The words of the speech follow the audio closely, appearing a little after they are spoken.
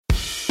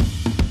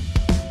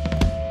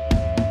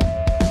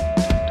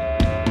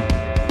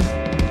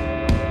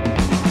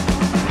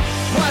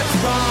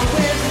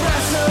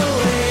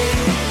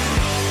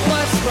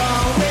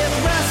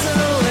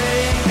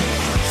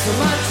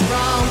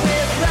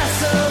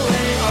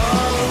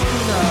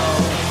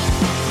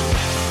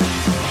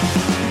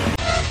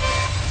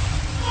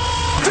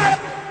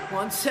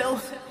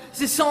tell. Is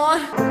this on?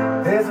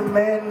 There's a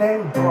man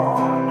named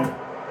Braun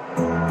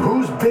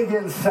who's big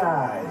in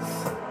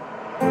size,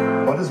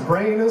 but his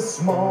brain is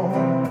small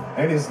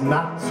and he's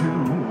not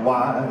too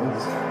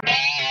wise.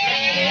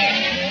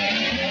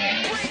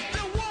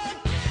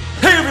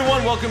 Hey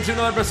everyone, welcome to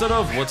another episode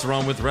of What's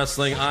Wrong with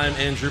Wrestling. I'm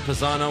Andrew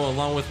Pisano,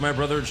 along with my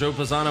brother Joe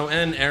Pisano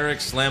and Eric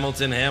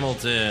Slamilton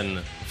Hamilton.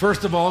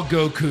 First of all,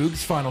 go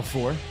Cougs, Final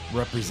Four,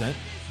 represent.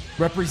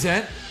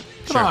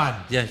 Come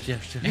on. Yeah, sure.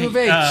 U of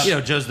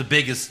H. Joe's the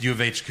biggest U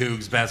of H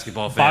Cougs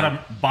basketball fan.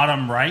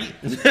 Bottom right?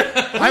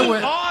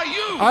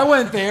 I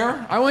went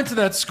there. I went to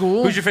that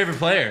school. Who's your favorite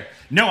player?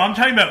 No, I'm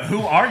talking about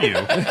who are you?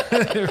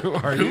 Who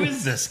are you? Who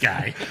is this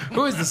guy?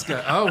 Who is this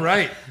guy? Oh,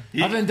 right. I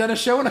haven't done a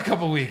show in a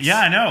couple weeks. Yeah,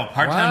 I know.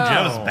 Part-time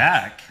Wow. Joe's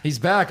back. He's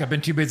back. I've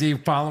been too busy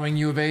following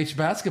U of H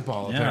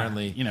basketball,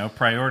 apparently. You know,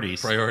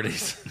 priorities.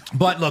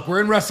 But look, we're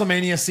in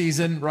WrestleMania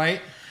season,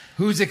 right?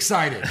 Who's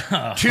excited?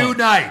 2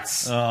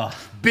 nights.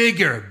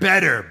 Bigger,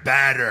 better,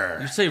 badder.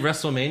 You say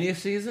WrestleMania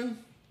season?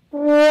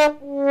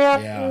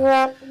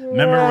 Yeah.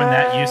 Remember when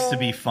that used to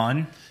be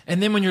fun?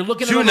 And then when you're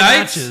looking at 2 all the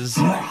nights? matches,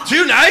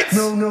 2 nights?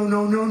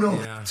 No.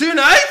 yeah. 2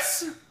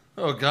 nights?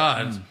 Oh,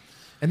 God.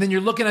 And then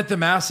you're looking at the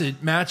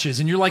matches,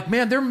 and you're like,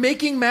 man, they're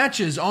making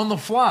matches on the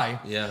fly.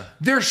 Yeah.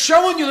 They're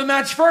showing you the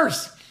match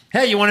first.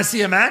 Hey, you want to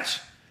see a match?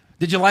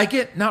 Did you like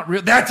it? Not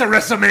real. That's a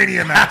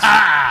WrestleMania match.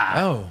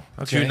 Oh,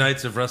 okay. 2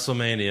 nights of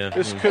WrestleMania.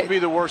 This could be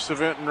the worst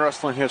event in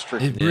wrestling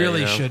history. It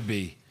really should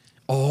be.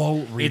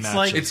 All rematches. It's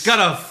like- It's got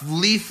a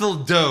lethal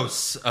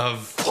dose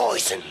of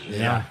poison.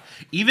 yeah.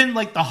 Even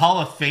like the Hall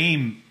of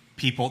Fame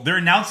people, they're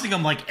announcing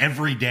them like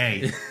every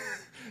day.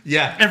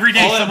 Yeah. Every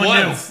day all someone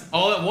at new. once.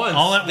 All at once.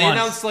 All at they once.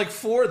 announced like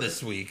 4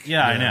 this week.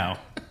 Yeah, I know.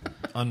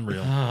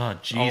 Unreal. Oh,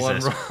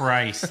 Jesus All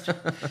Christ.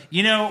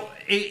 You know,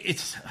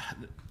 it's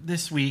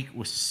this week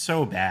was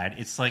so bad.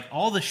 It's like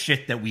all the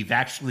shit that we've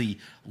actually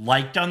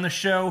liked on the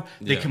show,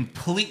 they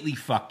completely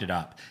fucked it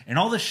up. And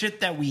all the shit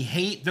that we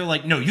hate, they're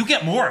like, no, you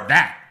get more of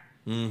that.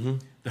 Mm-hmm.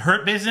 The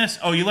Hurt Business?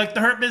 Oh, you like the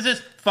Hurt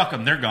Business? Fuck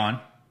them, they're gone.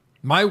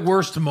 My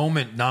worst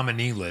moment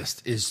nominee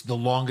list is the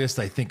longest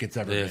I think it's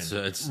ever been.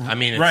 It's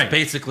Right.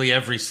 basically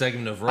every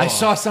segment of Raw. I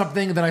saw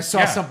something, then I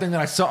saw something, then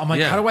I saw. I'm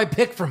like, how do I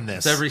pick from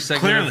this? It's every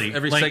segment. Clearly.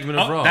 Every like, segment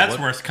of oh, Raw. that's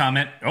What- worst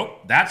comment. Oh,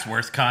 that's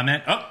worst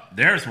comment. Oh,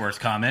 there's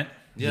worst comment.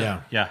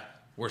 Yeah. Yeah.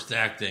 Worst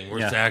acting.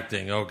 Worst Yeah.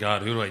 acting. Oh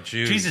God, who do I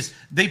choose? Jesus,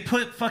 they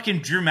put fucking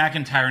Drew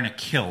McIntyre in a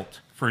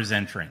kilt for his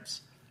entrance.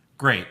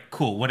 Great,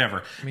 cool,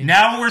 whatever.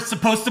 Now we're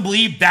supposed to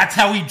believe that's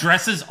how he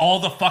dresses all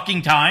the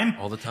fucking time?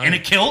 All the time. In a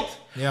kilt?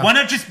 Yeah. Why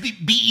not just be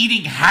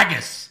eating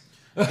haggis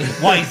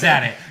while he's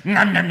at it?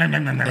 Nom, nom, nom,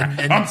 nom, nom, nom.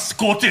 And- I'm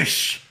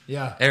Scottish.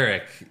 Yeah.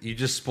 Eric, you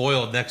just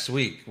spoiled next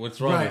week. What's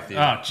wrong Right. with you?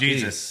 Oh,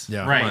 Jesus.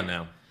 Yeah. Right. Come on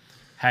now.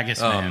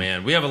 Haggis Oh man.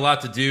 man, we have a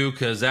lot to do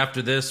because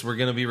after this we're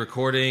going to be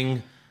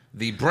recording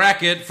the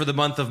bracket for the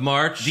month of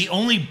March. The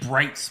only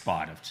bright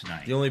spot of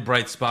tonight. The only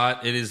bright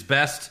spot. It is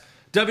best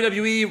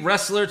WWE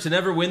wrestler to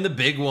never win the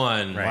big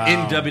one. Right. In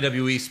Wow.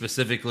 WWE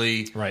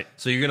specifically. Right.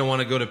 So you're going to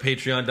want to go to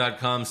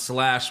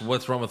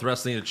patreon.com/What's Wrong with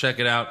Wrestling to check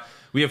it out.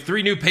 We have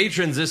 3 new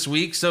patrons this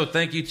week. So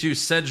thank you to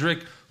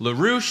Cedric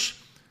LaRouche,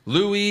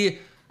 Louis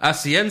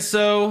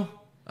Asensio,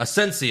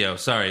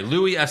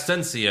 Louis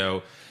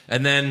Asensio,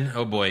 and then,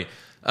 oh boy,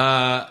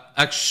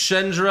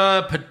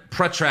 Akshendra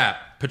Pratrap.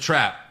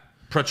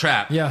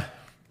 Yeah.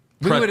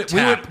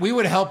 We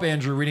would help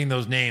Andrew reading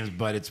those names,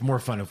 but it's more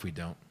fun if we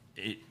don't.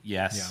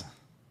 Yes.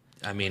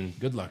 Yeah. I mean,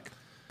 Good luck.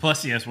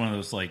 Plus, he has one of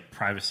those like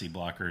privacy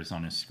blockers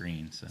on his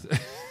screen. So.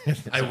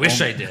 I wish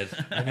I did.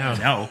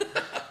 No.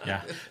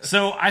 Yeah.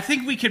 So I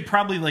think we could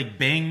probably like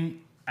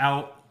bang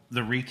out the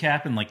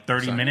recap in like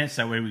 30 minutes.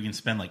 That way we can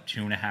spend like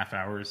 2.5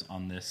 hours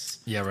on this.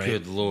 Yeah, right.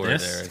 Good Lord,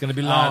 This? Eric. It's going to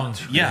be long.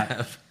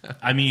 Yeah.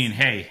 I mean,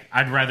 hey,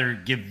 I'd rather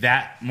give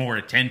that more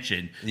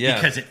attention Yeah.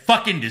 because it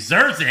fucking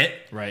deserves it.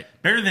 Right.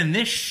 Better than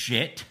this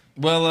shit.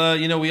 Well,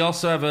 we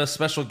also have a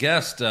special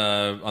guest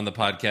on the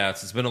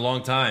podcast. It's been a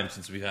long time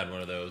since we've had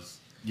one of those.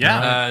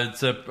 Yeah.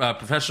 It's a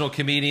professional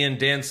comedian,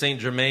 Dan St.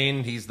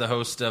 Germain. He's the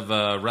host of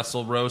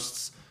Wrestle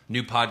Roasts,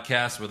 new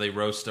podcast where they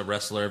roast a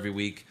wrestler every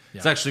week.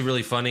 It's actually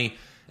really funny.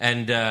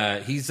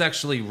 And he's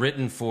actually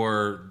written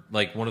for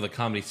like one of the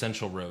Comedy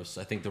Central roasts.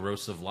 I think the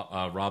roast of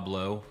Rob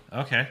Lowe.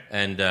 Okay.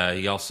 And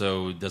he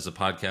also does a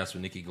podcast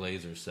with Nikki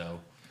Glazer. So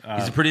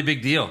he's a pretty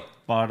big deal.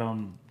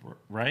 Bottom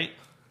right?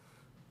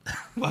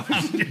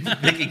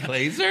 Nikki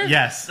Glazer?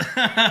 Yes.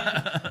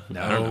 I don't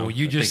know.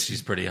 you I just think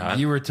she's pretty hot.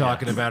 You were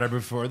talking about her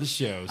before the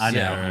show. I know.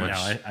 Yeah,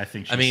 No, I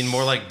think she's... I mean,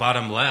 more like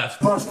bottom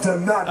left. Bust a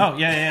nut. Oh,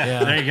 yeah.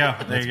 Yeah. There you go.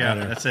 There you go.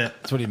 better. That's it.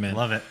 That's what he meant.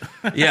 Love it.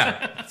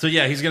 Yeah. So,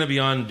 yeah, he's going to be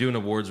on doing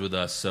awards with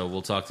us, so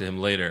we'll talk to him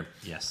later.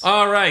 Yes.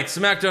 All right.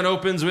 SmackDown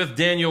opens with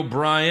Daniel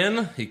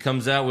Bryan. He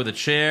comes out with a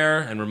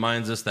chair and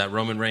reminds us that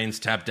Roman Reigns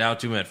tapped out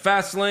to him at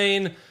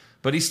Fastlane,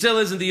 but he still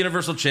isn't the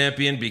Universal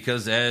Champion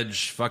because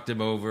Edge fucked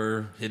him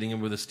over, hitting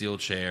him with a steel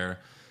chair.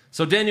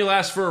 So Daniel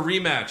asks for a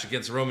rematch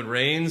against Roman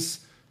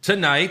Reigns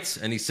tonight,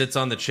 and he sits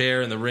on the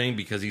chair in the ring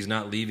because he's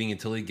not leaving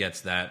until he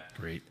gets that.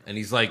 Great. And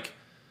he's like,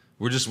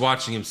 We're just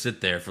watching him sit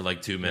there for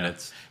like 2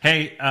 minutes.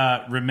 Hey,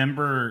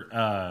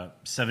 remember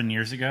 7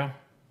 years ago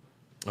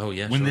Oh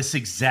yeah, when sure. this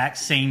exact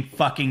same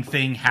fucking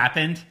thing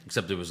happened?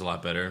 Except it was a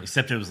lot better.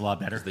 Except it was a lot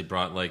better. They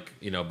brought like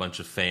a bunch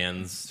of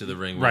fans to the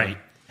ring. with Right. them.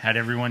 Had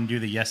everyone do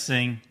the yes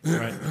thing.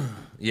 Right.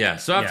 Yeah.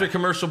 So after Yeah.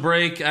 commercial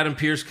break, Adam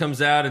Pearce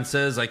comes out and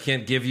says, "I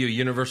can't give you a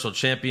Universal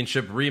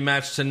Championship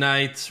rematch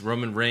tonight.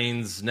 Roman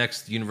Reigns'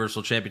 next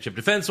Universal Championship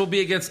defense will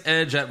be against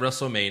Edge at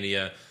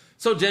WrestleMania."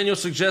 So Daniel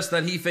suggests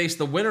that he face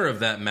the winner of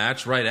that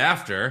match right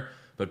after,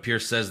 but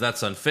Pearce says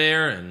that's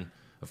unfair, and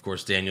of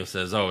course Daniel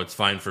says, "Oh, it's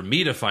fine for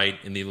me to fight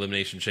in the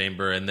Elimination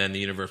Chamber and then the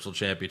Universal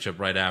Championship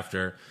right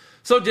after."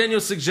 So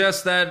Daniel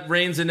suggests that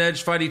Reigns and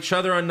Edge fight each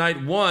other on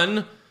night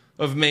 1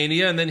 of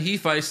Mania, and then he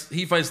fights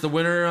the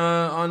winner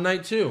on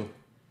night 2.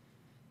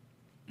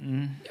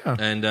 Yeah.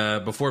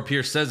 And before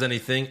Pearce says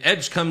anything,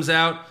 Edge comes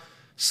out,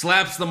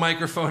 slaps the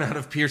microphone out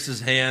of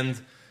Pearce's hand,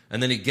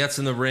 and then he gets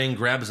in the ring,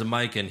 grabs a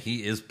mic, and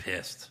he is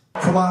pissed.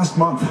 For last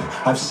month,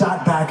 I've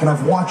sat back and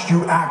I've watched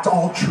you act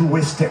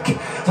altruistic,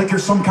 like you're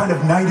some kind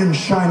of knight in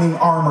shining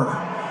armor.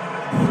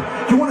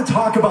 You want to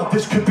talk about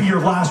this could be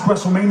your last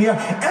WrestleMania?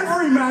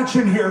 Every match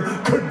in here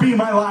could be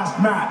my last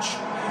match.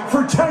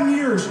 For 10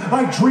 years,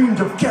 I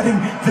dreamed of getting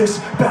this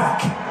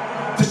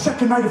back. The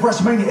second night of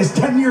WrestleMania is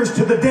 10 years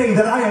to the day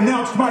that I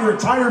announced my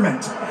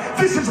retirement.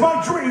 This is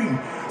my dream.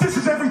 This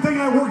is everything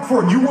I worked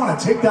for, and you want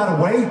to take that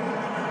away?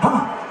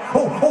 Huh?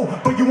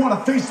 But you want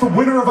to face the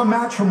winner of a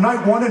match from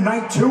night 1 and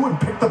night 2 and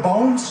pick the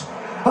bones?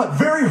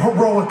 Very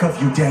heroic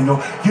of you,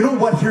 Daniel. You know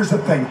what? Here's the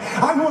thing.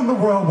 I won the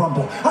Royal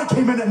Rumble. I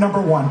came in at number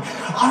 1.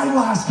 I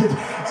outlasted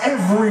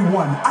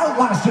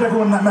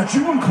everyone in that match,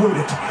 you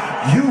included.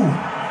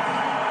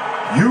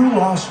 You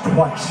lost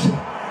twice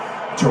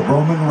to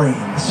Roman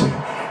Reigns,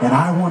 and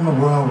I won the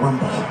Royal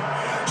Rumble.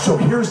 So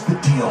here's the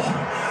deal.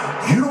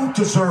 You don't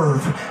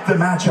deserve the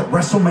match at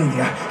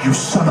WrestleMania, you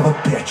son of a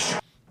bitch.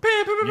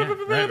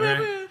 Yeah,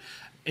 right.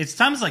 It's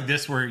times like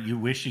this where you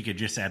wish you could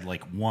just add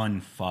like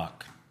one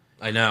fuck.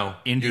 I know.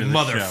 Into you the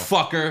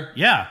motherfucker.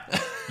 Yeah.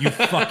 You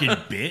fucking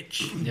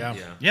bitch. Yeah.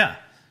 Yeah.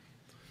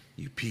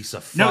 You piece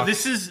of fuck. No,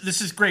 this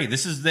is great.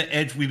 This is the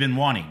Edge we've been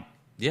wanting.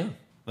 Yeah.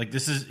 Like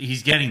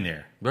he's getting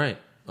there. Right.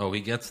 Oh,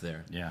 he gets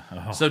there. Yeah.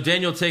 Oh. So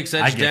Daniel takes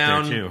I Edge get there,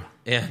 down. too.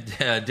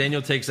 And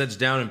Daniel takes Edge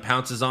down and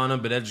pounces on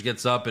him, but Edge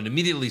gets up and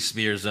immediately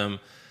spears him.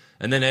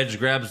 And then Edge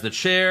grabs the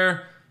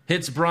chair,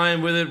 hits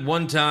Bryan with it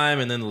one time,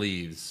 and then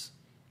leaves.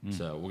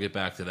 So we'll get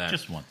back to that.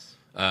 Just once.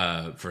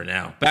 For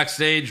now.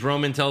 Backstage,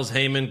 Roman tells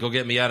Heyman, "Go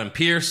get me Adam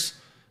Pearce."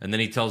 And then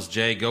he tells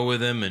Jay, "Go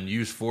with him and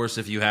use force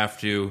if you have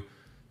to."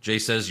 Jay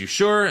says, "You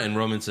sure?" And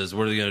Roman says,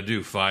 "What are they going to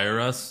do, fire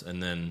us?"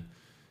 And then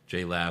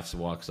Jay laughs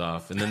and walks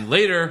off. And then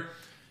later,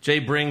 Jay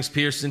brings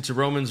Pearce into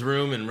Roman's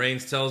room, and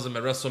Reigns tells him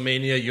at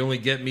WrestleMania, "You only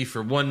get me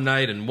for one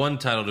night and one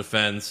title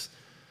defense."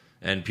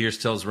 And Pearce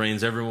tells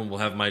Reigns, "Everyone will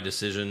have my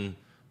decision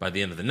by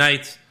the end of the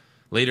night."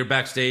 Later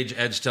backstage,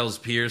 Edge tells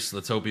Pearce,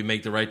 "Let's hope you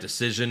make the right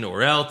decision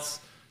or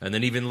else." And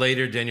then even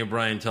later, Daniel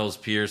Bryan tells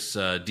Pearce,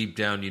 "Deep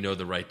down, you know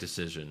the right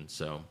decision."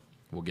 So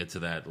we'll get to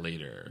that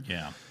later.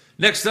 Yeah.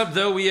 Next up,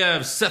 though, we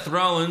have Seth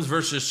Rollins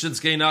versus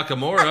Shinsuke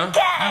Nakamura.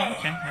 Oh,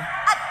 okay.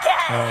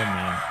 Oh,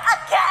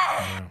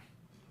 man.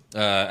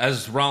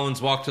 As Rollins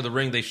walked to the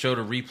ring, they showed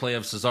a replay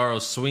of Cesaro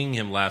swinging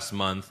him last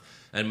month.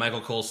 And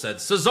Michael Cole said,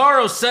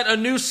 "Cesaro set a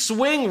new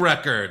swing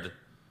record."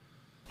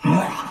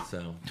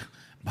 So,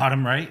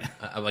 Bottom right.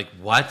 I'm like,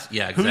 what?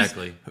 Yeah,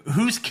 exactly.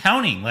 Who's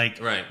counting? Like,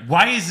 Right.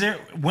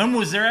 When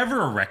was there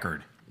ever a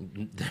record?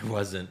 There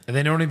wasn't. And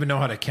they don't even know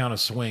how to count a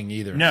swing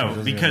either. so it No,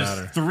 doesn't even because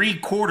matter.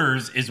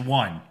 3/4 is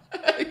one.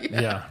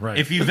 Yeah, right.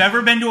 If you've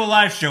ever been to a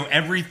live show,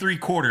 every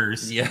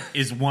 3/4 Yeah.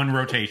 is one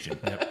rotation.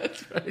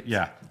 That's right.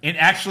 Yeah. And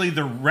actually,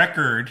 the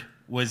record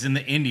was in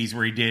the Indies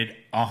where he did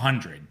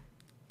 100.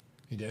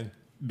 He did.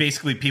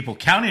 Basically, people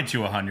counted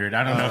to 100.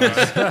 I don't know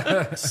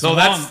if it's So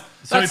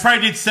so he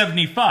probably did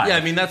 75. Yeah,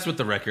 I mean, that's what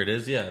the record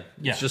is, yeah.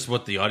 Yeah. It's just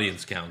what the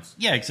audience counts.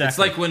 Yeah, exactly. It's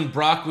like when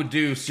Brock would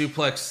do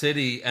Suplex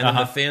City, and then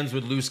Uh-huh. the fans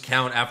would lose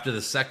count after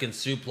the second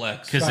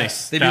suplex.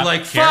 because They'd be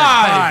like, caring.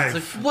 5!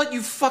 It's like, what,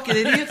 you fucking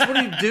idiots? What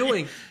are you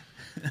doing?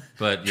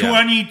 But, yeah.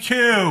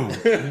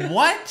 22.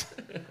 What?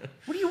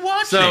 What are you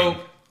watching? So,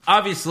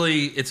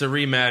 obviously, it's a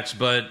rematch,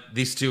 but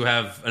these two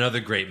have another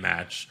great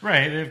match.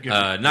 right. They have good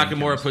Nakamura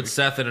chemistry. puts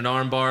Seth in an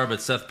armbar, but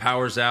Seth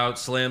powers out,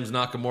 slams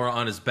Nakamura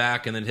on his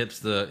back, and then hits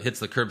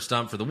the curb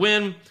stomp for the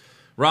win.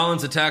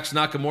 Rollins attacks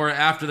Nakamura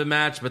after the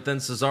match, but then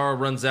Cesaro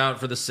runs out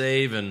for the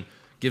save and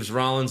gives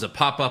Rollins a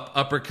pop-up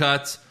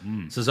uppercut.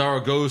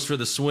 Cesaro goes for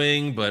the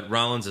swing, but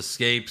Rollins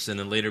escapes, and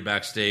then later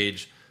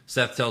backstage,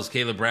 Seth tells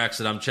Caleb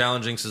Braxton, "I'm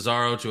challenging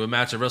Cesaro to a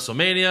match at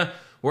WrestleMania,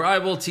 where I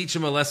will teach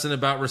him a lesson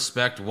about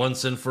respect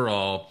once and for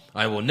all.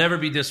 I will never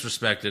be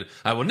disrespected.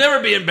 I will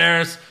never be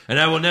embarrassed. And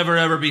I will never,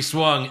 ever be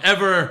swung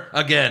ever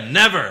again.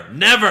 Never,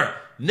 never,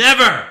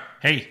 never."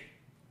 Hey,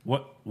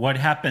 what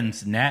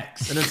happens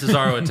next? And then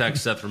Cesaro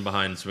attacks Seth from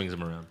behind and swings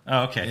him around.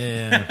 Oh, okay.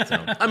 Yeah.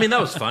 So, I mean,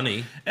 that was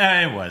funny.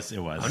 It was.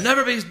 I'll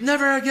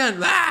never again.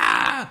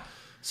 Ah!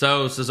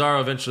 So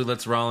Cesaro eventually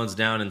lets Rollins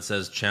down and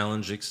says,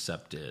 "Challenge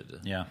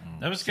accepted." Yeah,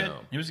 that was good. So-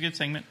 It was a good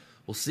segment.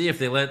 we'll see if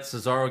they let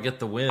Cesaro get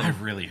the win. I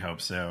really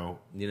hope so.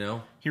 You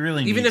know, He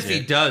really even needs if he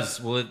it. does,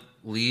 will it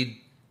lead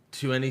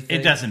to anything?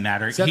 It doesn't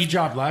matter. Seth's He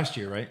job last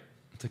year, right?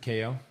 To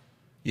KO.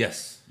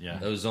 Yes. Yeah.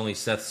 That was only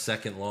Seth's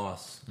second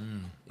loss.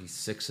 He's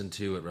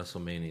 6-2 at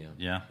WrestleMania.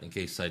 Yeah. In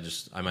case I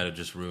might have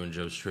just ruined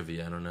Joe's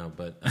trivia. I don't know,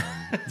 but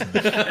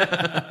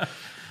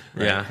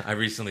yeah, I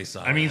recently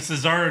saw. I mean, that.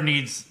 Cesaro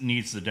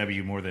needs the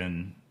W more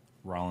than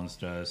Rollins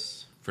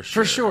does. for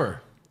sure. For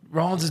sure.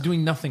 Rollins is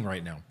doing nothing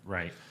right now.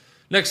 Right.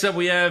 Next up,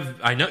 we have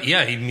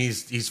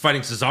he's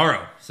fighting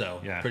Cesaro. So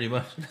Yeah. pretty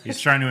much. He's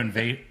trying to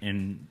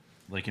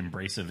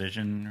embrace a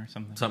vision or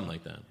something. Something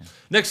like that.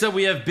 Next up,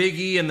 we have Big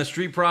E and the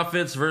Street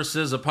Profits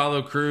versus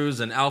Apollo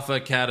Crews and Alpha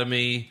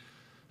Academy.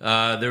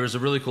 There was a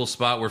really cool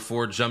spot where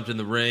Ford jumped in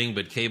the ring,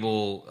 but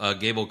Gable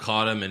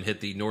caught him and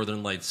hit the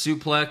Northern Lights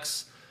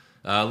suplex.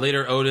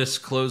 Later, Otis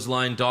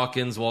clotheslined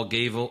Dawkins while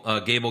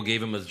Gable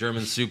gave him a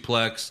German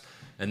suplex.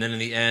 And then in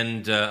the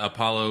end,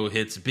 Apollo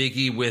hits Big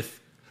E with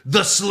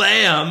the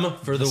Slam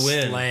for the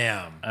win.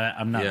 Slam.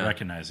 I'm not Yeah.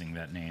 recognizing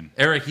that name.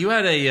 Eric, you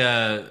had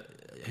I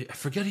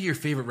forget who your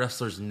favorite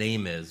wrestler's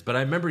name is, but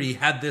I remember he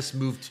had this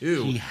move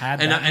too. He had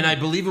and that I move.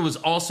 believe it was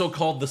also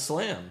called the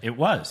Slam. It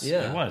was.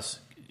 Yeah. It was.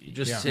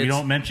 Just We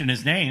don't mention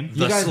his name.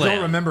 You The guys Slam.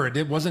 don't remember it.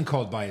 It wasn't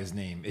called by his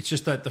name. It's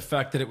just that the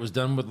fact that it was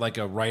done with like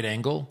a right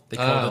angle, they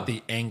called it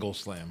the angle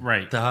slam.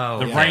 Right. Oh,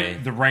 the okay.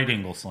 the right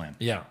angle slam.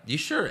 Yeah. You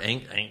sure?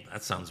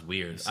 That sounds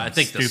weird. I sounds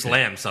think the stupid.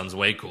 Slam sounds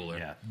way cooler.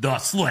 Yeah. The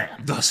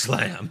slam. The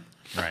Slam.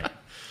 Right.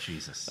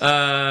 Jesus.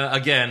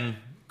 Again,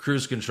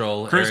 cruise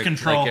control. Cruise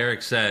control. Like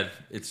Eric said,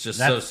 it's just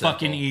That's so simple.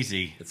 fucking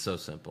easy. It's so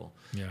simple.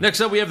 Yeah.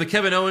 Next up, we have the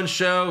Kevin Owens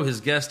show.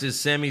 His guest is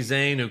Sami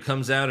Zayn, who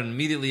comes out and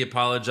immediately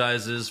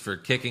apologizes for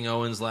kicking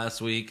Owens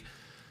last week.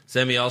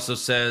 Sami also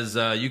says,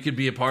 you could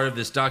be a part of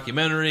this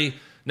documentary.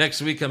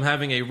 Next week, I'm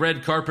having a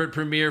red carpet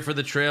premiere for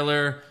the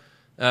trailer.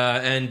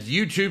 And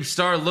YouTube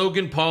star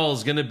Logan Paul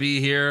is going to be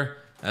here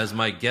as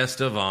my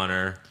guest of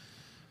honor.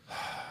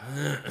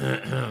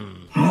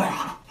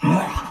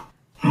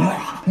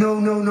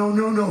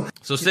 No.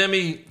 So,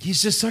 Sami,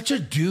 He's just such a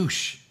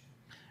douche.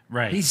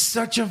 Right. He's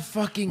such a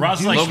fucking Ross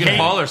douche. like, Logan hey.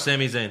 Paul or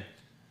Sami Zayn?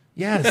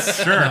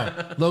 Yes. Sure.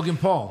 No, Logan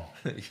Paul.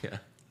 Yeah.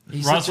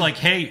 He's Ross such a- like,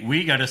 hey,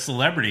 we got a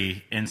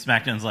celebrity, and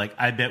SmackDown's like,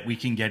 I bet we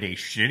can get a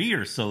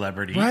shittier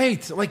celebrity.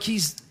 right. Like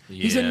he's a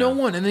Yeah. no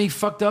one, and then he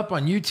fucked up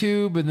on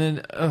YouTube, and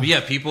then But yeah,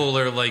 people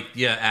are like,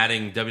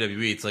 adding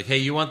WWE. It's like, hey,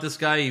 you want this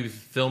guy? He's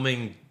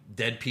filming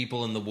dead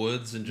people in the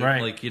woods and just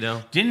Right. like, you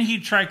know. Didn't he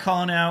try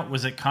calling out?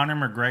 Was it Conor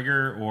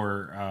McGregor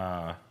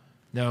or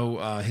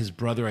no, his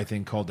brother I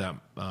think called out.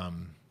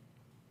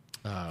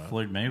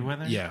 Floyd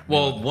Mayweather? Yeah.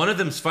 Well, one of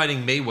them's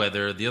fighting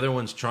Mayweather. The other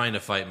one's trying to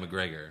fight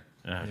McGregor.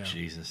 Oh,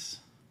 Jesus.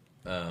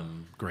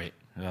 great.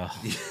 Ugh.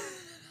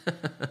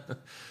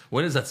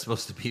 When is that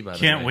supposed to be, by the way?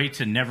 Can't wait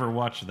to never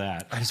watch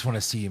that. I just want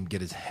to see him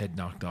get his head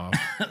knocked off.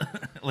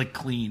 Like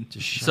clean.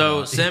 Just shut So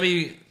up.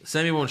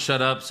 Sammy won't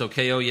shut up. So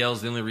KO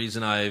yells, the only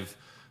reason I've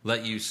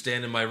let you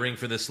stand in my ring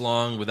for this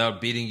long without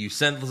beating you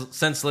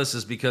senseless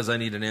is because I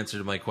need an answer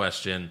to my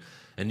question.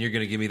 And you're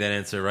going to give me that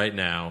answer right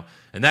now.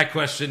 And that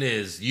question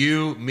is,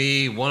 you,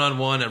 me,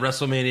 one-on-one at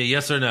WrestleMania,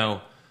 yes or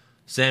no?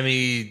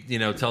 Sammy,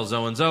 tells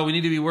Owens, oh, we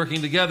need to be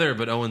working together.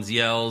 But Owens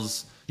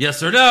yells,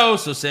 yes or no?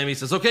 So Sammy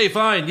says, okay,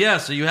 fine,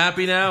 yes. Are you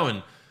happy now?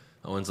 And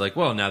Owens like,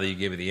 well, now that you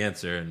gave me the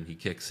answer. And he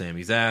kicks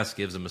Sammy's ass,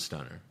 gives him a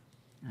stunner.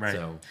 Right.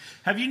 So-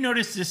 Have you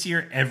noticed this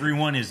year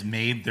everyone has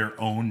made their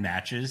own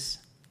matches?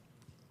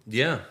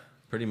 Yeah,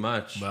 pretty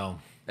much. Well,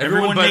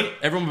 Everyone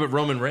everyone but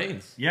Roman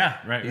Reigns. Yeah,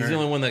 right. He's right. the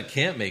only one that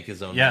can't make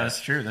his own. Yeah, match.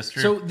 that's true. That's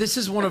true. so this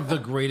is one of the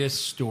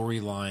greatest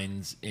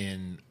storylines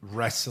in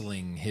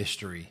wrestling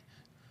history.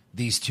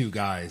 These two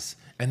guys,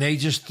 and they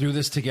just threw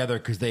this together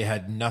because they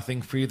had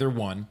nothing for either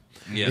one.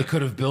 Yeah. They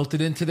could have built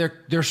it into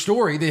their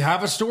story. They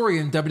have a story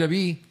in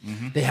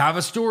WWE. They have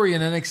a story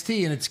in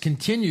NXT, and it's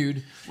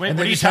continued. Wait, and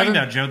what they are you just talking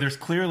haven't- about, Joe? There's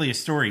clearly a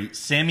story.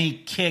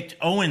 Sammy kicked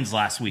Owens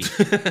last week.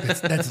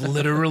 That's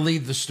literally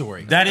the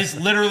story. That is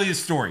literally the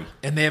story.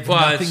 And they have Well,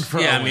 nothing it's, for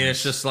yeah, Owens. I mean,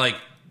 it's just like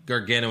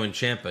Gargano and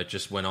Ciampa. It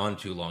just went on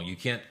too long. You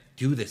can't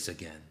do this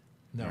again.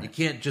 No. You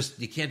can't just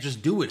do it.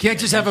 Can't again.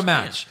 just You have a can't.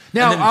 match. And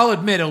Now, then- I'll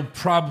admit it'll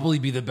probably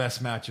be the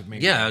best match of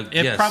Mania. yeah,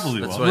 It yes,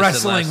 probably that's will. what I said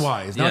Wrestling last-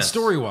 wise, not yes.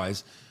 story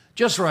wise,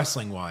 just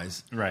wrestling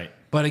wise. Right.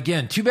 But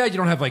again, too bad you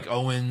don't have like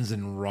Owens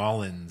and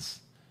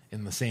Rollins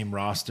in the same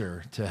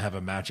roster to have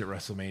a match at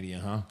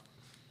WrestleMania,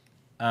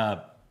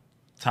 huh?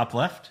 Top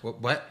left?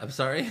 What? I'm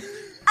sorry.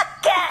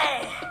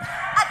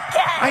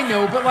 I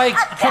know, but like,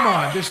 come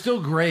on, they're still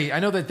great. I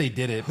know that they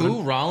did it. but-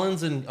 Who?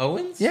 Rollins and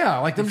Owens? Yeah,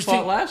 like them Who just fought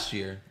take last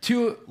year.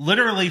 two.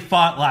 Literally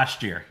fought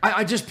last year.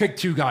 I just picked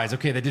two guys.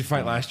 Okay, they did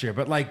fight last year,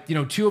 but like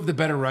two of the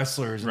better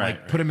wrestlers, and Right,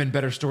 like put them in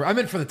better story. I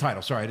meant for the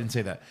title. Sorry, I didn't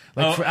say that.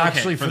 Like Oh, for, okay,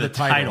 actually for the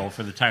title.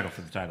 For the title.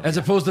 As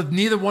opposed to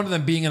neither one of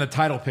them being in a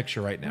title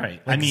picture right now.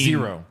 Right. Like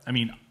zero. I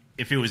mean,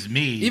 if it was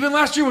me. Even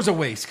last year was a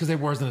waste because there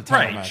wasn't a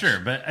title Right, match. sure.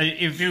 But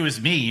if it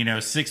was me,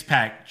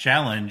 6-pack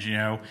challenge,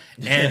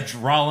 Edge,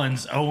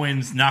 Rollins,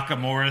 Owens,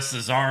 Nakamura,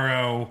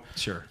 Cesaro,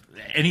 Sure.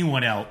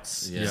 anyone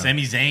else, Yeah.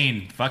 Sami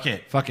Zayn, fuck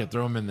it. Fuck it,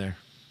 throw them in there.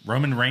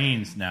 Roman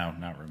Reigns. No,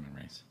 not Roman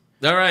Reigns.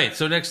 All right,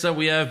 so next up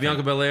we have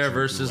Bianca Belair Drew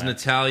versus Gulak.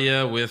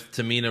 Natalya with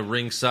Tamina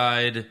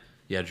ringside.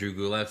 Yeah, Drew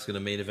Gulak's going to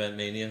main event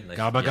Mania. Nice.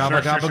 Gabba, Yeah.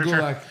 gabba, gabba,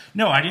 gulak.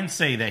 No, I didn't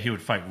say that he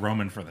would fight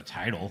Roman for the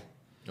title.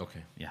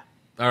 Okay. Yeah.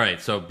 All right,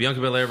 so Bianca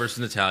Belair versus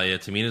Natalya.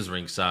 Tamina's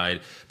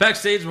ringside.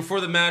 Backstage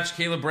before the match,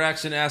 Kayla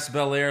Braxton asked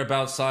Belair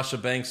about Sasha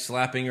Banks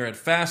slapping her at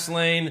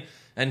Fastlane,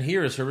 and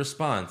here is her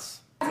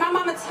response. My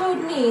mama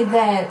told me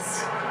that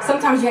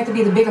sometimes you have to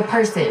be the bigger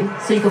person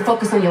so you can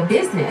focus on your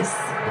business.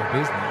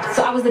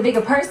 So I was the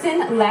bigger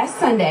person last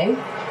Sunday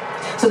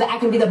so that I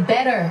can be the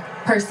better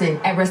person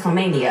at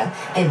WrestleMania.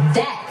 And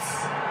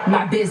that's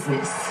my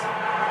business.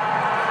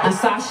 And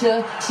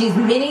Sasha, she's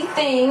many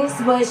things,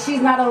 but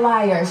she's not a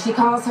liar. She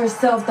calls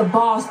herself the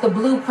boss, the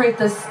blueprint,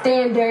 the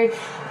standard.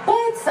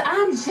 But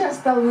I'm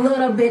just a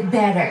little bit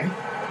better.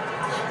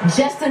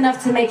 Just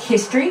enough to make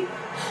history.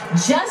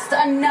 Just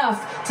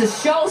enough to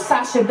show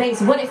Sasha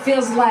Banks what it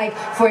feels like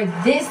for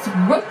this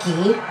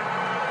rookie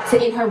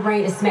to end her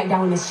reign as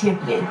SmackDown Women's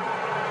Champion.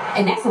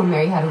 And that's when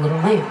Mary had a little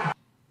lamb.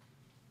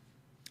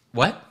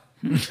 What?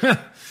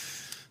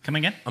 Come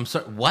again? I'm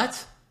sorry,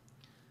 what?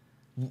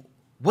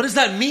 What does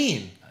that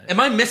mean? Am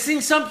I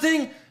missing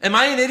something? Am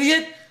I an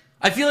idiot?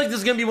 I feel like this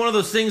is going to be one of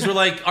those things where,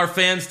 like, our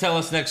fans tell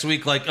us next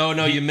week, like, oh,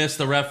 no, you missed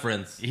the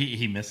reference.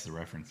 He missed the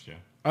reference, Joe.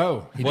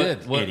 Oh, he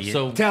did. Idiot.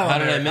 So Tell how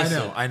him, did I Eric. miss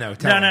it? I know. No,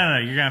 Tell him. no,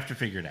 you're going to have to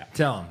figure it out.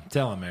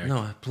 Tell him, Eric.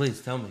 No,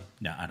 please tell me.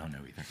 No, I don't know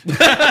either.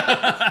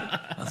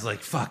 I was like,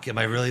 fuck, am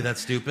I really that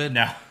stupid?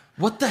 No.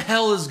 What the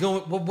hell is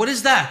going... What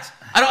is that?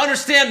 I don't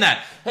understand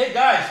that. Hey,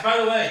 guys, by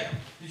the way,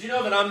 did you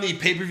know that I'm the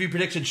pay-per-view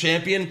prediction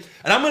champion?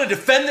 And I'm going to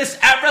defend this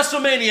at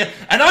WrestleMania,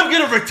 and I'm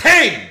going to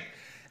retain!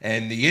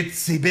 And the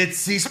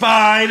itsy-bitsy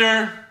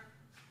spider...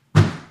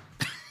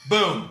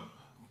 Boom.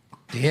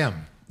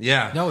 Damn.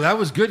 Yeah. No, that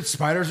was good.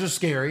 Spiders are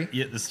scary.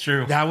 Yeah, that's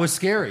true. That was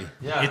scary.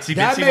 Yeah. Itsy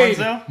That bitsy made ones,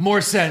 though?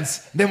 more sense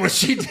than what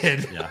she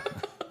did. Yeah.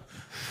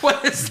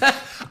 What is that?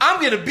 I'm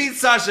going to beat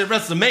Sasha at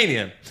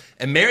WrestleMania.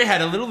 And Mary had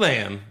a little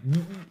lamb.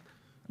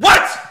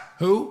 What?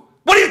 Who?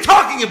 What are you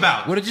talking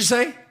about? What did you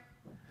say?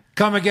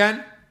 Come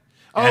again?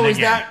 Oh, And is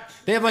again. that...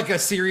 They have like a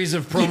series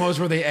of promos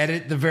where they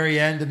edit the very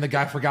end and the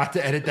guy forgot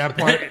to edit that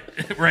part.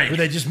 Right. Where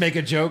they just make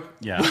a joke.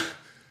 Yeah.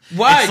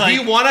 Why? It's like-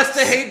 Do you want us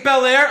to hate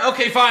Belair?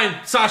 Okay, fine.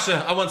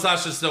 Sasha. I want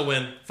Sasha to still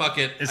win. Fuck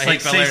it. It's I like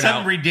hate say Belair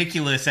something now.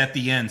 ridiculous at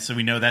the end so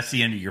we know that's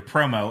the end of your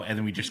promo, and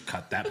then we just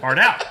cut that part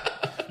out.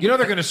 You know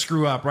they're going to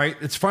screw up, right?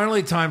 It's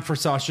finally time for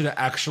Sasha to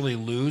actually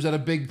lose at a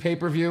big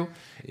pay-per-view,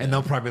 and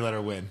they'll probably let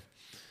her win.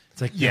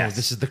 It's like, Yes. yo,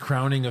 this is the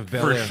crowning of For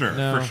Belair. sure,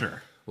 No. for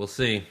sure. We'll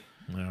see.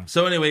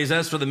 So anyways,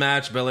 as for the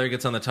match, Belair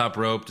gets on the top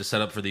rope to set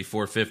up for the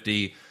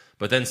 450,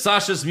 but then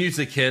Sasha's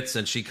music hits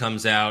and she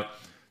comes out.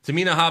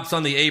 Tamina hops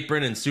on the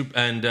apron and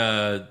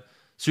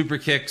super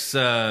kicks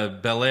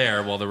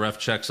Belair while the ref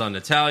checks on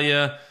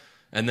Natalya.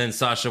 And then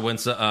Sasha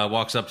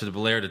walks up to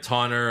Belair to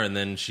taunt her, and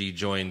then she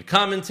joined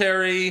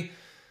commentary.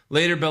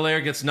 Later,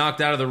 Belair gets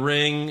knocked out of the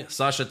ring.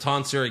 Sasha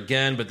taunts her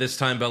again, but this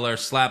time Belair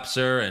slaps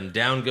her, and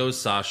down goes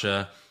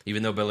Sasha,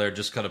 even though Belair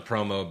just cut a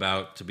promo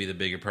about to be the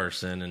bigger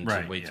person and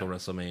Right, to wait yeah. till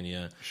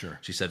WrestleMania. Sure.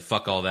 She said,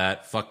 fuck all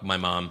that. Fuck my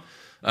mom.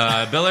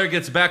 Belair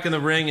gets back in the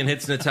ring and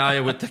hits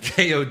Natalya with the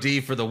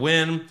KOD for the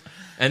win.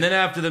 And then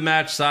after the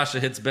match, Sasha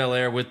hits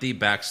Belair with the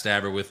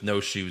backstabber with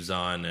no shoes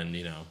on, and,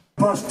 you know.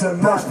 Bust a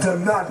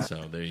nut.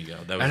 So there you go.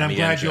 That was And I'm me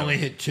glad and you Joe. only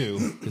hit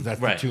two, because that's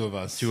Right. the two of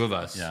us. Two of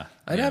us. Yeah.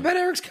 And I bet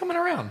Eric's coming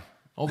around.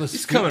 All this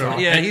He's coming around.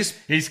 Yeah,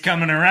 He's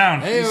coming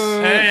around.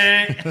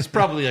 Hey, he's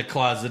probably a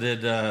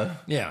closeted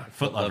yeah.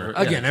 Foot lover.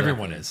 Yeah, Again, exactly.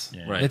 everyone is.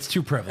 Right. It's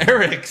too prevalent.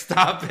 Eric,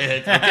 stop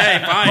it.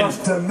 Okay, fine.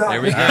 Bust a nut.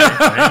 There we go.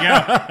 There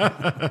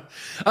you go.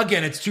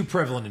 Again, it's too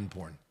prevalent in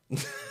porn.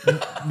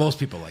 Most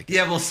people like it.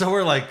 Yeah, well, so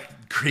are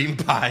like cream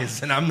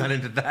pies, and I'm not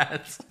into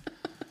that.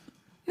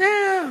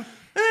 Yeah.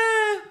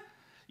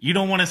 You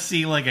don't want to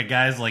see like a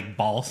guy's like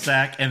ball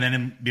sack and then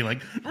him be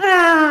like,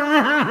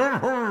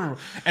 and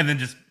then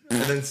just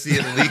And then see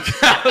it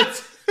leak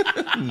out.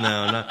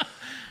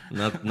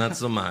 No, not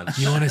so much.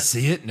 Do you want to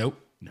see it? Nope.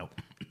 nope.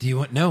 Do you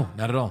want? No,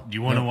 not at all. Do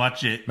you want to No.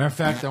 watch it? Matter of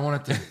fact, I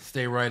want it to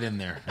stay right in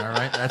there. All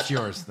right, that's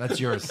yours. That's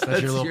yours.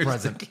 That's your little yours to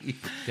present.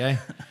 keep. Okay,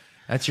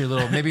 that's your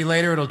little. Maybe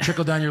later it'll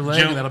trickle down your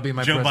leg, and that'll be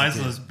my Joe present. buys to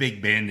you. those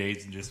big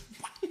band-aids and just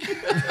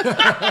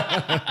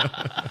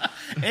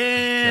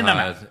and I'm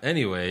out.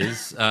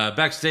 Anyways,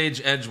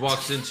 backstage, Edge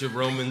walks into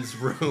Roman's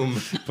room.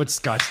 Put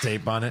scotch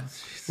tape on it.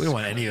 We don't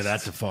want any of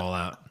that to fall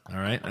out. All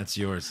right, that's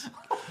yours.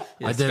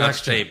 Yeah, I did Scotch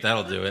extra. tape,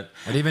 that'll do it.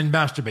 I didn't even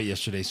masturbate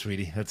yesterday,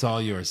 sweetie. That's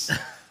all yours.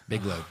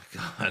 Big load.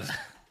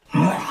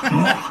 All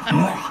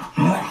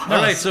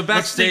right, so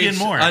Let's dig backstage, in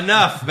more.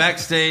 enough.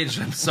 Backstage,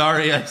 I'm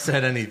sorry I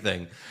said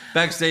anything.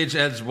 Backstage,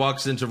 Edge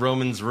walks into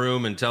Roman's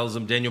room and tells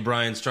him Daniel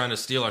Bryan's trying to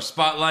steal our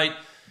spotlight.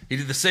 He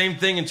did the same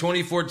thing in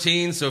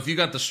 2014, so if you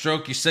got the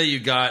stroke you say you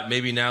got,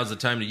 maybe now's the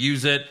time to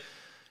use it.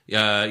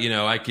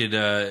 I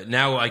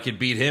could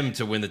beat him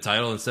to win the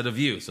title instead of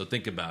you, so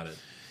think about it.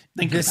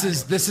 This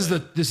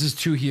is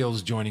two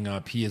heels joining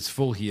up. He is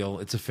full heel.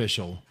 It's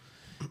official.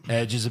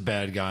 Edge is a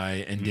bad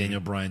guy, and Daniel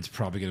Bryan's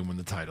probably going to win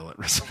the title at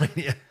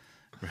WrestleMania.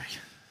 Right.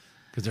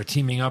 Because they're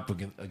teaming up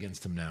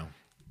against him now.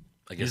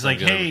 I guess He's like,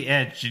 hey,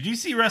 Edge, did you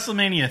see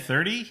WrestleMania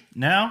 30?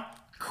 No?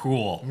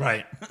 Cool.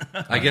 Right.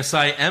 I guess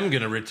I am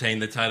going to retain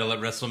the title at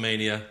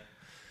WrestleMania.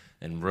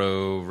 And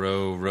row,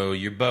 row, row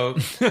your boat.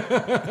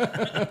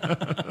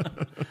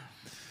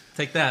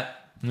 Take that.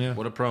 Yeah.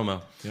 What a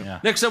promo. Yeah.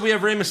 Next up, we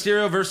have Rey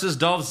Mysterio versus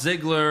Dolph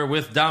Ziggler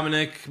with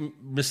Dominic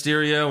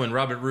Mysterio and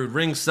Robert Roode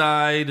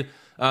ringside.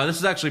 This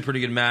is actually a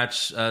pretty good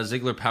match.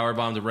 Ziggler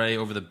powerbombed Rey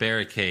over the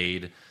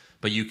barricade,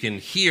 but you can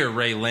hear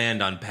Rey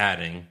land on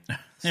padding.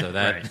 So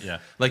that, Right, yeah.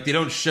 like, they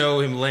don't show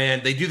him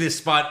land. They do this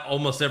spot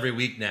almost every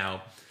week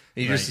now.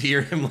 And you just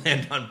hear him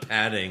land on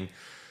padding.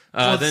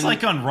 Well, it's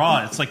like on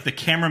Raw. It's like the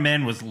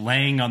cameraman was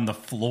laying on the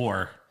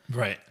floor.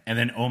 Right. And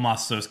then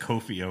Omos throws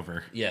Kofi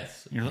over.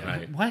 Yes. You're like,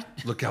 Right. what?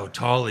 Look how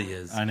tall he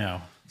is. I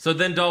know. So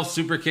then Dolph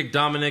super kicked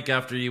Dominic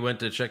after he went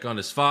to check on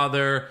his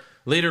father.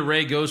 Later,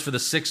 Rey goes for the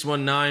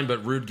 619,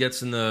 but Roode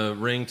gets in the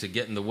ring to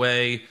get in the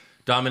way.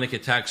 Dominic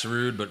attacks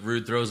Roode, but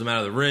Roode throws him out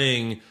of the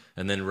ring.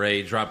 And then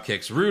Rey drop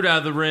kicks Roode out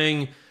of the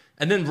ring.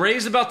 And then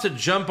Rey's about to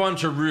jump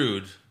onto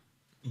Roode,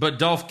 but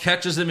Dolph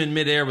catches him in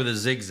midair with a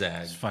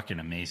zigzag. It's fucking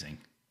amazing.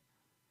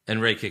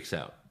 And Rey kicks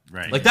out.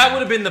 Right. Like, that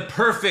would have been the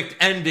perfect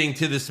ending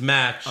to this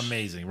match.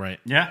 Amazing, right?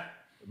 Yeah.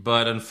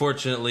 But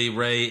unfortunately,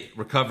 Rey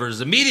recovers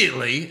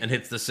immediately and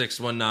hits the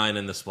 619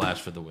 and the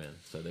splash for the win.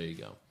 So there you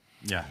go.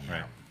 Yeah,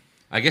 right.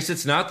 I guess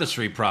it's not the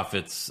Street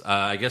Profits.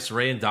 I guess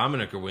Rey and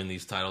Dominic are winning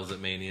these titles at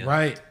Mania.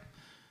 Right.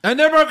 And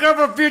then we'll give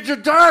a future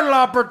title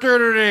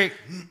opportunity.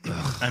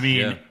 I mean,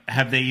 Yeah.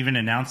 have they even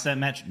announced that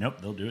match? Nope,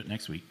 they'll do it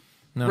next week.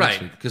 No, Right,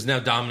 because now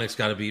Dominic's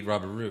got to beat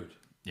Robert Roode.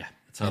 Yeah.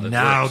 That's how And that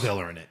now works. they'll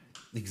earn it.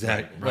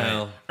 Exactly.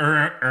 Well,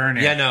 Earn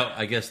it. yeah, no,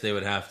 I guess they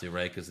would have to,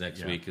 right? Because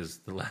next week is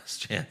the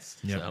last chance.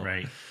 Yep. So.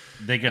 Right.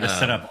 They got to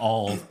set up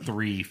all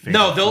three.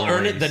 No, they'll fatal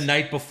earn it the four-ways.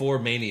 night before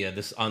Mania,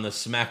 this on the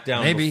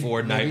SmackDown Maybe,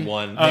 before maybe. night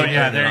one. Oh, They'll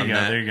yeah, earn it there you on go,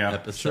 that there you go.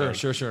 episode.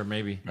 Sure,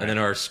 maybe. And then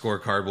our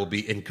scorecard will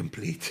be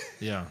incomplete.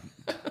 Yeah.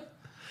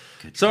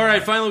 So, all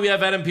right, finally we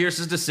have Adam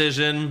Pearce's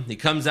decision. He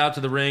comes out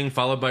to the ring,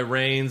 followed by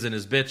Reigns and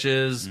his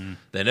bitches,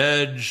 then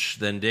Edge,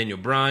 then Daniel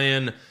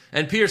Bryan.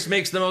 And Pearce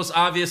makes the most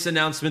obvious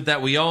announcement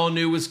that we all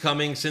knew was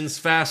coming since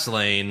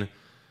Fastlane.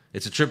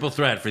 It's a triple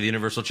threat for the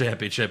Universal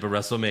Championship at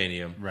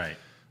WrestleMania. Right.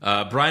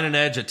 Bryan and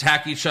Edge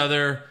attack each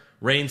other.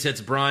 Reigns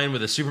hits Bryan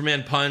with a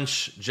Superman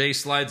punch. Jay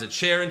slides a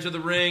chair into the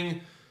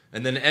ring.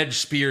 And then Edge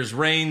spears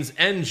Reigns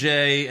and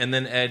Jay. And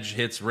then Edge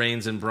hits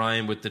Reigns and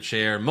Bryan with the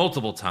chair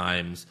multiple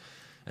times.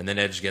 And then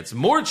Edge gets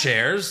more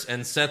chairs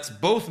and sets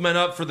both men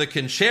up for the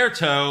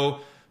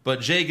concerto.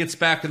 But Jay gets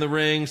back in the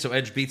ring, so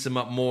Edge beats him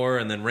up more.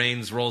 And then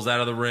Reigns rolls out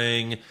of the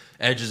ring.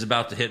 Edge is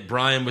about to hit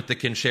Bryan with the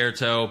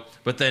concerto.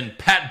 But then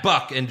Pat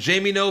Buck and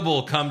Jamie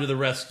Noble come to the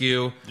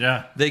rescue.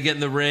 Yeah. They get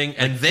in the ring.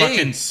 And they...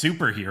 Fucking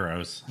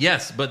superheroes.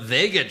 Yes, but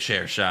they get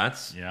chair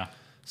shots. Yeah.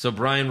 So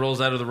Bryan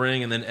rolls out of the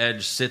ring, and then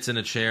Edge sits in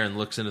a chair and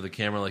looks into the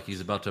camera like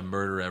he's about to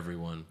murder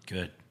everyone.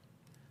 Good.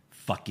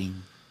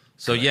 Fucking.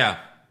 So yeah,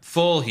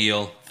 full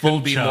heel. Full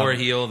Couldn't be chub. more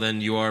heel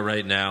than you are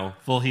right now.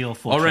 Full heel,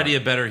 full Already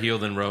chub. a better heel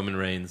than Roman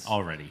Reigns.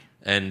 Already.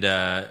 And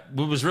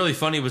what was really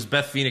funny was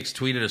Beth Phoenix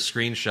tweeted a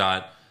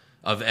screenshot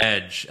of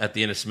Edge at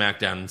the end of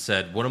SmackDown and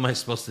said, "What am I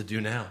supposed to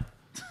do now?"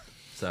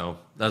 So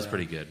that was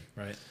pretty good.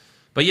 Right.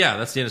 But yeah,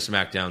 that's the end of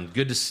SmackDown.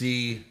 Good to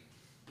see,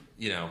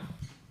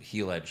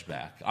 heel Edge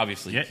back.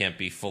 Obviously, Yeah. he can't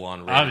be full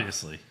on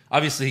rated.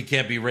 Obviously, he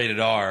can't be rated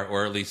R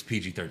or at least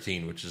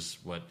PG-13, which is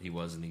what he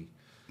was in the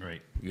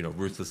Right.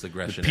 ruthless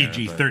aggression.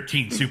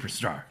 PG-13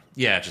 superstar.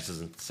 Yeah, it just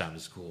doesn't sound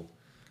as cool.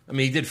 I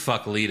mean, he did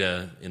fuck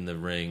Lita in the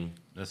ring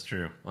That's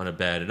true. on a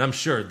bed, and I'm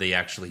sure they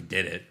actually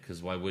did it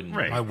because why wouldn't?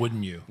 Right. Why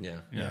wouldn't you? Yeah.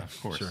 Yeah,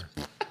 of course. Sure.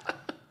 Well,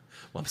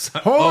 I'm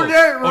sorry. Hold it did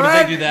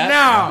right they do that?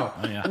 now.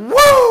 Oh, yeah.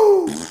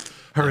 Woo!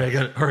 Hurry!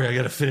 I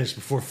gotta finish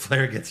before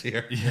Flair gets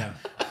here. Yeah.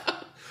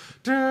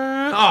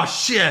 Oh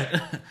shit!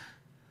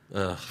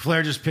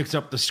 Flair just picks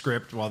up the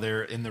script while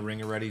they're in the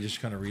ring already,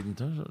 just kind of reading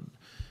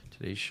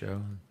today's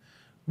show.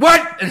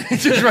 What? And he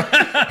just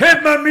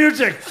hit my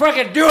music.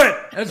 Fucking do it.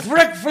 It's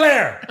Ric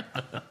Flair.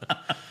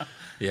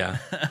 Yeah,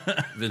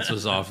 Vince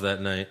was off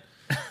that night.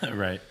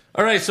 Right.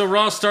 All right, so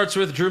Raw starts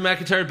with Drew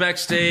McIntyre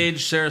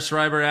backstage. Sarah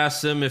Schreiber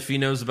asks him if he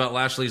knows about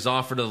Lashley's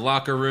offer to the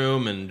locker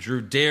room, and Drew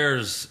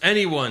dares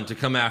anyone to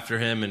come after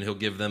him, and he'll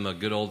give them a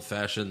good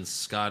old-fashioned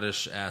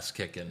Scottish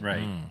ass-kicking.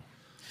 Right.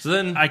 So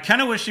then... I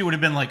kind of wish he would have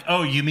been like,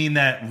 oh, you mean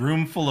that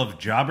room full of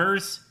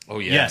jobbers? Oh,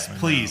 yeah. Yes,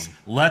 please.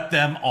 Let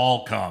them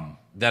all come.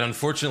 that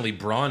unfortunately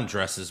Braun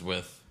dresses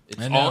with.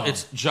 I know.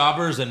 It's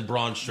jobbers and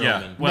Braun Strowman.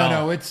 Yeah. Well-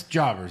 no, it's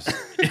jobbers.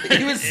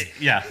 He was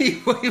Yeah.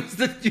 he was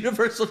the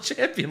Universal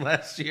Champion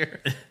last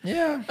year.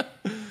 Yeah.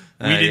 We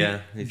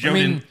didn't. Yeah. Joe I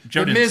mean, didn't, Joe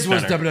The didn't Miz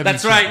was stutter. WWE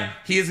That's champion. right.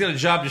 He is going to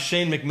job to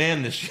Shane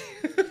McMahon this year.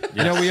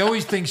 You know, we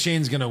always think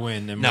Shane's going to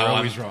win, and No, we're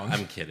always I'm, wrong.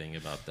 I'm kidding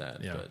about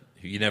that. Yeah. But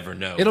you never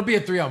know. It'll be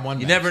a 3-on-1 you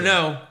match, never so-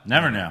 know.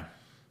 Never know.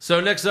 So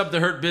next up, the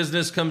Hurt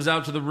Business comes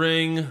out to the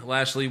ring.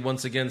 Lashley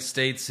once again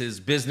states his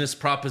business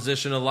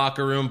proposition in the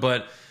locker room,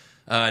 but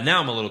now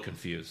I'm a little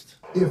confused.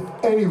 If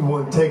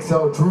anyone takes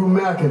out Drew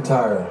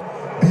McIntyre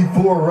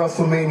before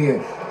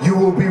WrestleMania, you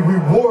will be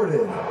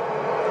rewarded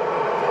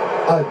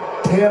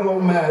title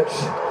match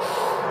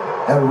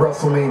at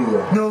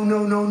WrestleMania. No.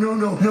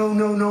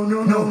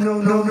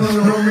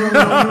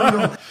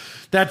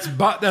 That's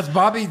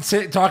Bobby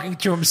talking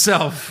to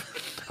himself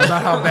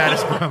about how bad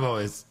his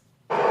promo is.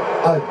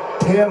 A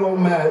title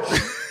match.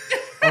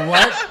 A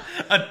what?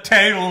 A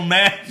title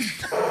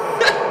match.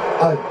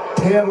 A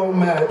title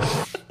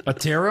match. A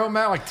tarot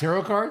match, like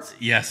tarot cards?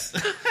 Yes.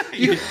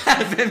 You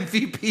have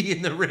MVP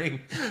in the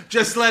ring.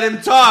 Just let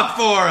him talk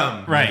for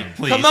him. Right,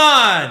 please. Come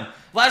on.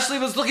 Lashley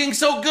was looking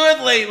so good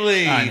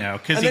lately. I know,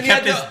 because And he then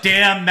kept had his to-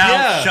 damn mouth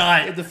He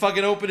had shut. to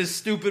fucking open his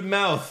stupid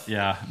mouth.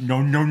 Yeah.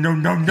 No.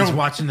 He's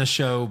watching the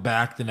show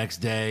back the next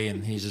day,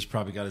 and he's just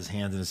probably got his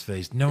hands in his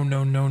face. No.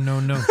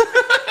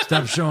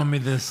 Stop showing me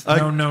this.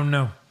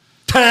 No.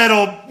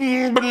 Title.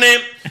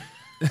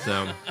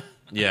 So,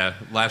 yeah,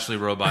 Lashley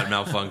robot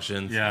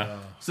malfunctions. Yeah.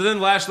 So then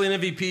Lashley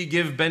and MVP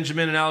give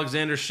Benjamin and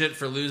Alexander shit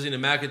for losing to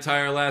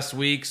McIntyre last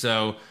week.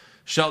 So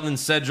Shelton and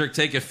Cedric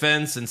take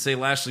offense and say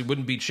Lashley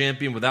wouldn't be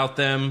champion without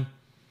them,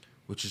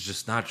 which is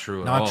just not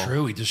true at all. Not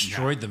true. He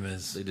destroyed them.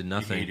 They did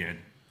nothing. He did.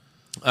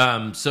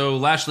 So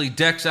Lashley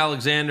decks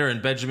Alexander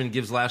and Benjamin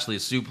gives Lashley a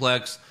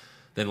suplex.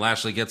 Then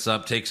Lashley gets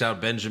up, takes out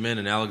Benjamin,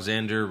 and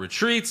Alexander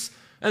retreats.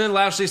 And then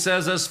Lashley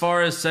says, as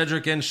far as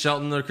Cedric and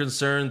Shelton are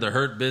concerned, the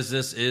Hurt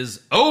business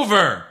is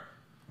over.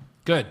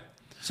 Good.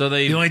 So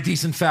The only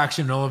decent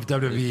faction in all of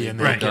WWE, and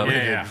they Right, got rid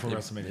of yeah. it before They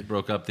WrestleMania.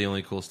 broke up the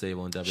only cool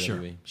stable in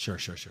WWE. Sure.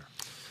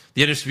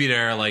 The Undisputed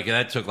Era, like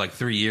that took like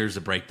 3 years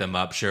to break them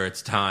up. Sure,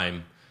 it's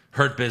time.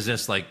 Hurt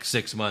business, like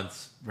 6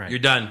 months. Right. You're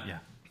done. Yeah.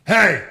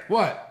 Hey,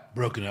 what?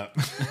 Broken up.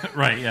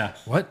 Right, yeah.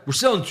 What? We're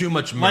selling too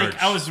much merch.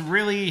 Like, I was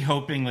really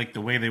hoping, like,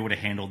 the way they would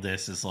have handled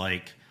this is,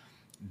 like,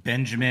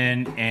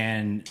 Benjamin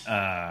and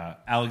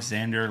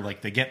Alexander,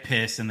 like, they get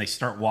pissed and they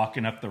start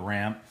walking up the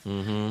ramp.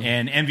 Mm-hmm.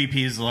 And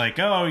MVP is like,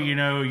 oh,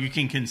 you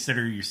can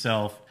consider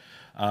yourself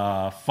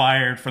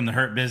fired from the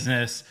Hurt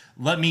business.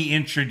 Let me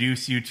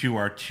introduce you to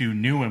our 2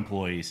 new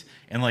employees.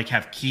 And, like,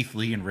 have Keith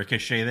Lee and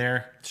Ricochet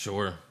there.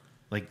 Sure.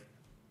 Like,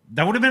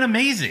 that would have been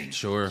amazing.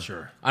 Sure.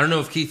 I don't know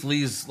if Keith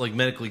Lee's like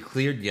medically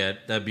cleared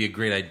yet. That'd be a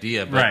great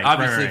idea. But Right,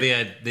 obviously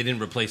right. they didn't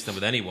replace them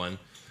with anyone.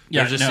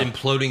 Yeah, They're just no.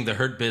 imploding the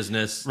Hurt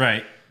business.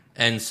 Right.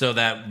 And so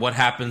that what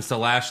happens to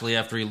Lashley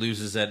after he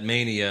loses at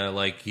Mania,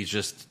 like he's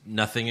just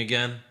nothing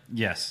again.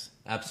 Yes.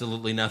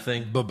 Absolutely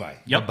nothing. Bye-bye.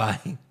 Yep.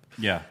 Bye.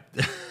 Yeah.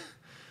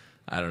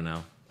 I don't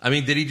know. I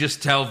mean, did he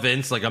just tell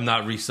Vince, like, I'm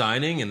not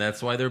re-signing, and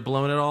that's why they're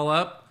blowing it all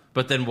up?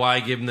 But then why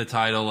give him the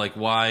title? Like,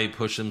 why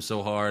push him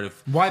so hard?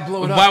 Why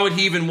blow it up? Why would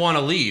he even want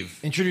to leave?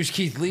 Introduce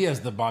Keith Lee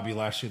as the Bobby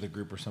Lashley of the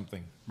group or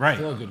something. Right.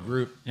 Still a good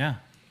group. Yeah.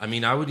 I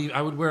mean, I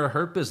would wear a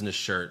Hurt Business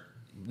shirt.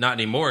 Not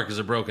anymore because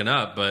they're broken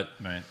up, but...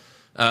 Right.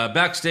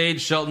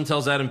 Backstage, Shelton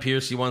tells Adam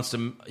Pearce he wants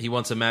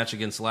a match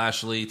against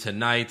Lashley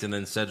tonight, and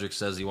then Cedric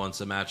says he wants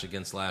a match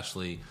against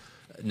Lashley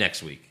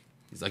next week.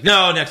 He's like,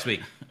 no, next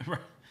week.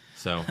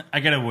 So I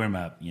got to warm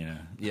up,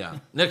 yeah.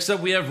 Next up,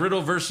 we have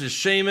Riddle versus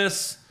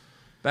Sheamus.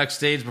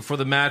 Backstage before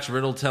the match,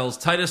 Riddle tells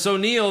Titus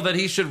O'Neil that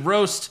he should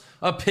roast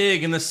a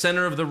pig in the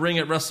center of the ring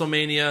at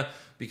WrestleMania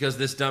because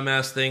this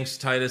dumbass thinks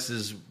Titus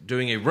is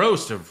doing a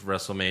roast of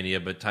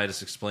WrestleMania, but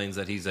Titus explains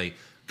that he's a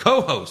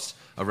co-host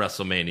of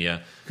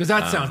WrestleMania. Because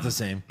that sounds the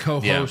same.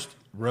 Co-host,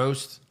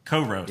 roast.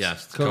 Co-roast.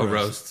 Yes, Co-roast.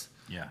 co-roast.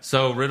 Yeah.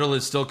 So Riddle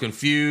is still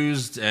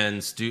confused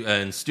and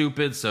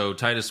stupid, so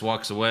Titus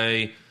walks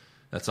away.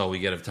 That's all we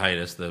get of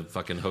Titus, the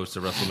fucking host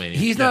of WrestleMania.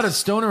 He's not a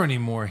stoner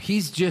anymore.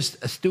 He's just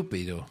a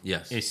stupido.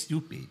 Yes. It's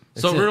stupid.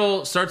 So That's it.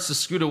 Riddle starts to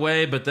scoot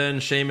away, but then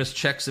Sheamus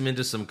checks him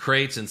into some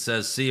crates and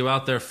says, see you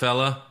out there,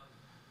 fella.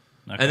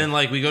 Okay. And then,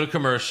 like, we go to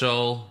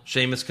commercial.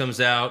 Sheamus comes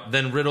out.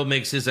 Then Riddle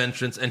makes his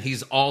entrance, and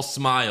he's all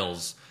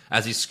smiles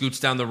as he scoots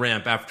down the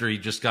ramp after he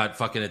just got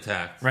fucking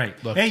attacked. Right.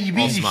 Look, hey, you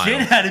all beat the smile.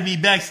 shit out of me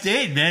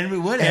backstage, man. But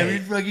whatever. Hey.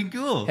 It's fucking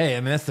cool. Hey,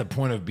 I mean, that's the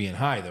point of being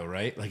high, though,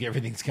 right? Like,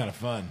 everything's kind of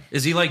fun.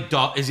 Is he like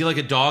is he like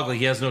a dog? Like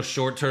he has no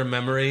short-term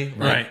memory?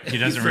 Right. He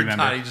doesn't forgot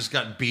remember. He just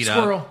got beat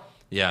Squirrel. up.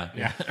 Yeah.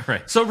 Yeah,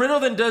 right. So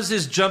Riddle then does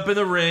his jump in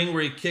the ring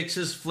where he kicks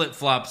his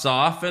flip-flops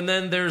off, and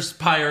then there's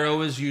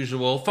pyro as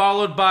usual,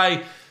 followed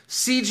by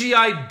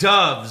CGI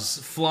doves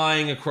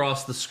flying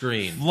across the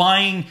screen.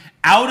 Flying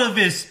out of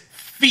his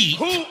feet.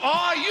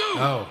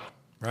 Oh,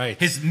 right.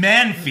 His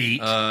man feet.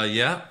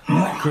 Yeah.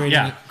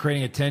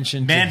 Creating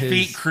attention man to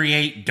feet his,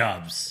 create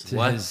doves. to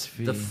What his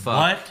feet. the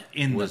fuck What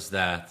in was the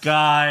that?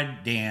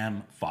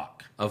 goddamn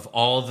fuck? Of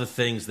all the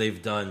things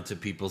they've done to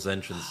people's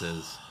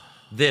entrances,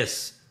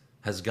 this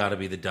has got to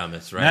be the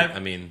dumbest, right? That- I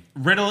mean,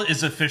 Riddle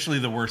is officially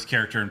the worst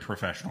character in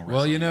professional wrestling.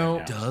 Well, you know,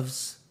 right now.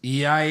 doves?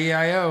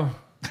 E-I-E-I-O.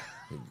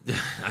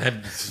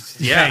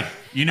 Yeah. Hey,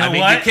 you know I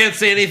mean, what? you can't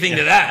say anything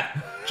to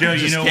that. Joe, you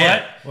just know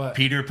can't. What?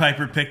 Peter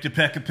Piper picked a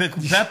peck of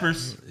pickled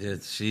peppers,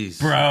 It's jeez.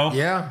 bro.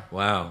 Yeah.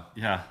 Wow.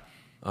 Yeah.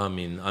 I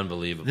mean,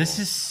 unbelievable. This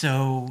is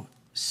so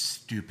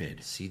stupid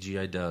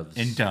CGI doves.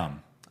 and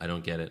dumb I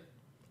don't get it.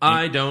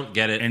 I don't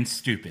get it. and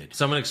stupid.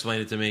 Someone explain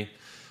it to me.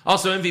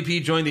 Also,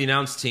 MVP joined the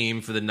announce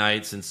team for the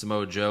night since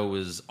Samoa Joe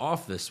was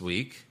off this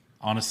week.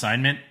 On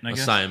assignment, I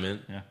guess.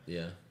 Assignment. Yeah.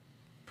 Yeah.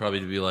 Probably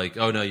to be like,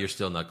 oh, no, you're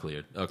still not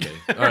cleared. Okay.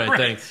 All right,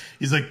 thanks.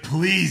 He's like,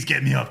 please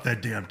get me off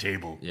that damn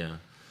table. Yeah.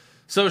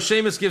 So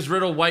Sheamus gives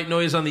Riddle white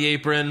noise on the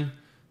apron.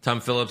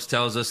 Tom Phillips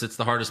tells us it's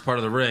the hardest part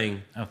of the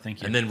ring. Oh, thank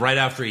you. And then right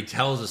after he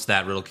tells us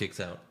that, Riddle kicks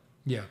out.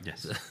 Yeah.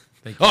 Yes.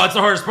 Oh, it's the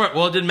hardest part.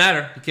 Well, it didn't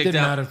matter. He kicked Didn't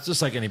out. matter. It's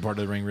just like any part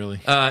of the ring,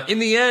 really. In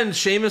the end,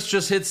 Sheamus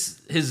just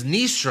hits his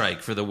knee strike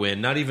for the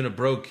win, not even a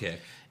brogue kick.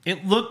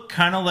 It looked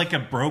kind of like a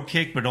bro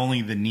kick, but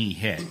only the knee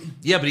hit.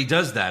 Yeah, but he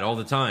does that all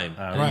the time.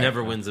 And Right. he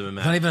never wins him a It's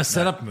match. not even a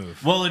setup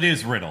move. Well, it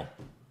is Riddle.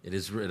 It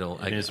is Riddle.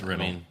 It is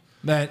Riddle. I mean,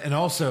 That and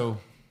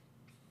also,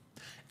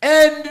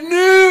 and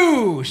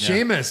new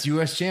Sheamus,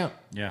 U.S. champ.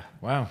 Yeah.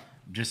 Wow.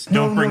 Just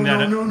don't bring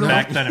no.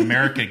 back that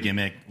America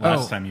gimmick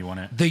last time you won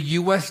it. The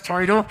U.S.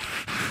 title,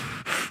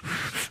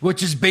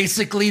 which is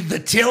basically the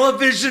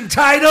television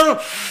title,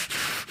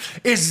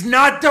 is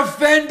not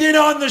defended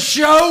on the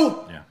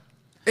show. Yeah.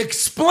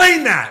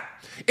 Explain that.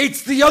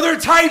 It's the other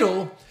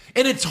title,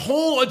 and its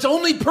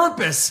only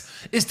purpose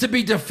is to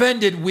be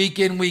defended week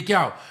in, week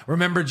out.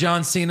 Remember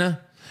John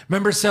Cena?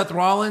 Remember Seth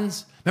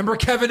Rollins? Remember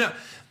Kevin?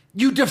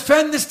 You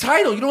defend this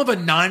title. You don't have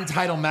a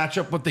non-title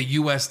matchup with the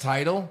U.S.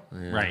 title.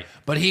 Right.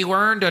 But he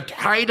earned a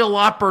title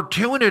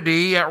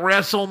opportunity at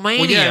WrestleMania.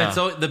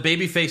 well, yeah, the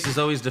babyface is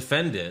always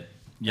defend it.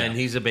 Yeah. And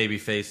he's a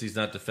babyface. He's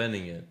not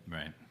defending it.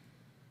 Right.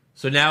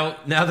 So now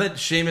that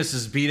Sheamus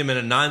has beat him in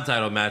a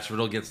non-title match,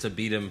 Riddle gets to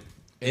beat him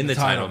in the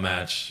title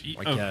match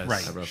I Oh, guess.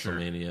 right. at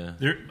WrestleMania.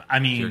 There, I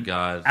mean, Dear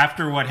God.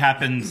 after what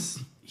happens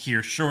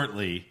here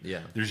shortly,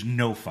 Yeah. there's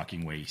no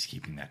fucking way he's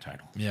keeping that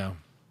title. Yeah.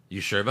 You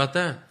sure about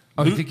that?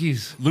 Oh, you think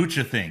he's...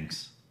 Lucha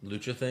things.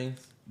 Lucha things?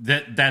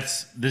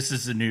 This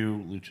is the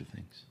new Lucha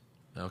things.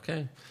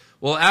 Okay.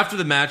 Well, after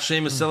the match,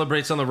 Sheamus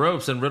celebrates on the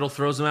ropes, and Riddle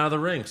throws him out of the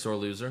ring. Sore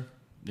loser.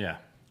 Yeah.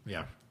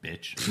 Yeah.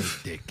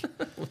 Bitch. Dick.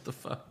 What the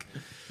fuck?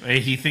 Hey,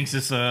 he thinks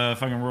it's a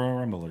fucking Royal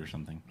Rumble or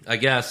something. I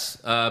guess.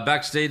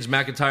 Backstage,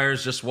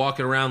 McIntyre's just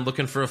walking around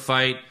looking for a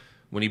fight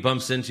when he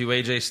bumps into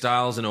AJ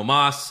Styles and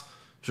Omos.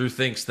 Drew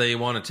thinks they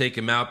want to take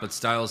him out, but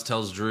Styles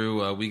tells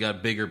Drew, we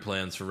got bigger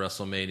plans for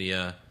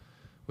WrestleMania,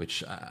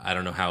 which I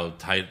don't know how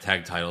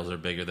tag titles are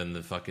bigger than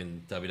the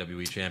fucking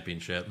WWE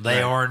Championship.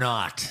 They are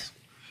not.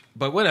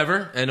 But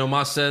whatever. And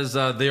Omos says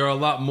they are a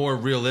lot more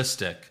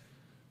realistic.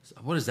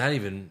 What does that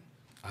even...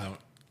 I don't...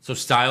 So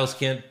Styles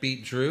can't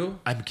beat Drew?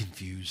 I'm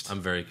confused.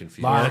 I'm very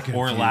confused. Lot of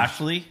Or confused.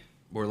 Lashley.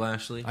 Or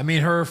Lashley? I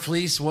mean, her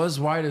fleece was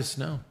white as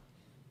snow.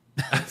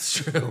 That's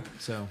true.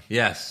 So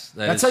Yes,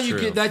 that's is how you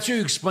true. get. That's how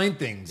you explain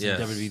things Yes.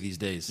 in WWE these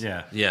days.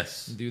 Yeah.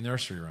 Yes. Do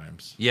nursery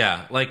rhymes.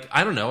 Yeah, like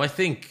I don't know. I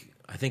think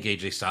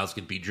AJ Styles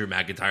could beat Drew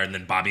McIntyre and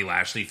then Bobby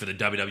Lashley for the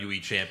WWE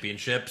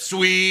Championship.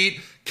 Sweet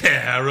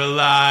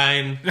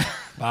Caroline.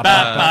 Ba,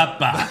 ba,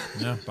 ba.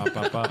 Yeah. Bop,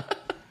 bop, bop.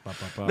 Bop,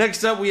 bop, bop.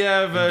 Next up, we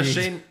have a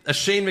Indeed.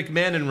 Shane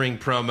McMahon in ring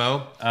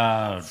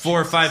promo.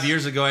 4 or 5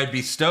 years ago, I'd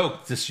be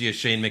stoked to see a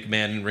Shane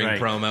McMahon in ring Right.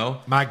 promo.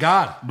 My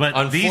God.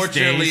 But these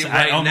Unfortunately, days,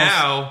 right I almost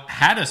now-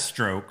 had a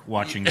stroke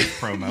watching this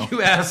promo.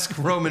 You ask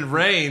Roman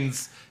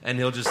Reigns, and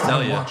he'll just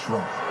tell you. Watch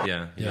Raw.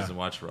 Yeah, he Yeah. doesn't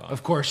watch Raw.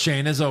 Of course,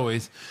 Shane, as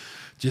always,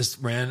 just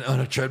ran on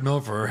a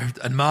treadmill for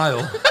a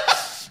mile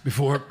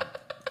before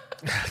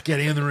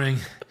getting in the ring.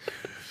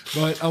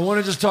 But I want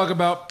to just talk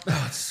about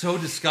It's so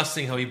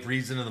disgusting how he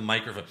breathes into the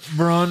microphone.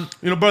 Braun.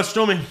 You know, Braun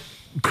Strowman.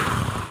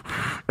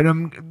 And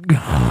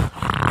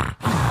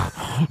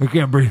I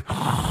can't breathe.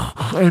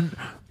 And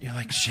you're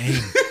like,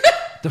 Shane,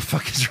 the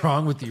fuck is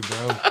wrong with you,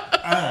 bro?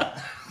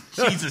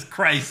 Jesus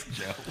Christ,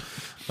 Joe.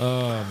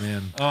 Oh,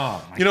 man.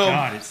 Oh, my You know-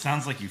 God. It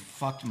sounds like you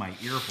fucked my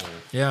ear hole.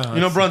 Yeah. You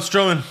know, that's- Braun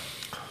Strowman.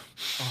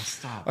 Oh,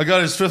 stop. I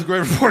got his 5th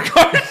grade report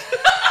card.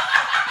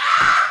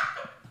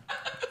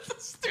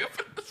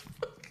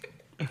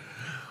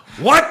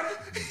 What?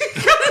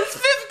 He got his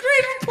 5th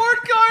grade report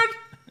card.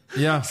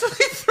 Yeah. So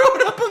they throw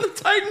it up on the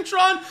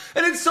Titantron,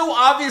 and it's so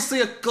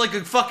obviously like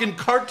a fucking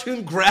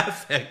cartoon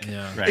graphic.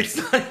 Yeah. Right. It's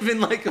not even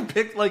like a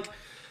pic. Like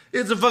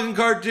it's a fucking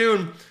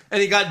cartoon,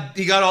 and he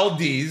got all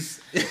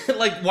D's.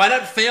 Like, why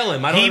not fail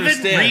him? I don't He even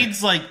understand.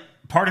 reads, like,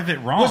 part of it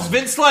wrong. Was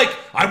Vince like,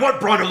 I want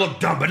Braun to look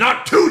dumb, but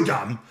not too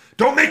dumb.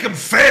 Don't make him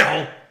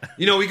fail.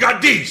 You know, he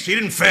got D's. He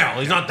didn't fail.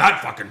 He's not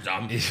that fucking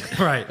dumb.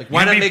 Right.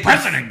 Why not be make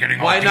president getting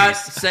all Why not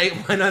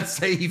Ds?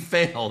 say he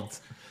failed?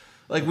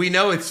 Like, we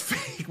know it's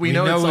fake. We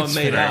know it's all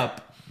made fake.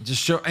 up.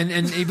 Just show, and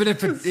even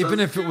if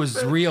it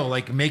was real,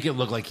 like make it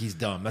look like he's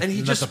dumb. That's, And he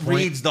that's just the point.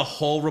 reads the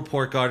whole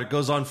report card. It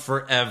goes on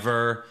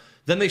forever.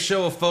 Then they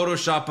show a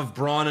Photoshop of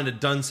Braun in a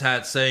dunce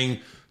hat saying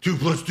 2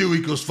 +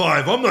 2 =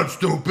 5. I'm not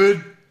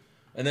stupid.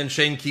 And then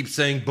Shane keeps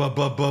saying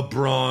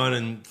Braun,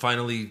 and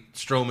finally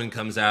Strowman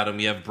comes at him.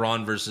 We have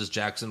Braun versus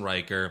Jackson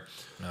Riker.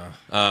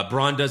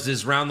 Braun does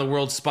his round the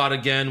world spot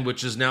again,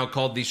 which is now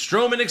called the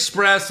Strowman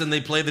Express, and they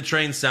play the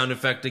train sound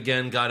effect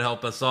again. God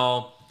help us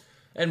all.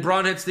 And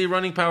Braun hits the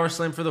running power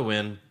slam for the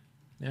win.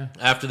 Yeah.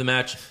 After the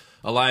match,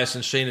 Elias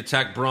and Shane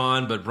attack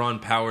Braun, but Braun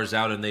powers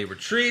out and they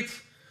retreat.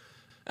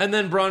 And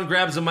then Braun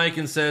grabs a mic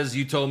and says,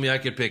 you told me I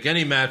could pick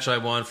any match I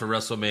want for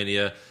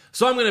WrestleMania,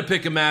 so I'm going to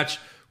pick a match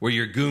where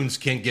your goons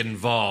can't get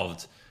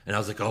involved. And I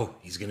was like, oh,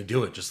 he's going to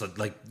do it. Just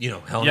like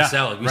Hell in a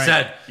Cell, like we right.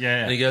 said.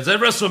 Yeah. And he goes, at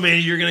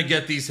WrestleMania, you're going to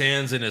get these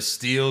hands in a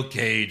steel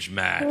cage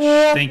match.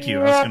 Thank you.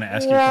 I was going to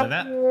ask you to play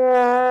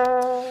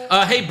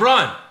that. Hey,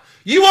 Braun,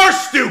 you are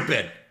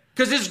stupid.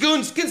 Because his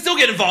goons can still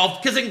get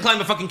involved because they can climb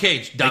a fucking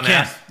cage, They dumbass.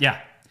 can.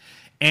 Yeah.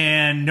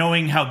 And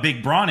knowing how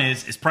big Braun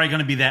is probably going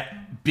to be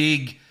that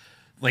big,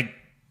 like,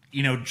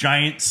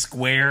 giant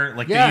square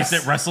like Yes. they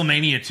used at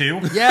WrestleMania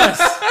 2. Yes.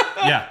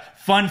 Yeah.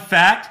 Fun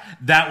fact,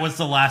 that was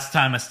the last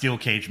time a steel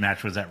cage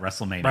match was at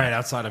WrestleMania. Right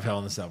outside of Hell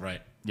in a Cell.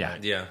 Right. Yeah.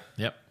 Yeah.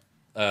 Yep.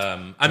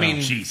 I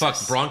mean, Jesus.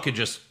 fuck, Braun could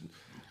just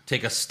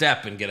take a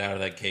step and get out of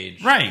that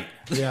cage. Right.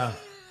 Yeah.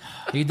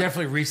 He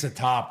definitely reached the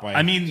top. Right?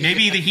 I mean,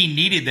 maybe he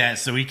needed that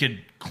so he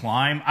could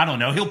climb. I don't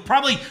know. He'll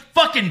probably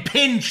fucking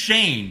pin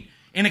Shane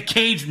in a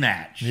cage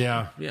match.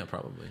 yeah. Yeah,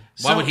 probably.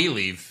 So, Why would he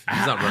leave? He's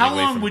not running How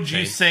away long from would you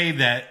Shane. say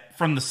that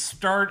from the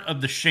start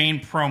of the Shane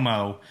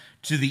promo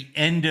to the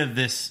end of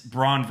this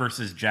Braun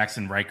versus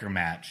Jackson Riker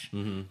match?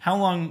 Mm-hmm.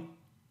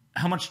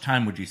 How much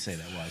time would you say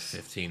that was?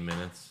 15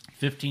 minutes.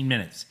 15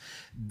 minutes.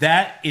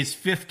 That is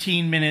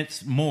 15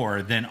 minutes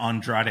more than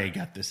Andrade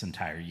got this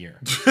entire year.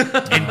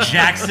 And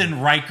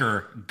Jackson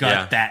Riker got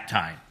Yeah. that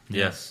time.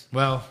 Yes.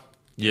 Well.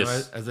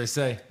 Yes. As they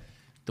say,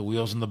 the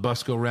wheels on the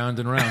bus go round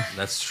and round.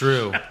 That's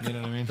true. You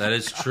know what I mean? That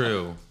is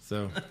true.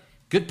 So.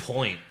 Good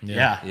point.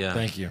 Yeah. Yeah.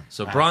 Thank you.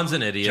 So Braun's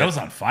an idiot. Joe's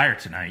on fire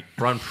tonight.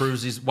 Braun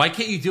proves he's... Why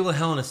can't you do a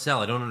Hell in a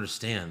Cell? I don't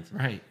understand.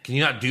 Right. Can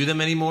you not do them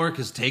anymore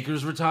because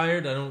Taker's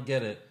retired? I don't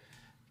get it.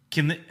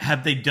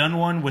 Have they done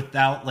one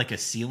without like a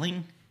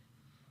ceiling?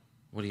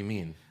 What do you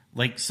mean?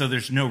 Like, so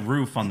there's no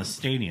roof on the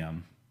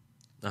stadium.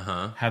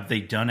 Uh-huh. Have they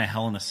done a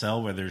Hell in a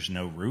Cell where there's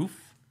no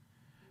roof?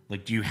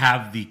 Like, do you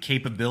have the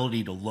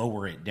capability to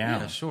lower it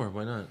down? Yeah, sure.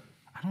 Why not?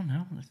 I don't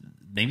know.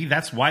 Maybe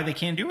that's why they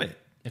can't do it.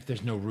 If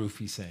there's no roof,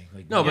 he's saying.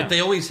 Like, No, Yeah. but they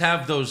always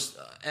have those...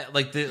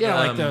 like the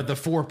like the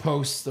 4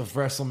 posts of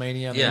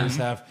WrestleMania. They Yeah. always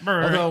have.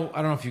 Right. Although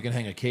I don't know if you can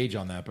hang a cage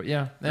on that, but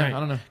yeah, I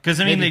don't know. Because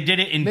I mean, Maybe. they did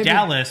it in Maybe.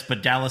 Dallas,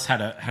 but Dallas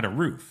had a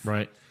roof.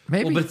 Right.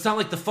 Maybe. Well, but it's not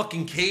like the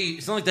fucking cage.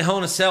 It's not like the Hell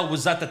in a Cell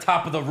was at the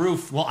top of the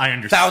roof. Well, I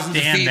understand thousands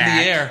of feet that. in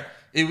the air.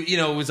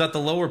 It was at the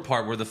lower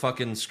part where the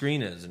fucking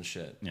screen is and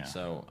shit. Yeah.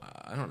 So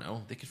I don't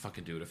know. They could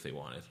fucking do it if they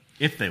wanted.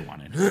 If they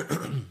wanted.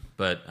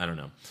 But I don't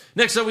know.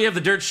 Next up, we have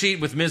the dirt sheet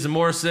with Miz and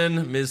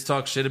Morrison. Miz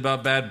talks shit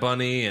about Bad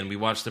Bunny, and we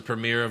watched the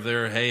premiere of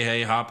their Hey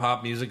Hey Hop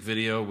Hop music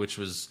video, which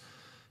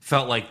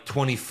felt like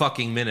 20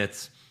 fucking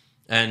minutes.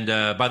 And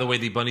by the way,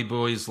 the Bunny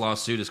Boys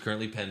lawsuit is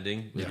currently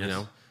pending. Yes. You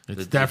know,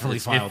 It's definitely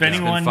filed. If It's been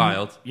anyone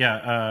filed.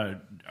 Yeah.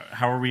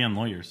 How are we on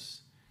lawyers?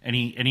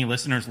 Any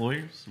listeners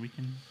lawyers? We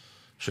can.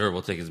 Sure,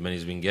 we'll take as many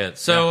as we can get.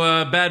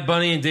 So Bad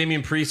Bunny and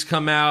Damian Priest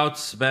come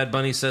out. Bad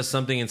Bunny says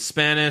something in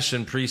Spanish,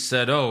 and Priest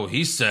said,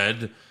 he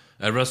said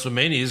at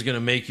WrestleMania he's going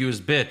to make you his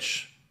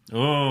bitch.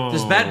 Oh.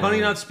 Does Bad Bunny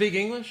not speak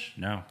English?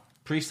 No.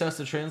 Priest has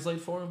to translate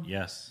for him?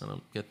 Yes. I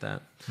don't get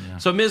that.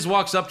 So Miz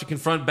walks up to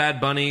confront Bad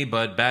Bunny,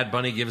 but Bad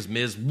Bunny gives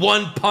Miz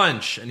one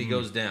punch, and he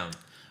goes down.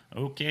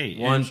 Okay.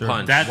 One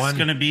punch. That's One-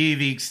 going to be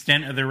the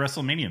extent of their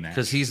WrestleMania match.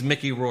 Because he's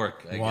Mickey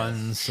Rourke, I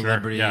One guess.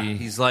 celebrity. yeah.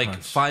 He's like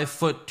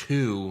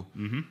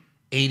 5'2",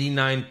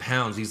 89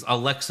 pounds. He's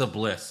Alexa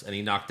Bliss, and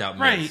he knocked out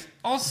Miz. Right.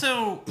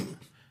 Also,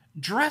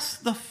 dress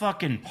the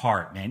fucking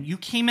part, man. You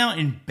came out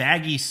in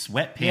baggy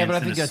sweatpants. Yeah, but I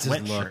and think a that's his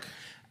sweatshirt. look.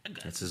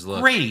 That's his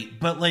look. Great,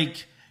 but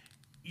like,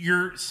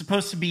 you're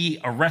supposed to be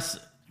a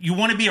wrestler. You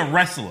want to be a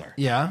wrestler.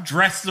 Yeah.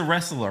 Dress the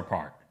wrestler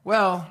part.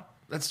 Well,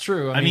 that's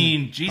true. I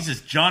mean,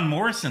 Jesus, John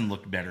Morrison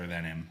looked better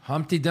than him.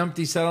 Humpty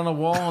Dumpty sat on a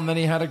wall, and then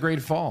he had a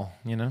great fall.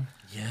 You know.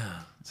 Yeah.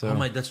 So- Oh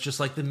my, that's just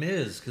like the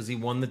Miz because he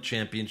won the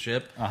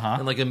championship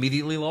and like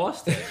immediately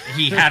lost it.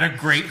 He had a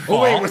great fall.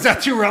 Oh wait, was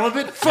that too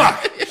relevant?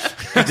 Fuck!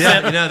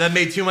 Yeah, that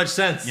made too much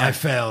sense. I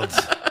failed.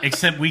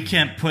 Except we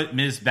can't put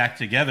Miz back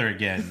together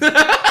again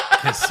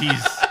because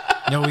he's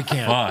No, we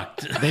can't.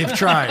 fucked. They've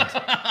tried.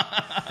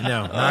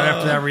 No, not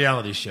after that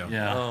reality show.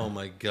 Yeah. Oh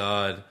my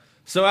god.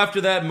 So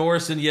after that,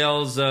 Morrison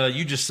yells,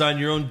 "You just signed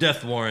your own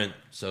death warrant."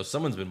 So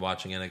someone's been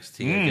watching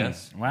NXT, I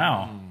guess,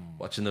 Wow.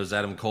 watching those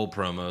Adam Cole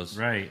promos.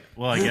 Right.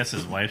 Well, I guess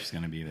his wife's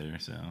going to be there,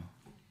 so.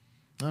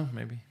 Oh,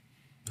 maybe.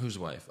 Whose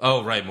wife?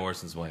 Oh, right,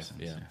 Morrison's wife.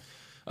 Yeah.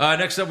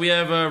 Next up, we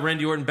have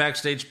Randy Orton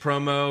backstage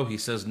promo. He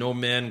says, "No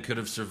man could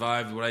have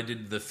survived what I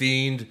did to the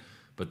Fiend,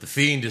 but the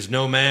Fiend is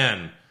no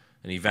man."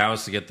 And he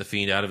vows to get the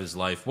Fiend out of his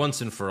life once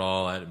and for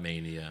all at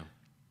Mania.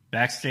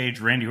 Backstage,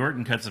 Randy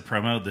Orton cuts a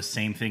promo, the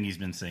same thing he's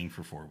been saying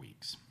for 4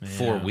 weeks.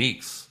 4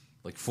 weeks.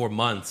 Like 4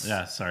 months.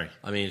 Yeah, sorry.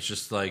 I mean, it's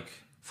just like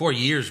 4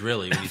 years,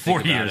 really, when you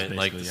 4 think about years, it.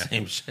 Like the basically,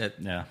 same shit.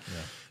 Yeah.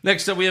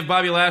 Next up, we have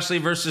Bobby Lashley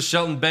versus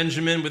Shelton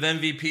Benjamin with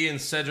MVP and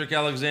Cedric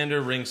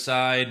Alexander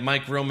ringside.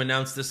 Mike Rome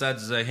announced this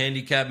as a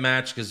handicap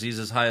match because he's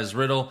as high as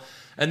Riddle.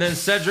 And then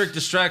Cedric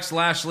distracts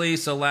Lashley,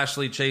 so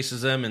Lashley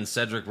chases him, and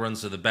Cedric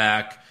runs to the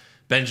back.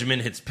 Benjamin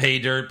hits pay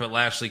dirt, but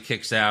Lashley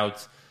kicks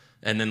out.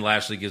 And then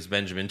Lashley gives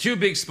Benjamin 2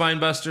 big spine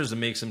busters and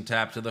makes him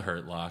tap to the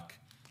Hurt Lock.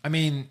 I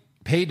mean,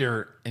 pay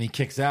dirt and he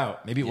kicks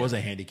out. Maybe it was a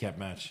handicap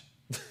match.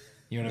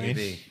 You know what I mean?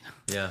 Maybe.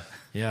 Yeah.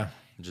 Yeah.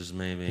 Just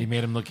maybe. He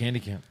made him look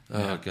handicapped.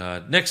 Oh,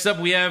 God. Next up,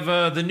 we have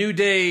the New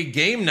Day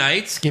game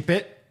night. Skip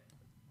it.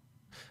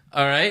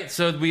 All right,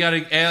 so we got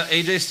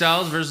AJ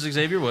Styles versus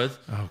Xavier Woods.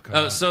 Oh,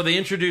 God. So they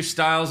introduced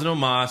Styles and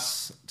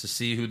Omos to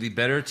see who the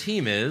better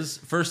team is.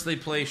 First, they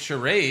play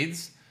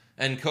charades,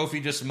 and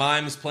Kofi just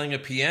mimes playing a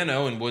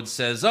piano, and Woods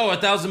says,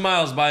 1,000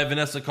 Miles by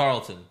Vanessa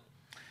Carlton.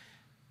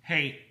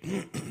 Hey,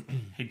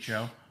 hey,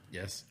 Joe.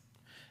 Yes.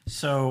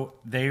 So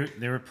they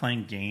were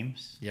playing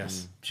games.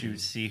 Yes. To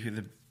see who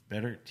the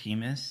better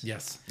team is.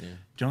 Yes. Yeah.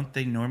 Don't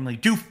they normally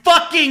do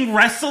fucking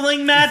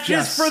wrestling matches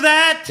Yes. for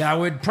that? That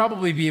would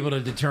probably be able to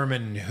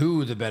determine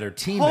who the better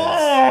team is.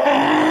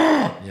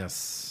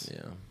 Yes.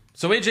 Yeah.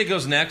 So AJ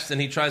goes next, and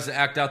he tries to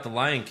act out the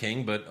Lion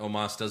King, but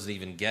Omos doesn't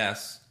even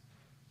guess.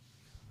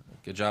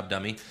 Good job,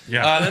 dummy.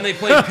 Yeah. Then they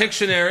play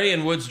Pictionary,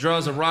 and Woods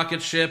draws a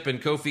rocket ship,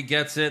 and Kofi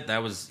gets it.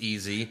 That was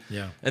easy.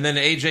 Yeah. And then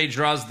AJ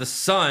draws the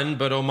sun,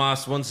 but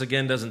Omos once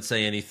again doesn't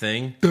say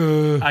anything.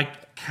 I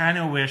kind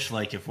of wish,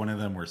 like, if one of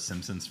them were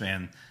Simpsons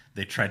fan,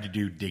 they tried to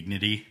do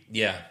Dignity.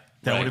 Yeah.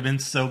 That would have been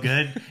so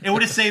good. It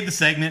would have saved the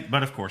segment,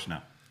 but of course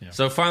not. Yeah.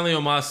 So finally,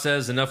 Omos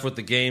says, enough with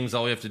the games.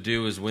 All we have to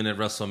do is win at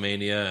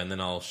WrestleMania, and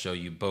then I'll show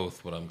you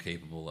both what I'm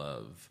capable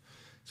of.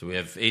 So we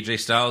have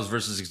AJ Styles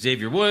versus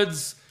Xavier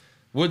Woods.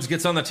 Woods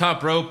gets on the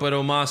top rope, but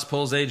Omos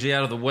pulls AJ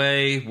out of the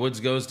way. Woods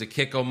goes to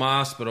kick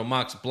Omos, but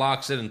Omos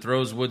blocks it and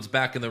throws Woods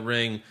back in the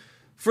ring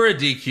for a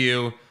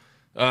DQ.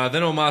 Then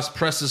Omos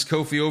presses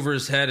Kofi over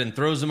his head and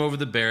throws him over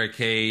the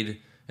barricade.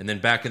 And then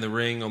back in the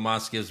ring,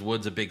 Omos gives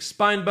Woods a big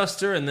spine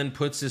buster and then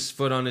puts his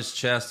foot on his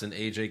chest, and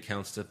AJ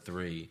counts to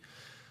 3.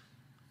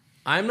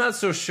 I'm not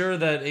so sure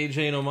that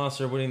AJ and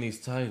Omos are winning these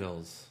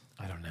titles.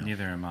 I don't know.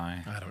 Neither am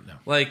I. I don't know.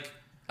 Like,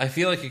 I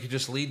feel like it could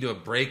just lead to a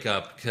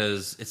breakup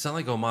because it's not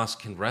like Omos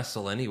can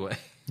wrestle anyway.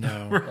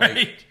 No.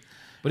 Right.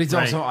 But he's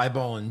also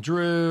eyeballing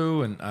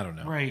Drew, and I don't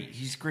know. Right.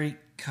 He's great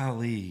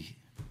Khali.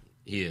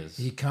 He is.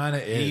 He kind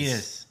of is. He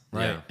is.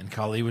 Right. Yeah. And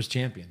Khali was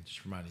champion.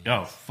 Just reminding you.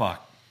 Oh,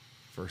 fuck.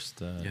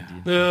 First. Oh,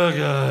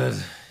 God.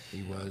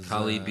 He was.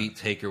 Khali beat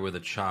Taker with a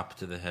chop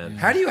to the head.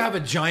 How do you have a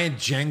giant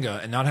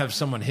Jenga and not have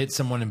someone hit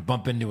someone and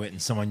bump into it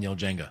and someone yell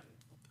Jenga?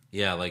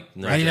 Yeah, like...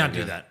 No How do you not Jenga.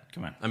 do that?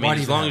 Come on. I Why mean,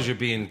 do as you long have as it? you're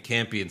being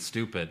campy and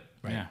stupid.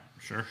 Right. Yeah,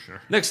 sure.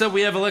 Next up,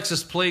 we have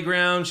Alexis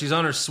Playground. She's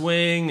on her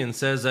swing and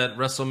says at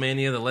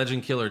WrestleMania the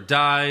Legend Killer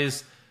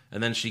dies.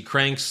 And then she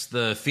cranks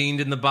the Fiend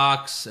in the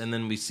box. And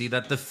then we see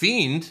that the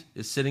Fiend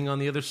is sitting on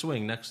the other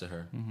swing next to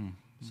her. Mm-hmm.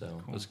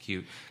 So it was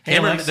cute. Hey, The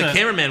Alexa-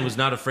 cameraman was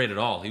not afraid at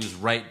all. He was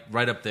right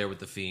up there with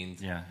the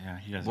Fiend. Yeah,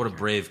 he doesn't What a care.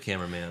 brave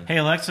cameraman. Hey,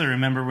 Alexa,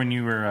 remember when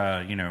you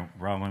were,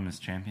 Raw Women's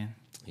Champion?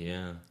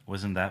 Yeah.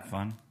 Wasn't that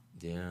fun?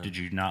 Yeah. Did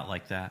you not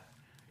like that?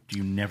 Do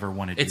you never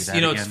want to do It's that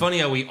it's again? funny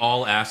how we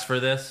all asked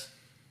for this.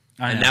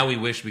 I And know. now we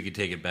wish we could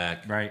take it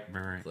back. Right.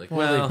 Like,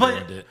 Well, well,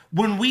 But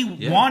when we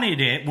wanted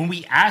it, when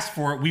we asked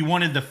for it, we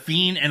wanted the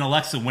Fiend and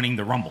Alexa winning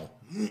the Rumble.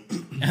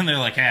 And they're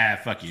like,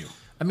 fuck you.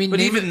 I mean,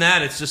 but even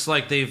that, it's just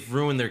like they've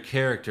ruined their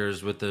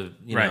characters with the,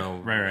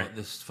 Right.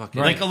 this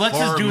fucking Like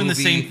Alexa's horror doing the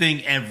movie same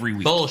thing every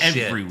week. bullshit.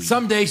 Every week.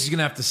 some days she's going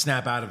to have to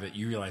snap out of it.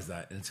 You realize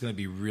that. And it's going to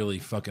be really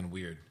fucking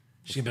weird.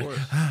 She's going to be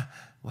like,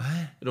 what?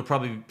 It'll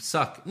probably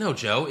suck. No,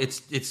 Joe, it's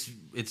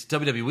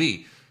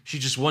WWE.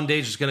 She's just one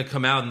day just going to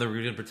come out and they're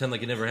going to pretend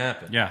like it never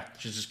happened. Yeah.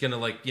 She's just going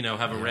to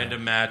have a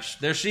random match.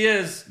 There she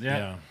is.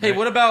 Yeah. Hey,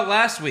 what about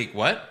last week?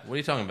 What are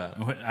you talking about?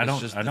 I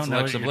don't It's know what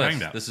Alexa you're Bliss.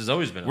 talking about. This has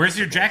always been. Where's Alexa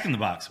your Bliss. Jack in the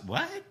Box?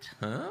 What?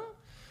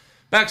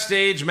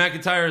 Backstage,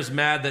 McIntyre is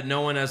mad that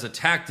no one has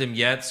attacked him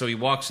yet, so he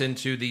walks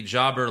into the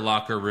jobber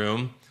locker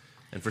room.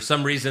 And for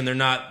some reason, they're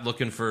not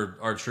looking for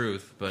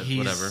R-Truth, but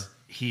whatever.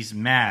 He's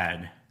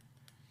mad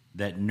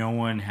that no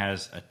one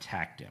has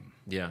attacked him.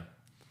 Yeah.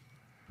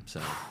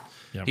 So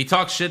Yep. he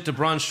talks shit to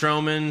Braun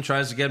Strowman,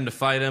 tries to get him to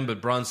fight him, but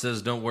Braun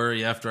says, "Don't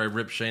worry, after I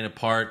rip Shane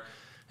apart,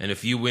 and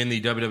if you win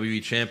the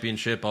WWE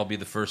Championship, I'll be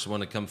the first one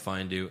to come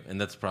find you." And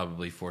that's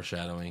probably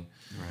foreshadowing.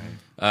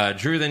 Right.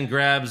 Drew then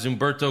grabs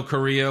Humberto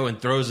Carrillo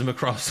and throws him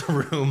across the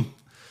room.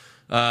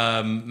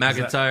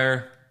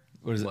 McIntyre.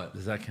 What is it?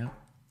 Does that count?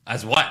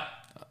 As what?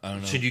 I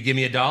don't know. Should you give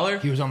me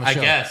 $1? He was on the I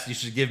show. guess you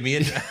should give me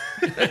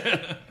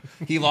a.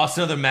 He lost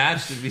another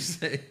match. Did we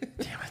say?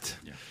 Damn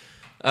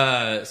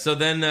it. So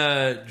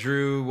then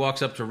Drew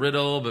walks up to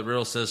Riddle, but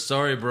Riddle says,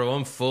 "Sorry, bro,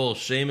 I'm full.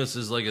 Sheamus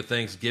is like a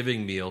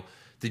Thanksgiving meal.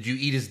 Did you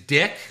eat his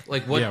dick?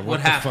 Like what? Yeah, what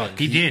the happened?" fuck?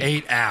 He did.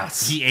 ate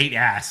ass. He ate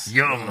ass.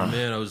 Oh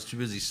man, I was too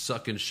busy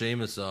sucking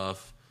Sheamus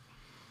off.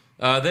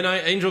 Then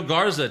Angel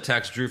Garza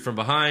attacks Drew from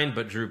behind,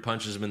 but Drew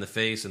punches him in the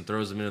face and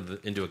throws him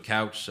into a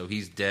couch, so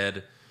he's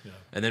dead. Yeah.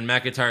 And then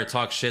McIntyre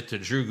talks shit to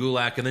Drew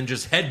Gulak and then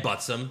just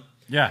headbutts him.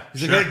 Yeah.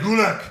 He's like, "Hey,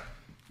 Gulak,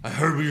 I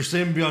heard what you're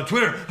saying on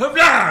Twitter."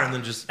 And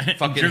then just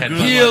fucking Drew headbutt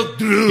him.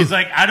 Gulak- He's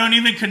like, I don't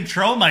even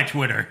control my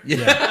Twitter.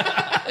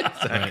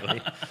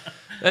 Exactly.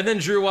 And then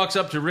Drew walks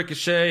up to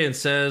Ricochet and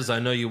says, "I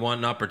know you want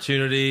an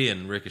opportunity,"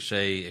 and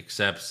Ricochet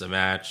accepts a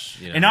match.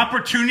 An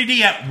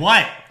opportunity at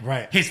what?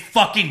 Right. His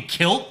fucking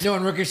kilt? No,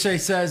 and Ricochet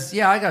says,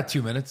 yeah, I got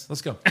 2 minutes.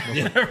 Let's go.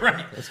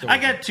 Right. I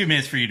got 2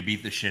 minutes for you to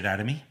beat the shit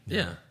out of me.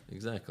 Yeah,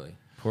 exactly.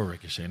 Poor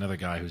Ricochet, another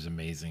guy who's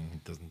amazing,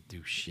 doesn't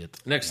do shit.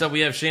 Next up, we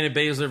have Shayna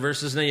Baszler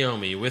versus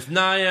Naomi with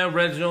Nia,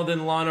 Reginald,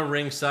 and Lana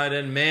ringside,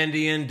 and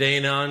Mandy and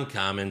Dana on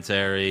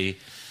commentary.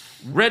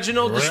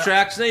 Reginald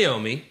distracts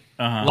Naomi.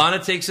 Lana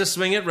takes a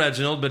swing at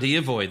Reginald, but he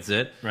avoids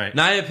it. Right.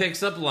 Nia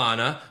picks up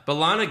Lana, but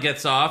Lana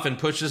gets off and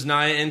pushes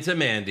Nia into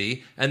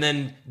Mandy. And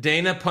then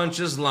Dana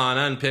punches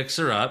Lana and picks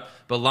her up,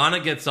 but Lana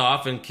gets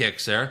off and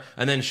kicks her.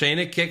 And then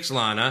Shayna kicks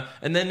Lana,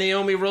 and then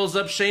Naomi rolls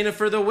up Shayna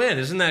for the win.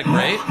 Isn't that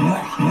great?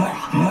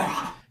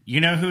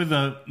 You know who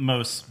the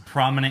most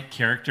prominent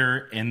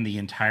character in the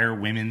entire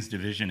women's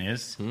division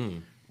is?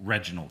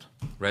 Reginald.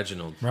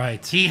 Reginald.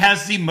 Right. He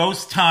has the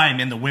most time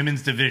in the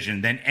women's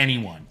division than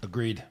anyone.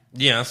 Agreed.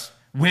 Yes.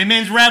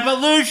 Women's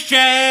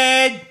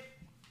Revolution!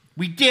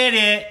 We did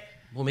it!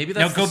 Well, maybe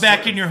that's Now go the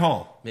back swerve. in your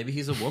hole. Maybe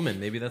he's a woman.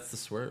 Maybe that's the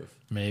swerve.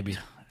 Maybe.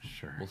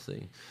 Sure. We'll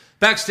see.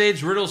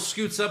 Backstage, Riddle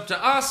scoots up to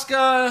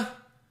Asuka.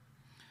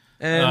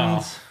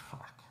 And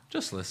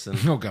just listen.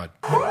 Oh, God.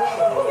 Yeah,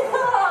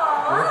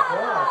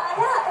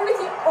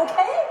 everything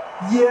okay?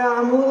 Yeah,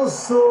 I'm a little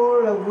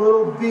sore and a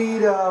little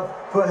beat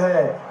up, but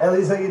hey, at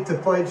least I get to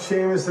fight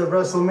Sheamus at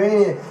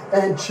WrestleMania.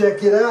 And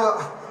check it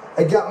out,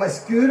 I got my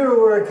scooter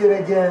working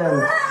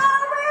again.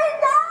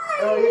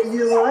 Oh,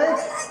 You like?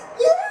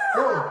 Yeah.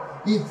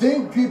 Oh, you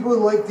think people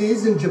like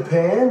these in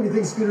Japan? You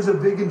think scooters are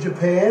big in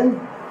Japan?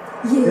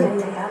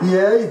 Yeah.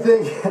 Yeah, you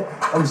think?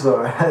 I'm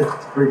sorry, I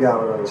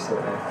forgot what I was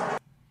saying.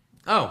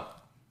 Oh,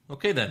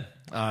 okay then.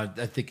 I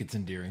think it's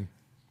endearing.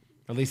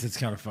 At least it's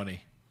kind of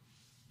funny.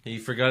 He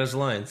forgot his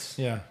lines.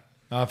 Yeah.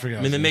 I forgot.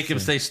 I mean, they make him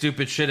say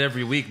stupid shit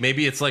every week.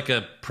 Maybe it's like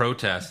a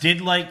protest.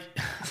 Did like...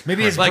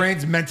 Maybe his Like-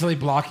 brain's mentally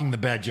blocking the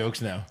bad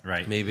jokes now.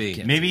 Right.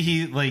 Maybe. Maybe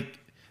he, like...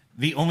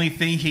 The only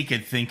thing he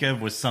could think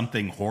of was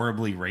something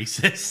horribly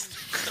racist.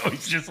 So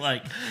he's just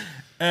like...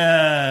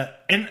 and...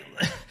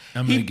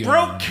 I'm He gonna go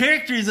broke on.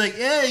 character. He's like,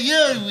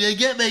 I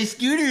got my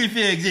scooter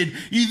fixed, and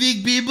you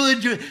think people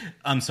enjoy...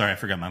 I'm sorry, I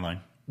forgot my line.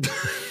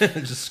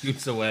 Just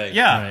scoots away.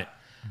 Yeah. Right.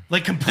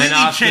 Like, And completely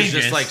Asuka's changes.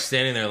 just like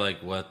standing there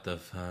like, what the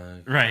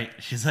fuck? Right.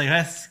 She's like,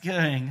 what's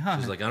going on?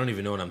 She's like, I don't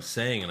even know what I'm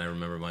saying, and I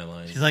remember my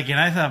lines. She's like, and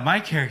I thought my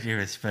character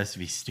was supposed to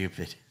be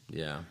stupid.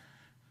 Yeah.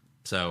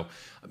 So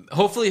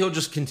hopefully he'll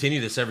just continue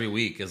this every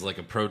week as like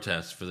a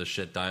protest for the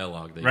shit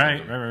dialogue. They Right,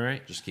 give right, him. right,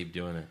 right. Just keep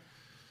doing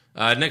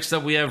it. Next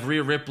up, we have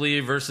Rhea Ripley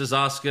versus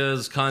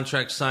Asuka's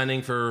contract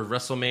signing for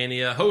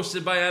WrestleMania,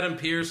 hosted by Adam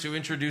Pearce, who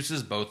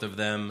introduces both of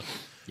them.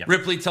 Yep.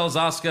 Ripley tells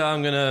Asuka,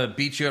 I'm going to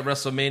beat you at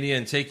WrestleMania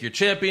and take your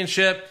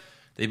championship.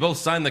 They both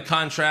sign the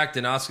contract,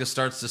 and Asuka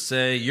starts to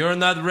say, you're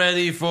not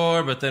ready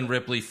for... But then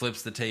Ripley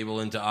flips the table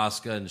into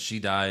Asuka, and she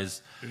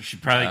dies. She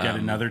probably got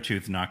another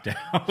tooth knocked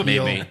out.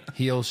 Maybe.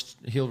 Heel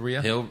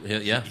Rhea. He'll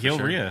yeah, for Heel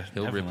sure. Rhea,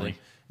 Heel definitely. Ripley.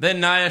 Then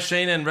Nia,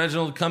 Shayna, and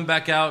Reginald come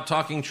back out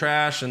talking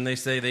trash, and they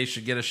say they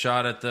should get a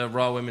shot at the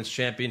Raw Women's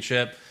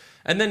Championship.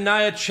 And then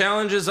Nia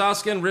challenges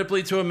Asuka and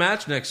Ripley to a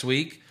match next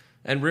week,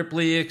 and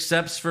Ripley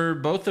accepts for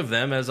both of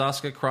them as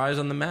Asuka cries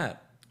on the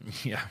mat.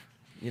 Yeah.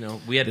 You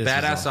know, we had This is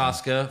badass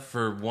awesome. Asuka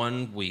for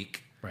 1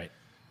 week, Right.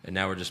 and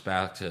now we're just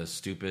back to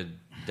stupid,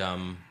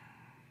 dumb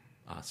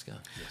Asuka.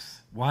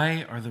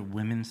 Why are the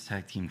women's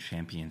tag team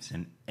champions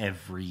in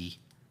every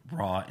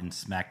Raw and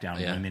SmackDown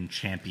Yeah. women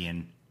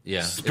champion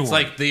Yeah, story? it's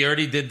like they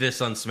already did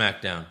this on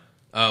SmackDown.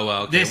 Oh,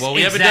 well, okay. This Well,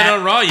 we haven't done it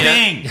on Raw yet.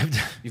 thing.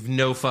 You've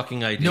no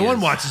fucking idea. No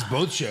one watches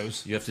both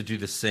shows. You have to do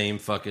the same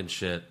fucking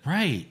shit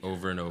Right.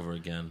 over and over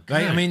again.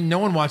 Right? I mean, no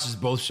one watches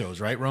both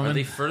shows, right, Roman? Are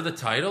they for the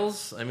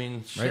titles? I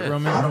mean, shit. right,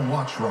 Roman? I don't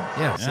watch Raw.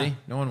 Yeah, see?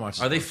 No one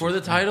watches Are they both for shows.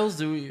 the titles?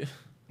 Do we?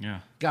 Yeah.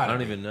 Got I it.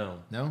 don't even know.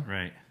 No?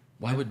 Right.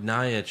 Why would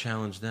Nia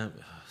challenge them?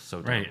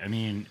 So dumb. Right. I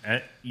mean,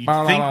 you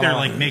think they're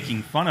like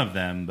making fun of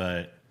them,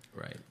 but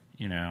Right.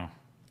 you know.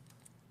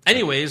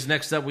 Anyways,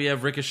 next up we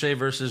have Ricochet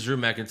versus Drew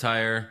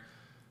McIntyre.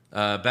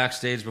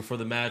 Backstage before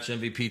the match,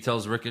 MVP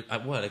tells Ricochet,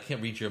 "What? I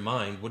can't read your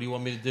mind. What do you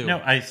want me to do?" No,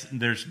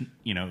 there's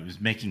it was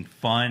making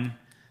fun.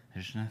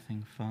 There's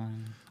nothing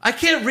fun. I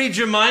can't read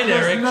your mind,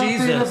 Eric. There's nothing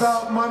Jesus.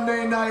 about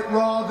Monday Night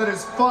Raw that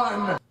is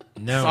fun.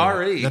 No.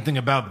 Sorry. Nothing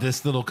about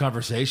this little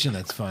conversation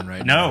that's fun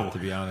right No, now, to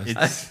be honest.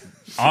 it's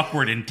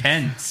awkward and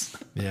tense.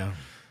 yeah.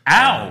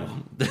 Ow!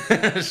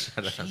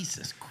 Shut up.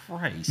 Jesus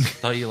Christ!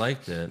 Thought you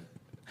liked it.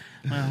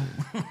 Ow,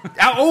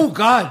 oh,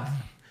 God.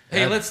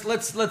 Hey,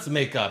 let's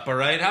make up, all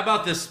right? How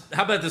about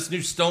this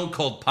new Stone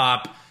Cold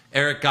pop?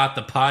 Eric got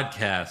the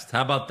podcast.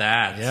 How about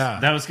that? Yeah.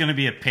 That was going to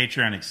be a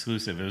Patreon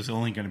exclusive. It was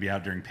only going to be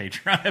out during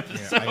Patreon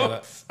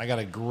episodes. I got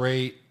a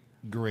great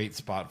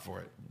spot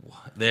for it.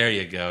 There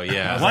you go.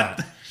 Yeah. What?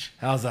 that?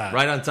 How's that?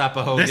 Right on top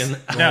of Hogan.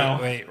 No.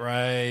 Wait,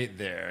 right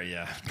there.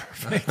 Yeah.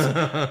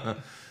 Perfect.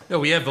 No,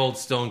 we have old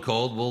Stone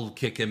Cold. We'll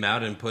kick him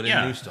out and put in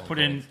Yeah, new Stone put Cold.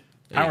 in There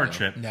you Power go.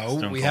 Trip. No,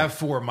 Stone we Cold. have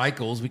 4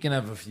 Michaels. We can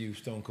have a few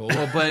Stone Cold.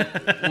 Well,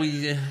 but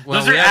we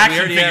Those are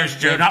action figures,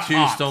 Joe, not 2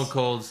 pops. Stone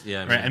Colds.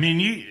 Yeah, Right. I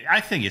mean, I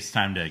think it's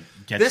time to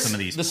get some of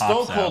these. The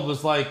pops Stone Cold out.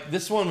 was like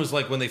this one was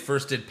like when they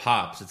first did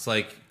pops. It's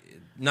like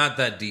not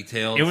that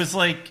detailed. It was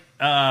like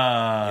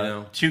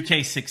know.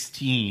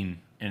 2K16,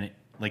 and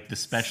like the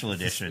special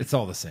edition It's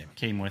all the same.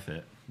 came with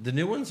it. the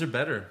new ones are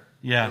better.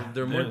 Yeah,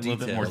 They're more a little bit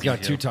detailed. more He's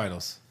got detailed. 2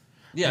 titles.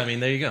 Yeah, I mean,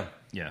 there you go.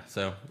 Yeah.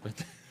 So,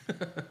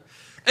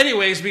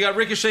 anyways, we got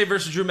Ricochet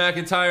versus Drew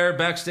McIntyre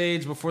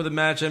backstage before the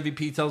match.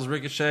 MVP tells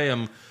Ricochet,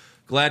 "I'm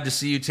glad to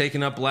see you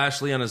taking up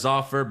Lashley on his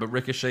offer," but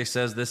Ricochet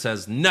says this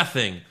has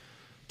nothing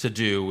to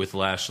do with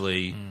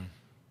Lashley.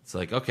 It's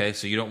like, okay,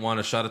 so you don't want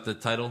a shot at the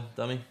title,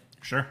 dummy?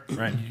 Sure,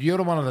 right. You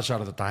don't want a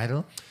shot at the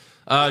title?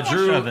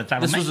 Drew, sure the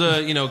title this was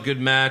a good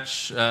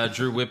match.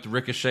 Drew whipped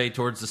Ricochet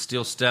towards the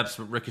steel steps,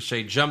 but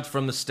Ricochet jumped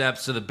from the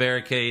steps to the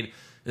barricade,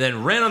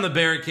 then ran on the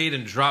barricade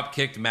and drop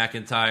kicked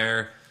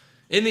McIntyre.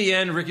 In the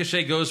end,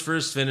 Ricochet goes for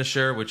his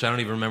finisher, which I don't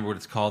even remember what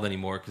it's called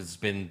anymore because it's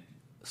been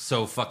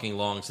so fucking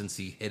long since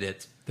he hit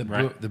it. The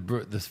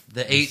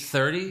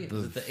 830?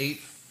 Is it the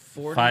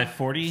 840?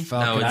 540? No,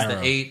 Falcon it's Arrow.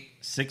 the 8.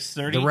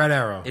 630? The Red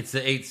Arrow. It's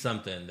the 8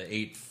 something. The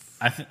 8.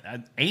 I think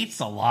 8's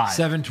a lot.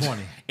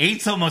 720.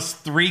 8's almost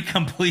 3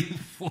 complete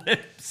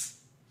flips.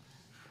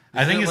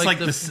 I think it it's like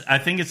like the- I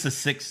think it's the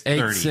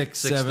 630.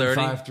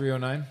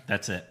 8675309.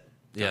 That's it.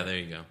 Yeah, there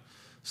you go.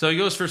 So he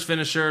goes for his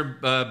finisher.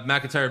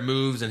 McIntyre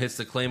moves and hits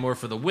the Claymore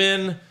for the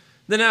win.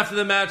 Then after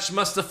the match,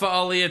 Mustafa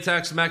Ali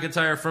attacks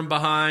McIntyre from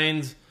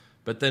behind,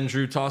 but then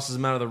Drew tosses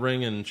him out of the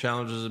ring and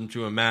challenges him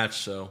to a match.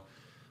 So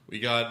we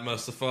got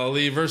Mustafa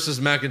Ali versus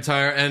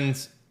McIntyre,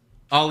 and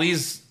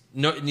Ali's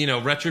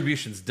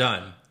retribution's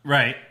done.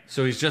 Right.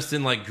 So he's just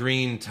in like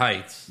green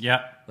tights.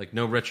 Yep. Like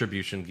no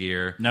retribution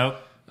gear. Nope.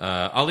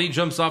 Ali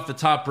jumps off the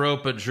top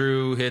rope, but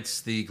Drew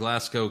hits the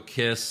Glasgow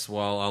Kiss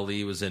while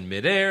Ali was in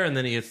midair, and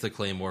then he hits the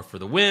Claymore for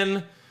the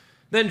win.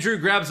 Then Drew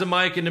grabs a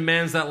mic and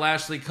demands that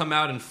Lashley come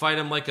out and fight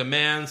him like a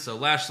man. So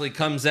Lashley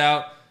comes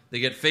out, they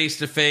get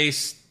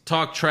face-to-face,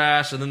 talk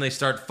trash, and then they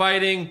start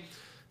fighting.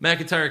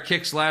 McIntyre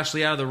kicks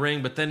Lashley out of the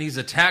ring, but then he's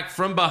attacked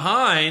from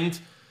behind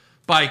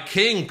by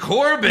King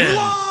Corbin.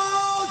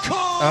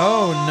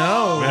 Oh,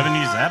 no. We haven't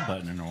used that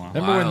button in a while.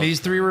 Remember when Wild. these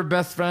 3 were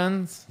best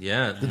friends?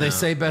 Yeah. Did they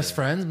say best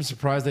friends? I'm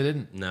surprised they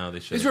didn't. No, they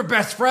should. These were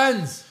best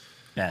friends.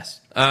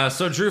 Yes.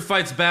 So Drew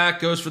fights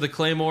back, goes for the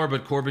Claymore,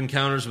 but Corbin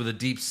counters with a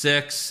deep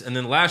 6. And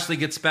then Lashley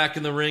gets back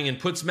in the ring and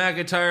puts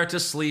McIntyre to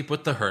sleep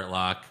with the Hurt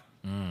Lock.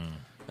 And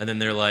then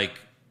they're like,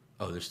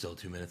 oh, there's still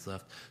 2 minutes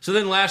left. So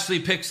then Lashley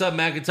picks up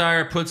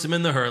McIntyre, puts him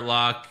in the Hurt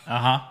Lock,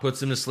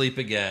 puts him to sleep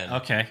again.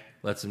 Okay.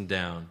 Lets him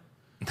down.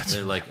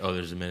 They're like, oh,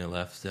 there's a minute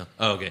left still.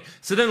 Oh, okay.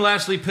 So then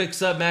Lashley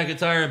picks up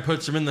McIntyre and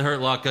puts him in the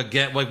Hurt Lock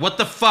again. Like, what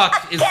the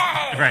fuck is...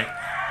 Right.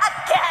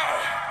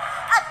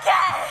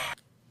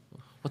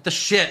 What the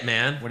shit,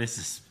 man? What is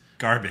this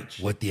garbage?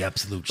 What the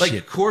absolute Like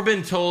shit.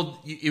 Corbin told,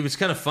 it was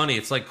kind of funny.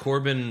 It's like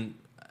Corbin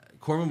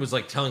was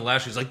like telling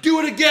Lashley, he's like, do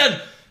it again,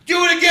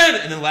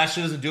 and then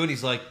Lashley doesn't do it.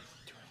 He's like,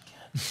 do it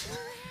again,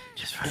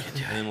 just fucking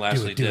do it. And then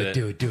Lashley do did it.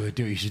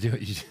 You should do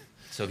it.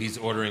 So he's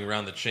ordering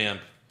around the champ.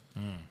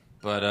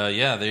 But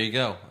yeah, there you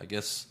go. I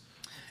guess.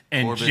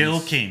 And Corbin's- Jill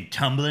came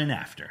tumbling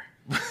after.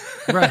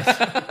 Right.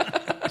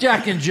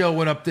 Jack and Jill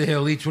went up the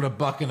hill, each with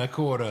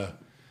 $1.25.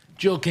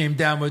 Jill came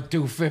down with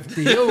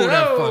 $2.50. Oh,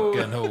 that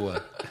fucking hoe.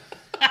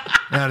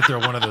 I had to throw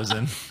one of those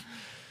in.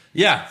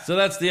 Yeah, so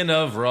that's the end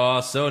of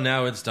Raw. So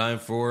now it's time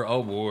for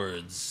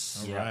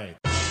awards. All right.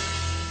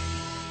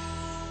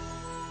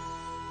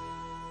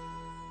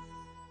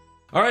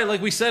 All right,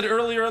 like we said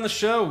earlier on the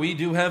show, we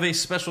do have a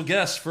special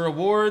guest for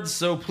awards.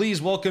 So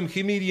please welcome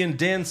comedian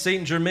Dan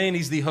St. Germain.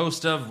 He's the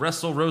host of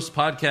Wrestle Roast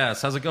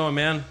Podcast. How's it going,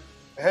 man?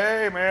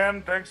 Hey,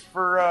 man. Thanks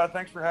for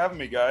having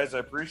me, guys. I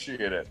appreciate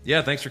it.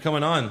 Yeah, thanks for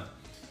coming on.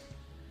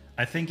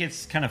 I think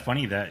it's kind of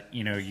funny that,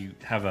 you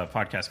have a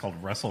podcast called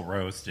Wrestle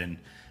Roast, and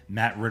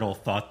Matt Riddle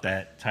thought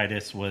that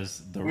Titus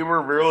was the We were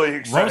really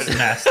excited. roast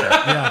master.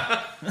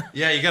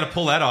 Yeah, you got to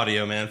pull that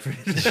audio, man.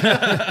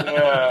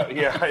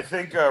 Yeah, I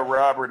think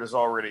Robert is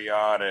already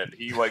on it.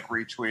 He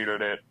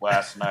retweeted it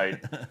last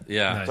night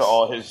Yeah. Nice. to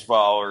all his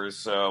followers.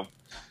 So,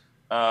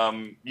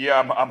 I'm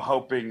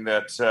hoping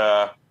that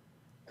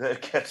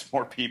that gets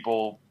more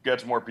people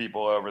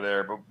over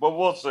there. But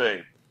we'll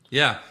see.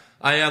 Yeah.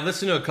 I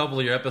listened to a couple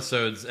of your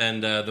episodes,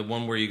 and the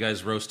one where you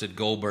guys roasted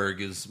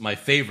Goldberg is my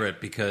favorite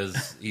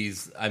because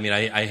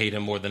I hate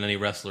him more than any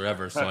wrestler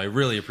ever, so I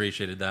really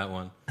appreciated that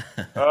one.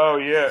 Oh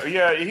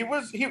yeah. He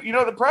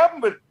the problem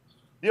with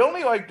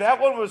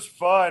that one was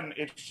fun.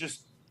 It's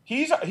just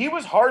he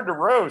was hard to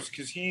roast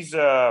because he's it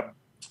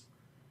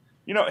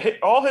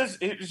was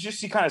just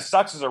he kind of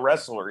sucks as a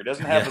wrestler. He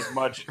doesn't have as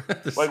much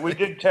like we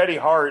did Teddy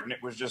Hart, and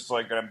it was just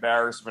like an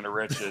embarrassment of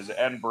riches,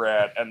 and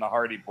Brett and the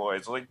Hardy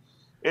Boys. Like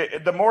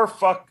the more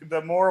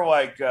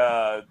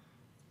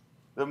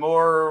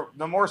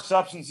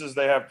substances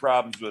they have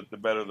problems with, the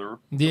better the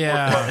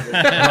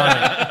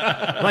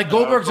Yeah. Right. Like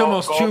Goldberg's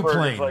almost too Goldberg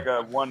plain. is like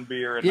a one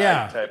beer a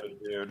Yeah. night type of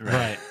dude.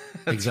 Right.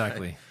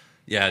 Exactly.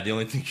 Yeah, the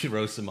only thing you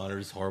roast him on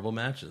is horrible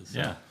matches.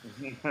 Yeah.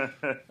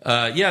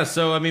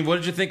 So, what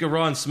did you think of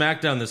Raw and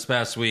SmackDown this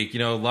past week?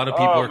 A lot of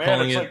people are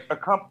calling it's it...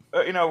 like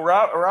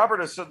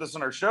Robert has said this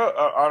on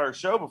our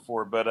show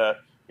before, but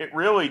it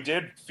really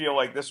did feel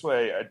like this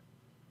way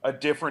a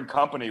different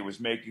company was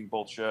making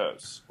both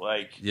shows.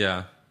 Like,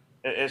 Yeah.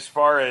 as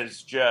far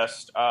as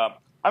just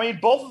I mean,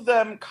 both of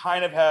them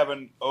kind of have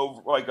an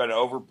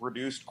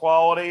overproduced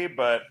quality,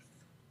 but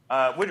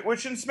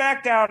which in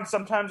SmackDown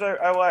sometimes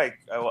I like.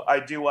 I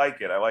do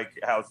like it. I like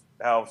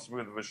how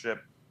smooth of a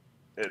ship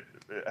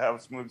how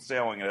smooth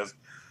sailing it is.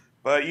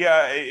 But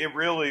yeah, it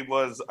really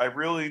was. I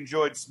really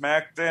enjoyed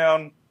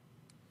SmackDown,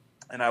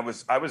 and I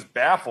was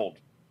baffled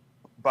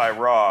by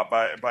Raw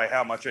by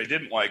how much I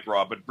didn't like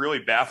Raw, but really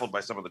baffled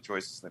by some of the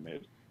choices they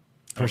made.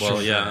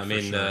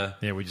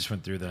 Yeah, we just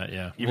went through that.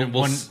 Yeah, even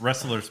one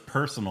wrestler's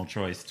personal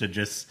choice to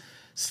just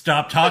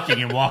stop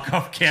talking and walk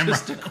off camera,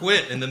 just to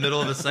quit in the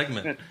middle of a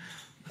segment.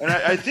 And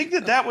I think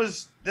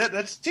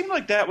that seemed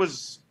like that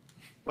was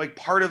like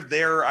part of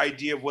their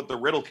idea of what the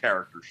Riddle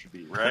character should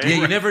be, right? Yeah,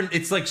 you never.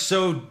 It's like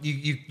so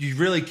you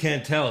really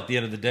can't tell at the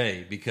end of the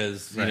day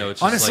because you know it's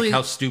just honestly, like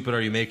how stupid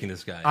are you making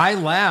this guy? I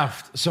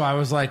laughed, so I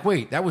was like,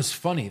 "Wait, that was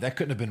funny. That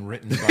couldn't have been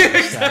written by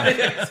the staff.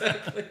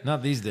 Exactly.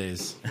 Not these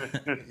days."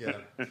 Yeah.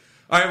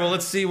 All right, well,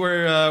 let's see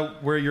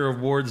where your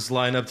awards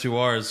line up to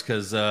ours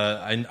because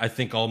I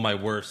think all my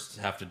worst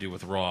have to do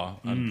with Raw.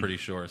 I'm pretty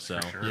sure. So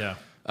yeah,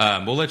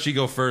 we'll let you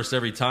go first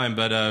every time.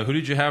 But who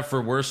did you have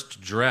for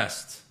worst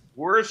dressed?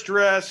 Worst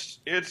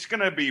dressed, it's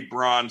going to be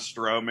Braun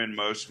Strowman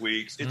most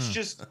weeks. It's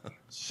just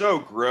so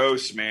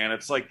gross, man.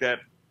 It's like that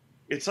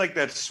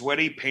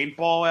sweaty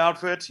paintball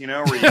outfit, you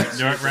know, where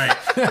you right.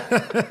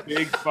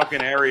 big fucking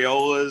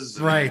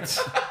areolas. Right.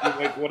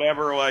 Like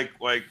whatever,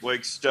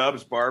 like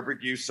Stubbs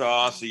barbecue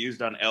sauce he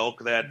used on elk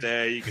that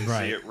day. You can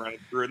see it running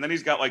through. And then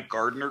he's got like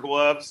gardener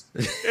gloves.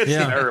 It's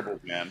terrible,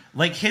 man.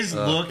 Like his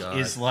look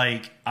is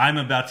like, I'm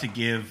about to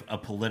give a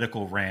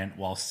political rant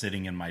while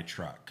sitting in my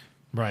truck.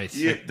 Right.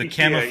 The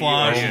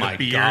camouflage. Oh my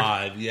beard.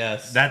 God.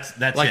 Yes. That's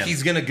like him.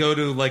 he's gonna go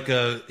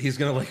to he's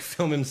gonna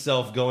film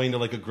himself going to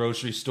like a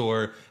grocery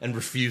store and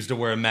refuse to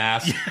wear a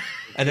mask.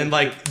 And then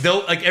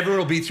everyone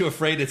will be too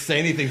afraid to say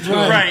anything to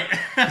him. Right.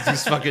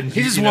 He's fucking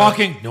He's just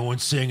walking. No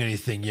one's saying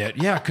anything yet.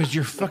 Yeah, because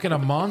you're fucking a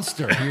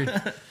monster.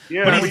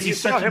 Yeah, but I mean, you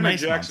such saw a him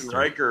nice and Jackson monster.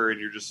 Riker, and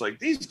you're just like,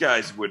 these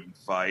guys wouldn't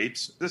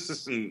fight. This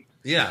isn't.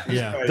 Yeah.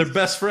 Guys, They're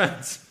best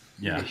friends.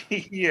 Yeah.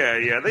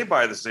 yeah. They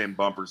buy the same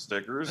bumper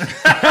stickers.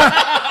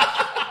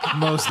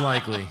 Most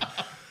likely.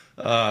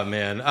 Oh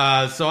man.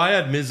 So I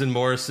had Miz and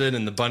Morrison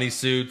in the bunny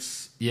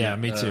suits. Yeah,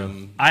 me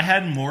too. I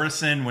had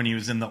Morrison when he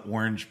was in the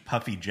orange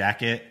puffy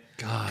jacket.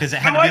 God. Because it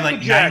had I to be like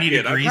like the 90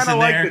 jacket. degrees I in kinda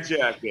like there. the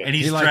jacket. And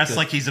he's He liked dressed it.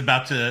 like he's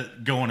about to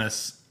go on a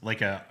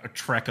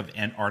trek of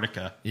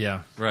Antarctica.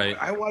 Yeah. Right.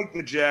 I like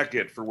the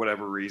jacket for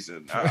whatever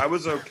reason. I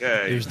was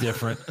okay. It was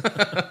different.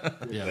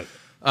 Yeah.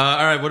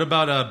 All right. What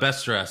about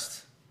best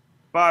dressed?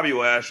 Bobby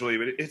Lashley,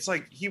 but it's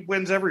like he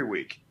wins every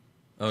week.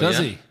 Oh, Does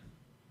yeah? he?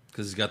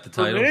 Because he's got the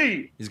For title.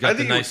 me, He's got I the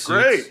think nice it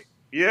was great. suits.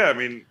 Yeah, I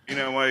mean,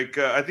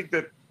 I think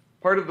that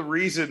part of the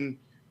reason,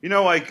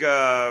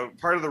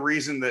 part of the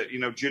reason that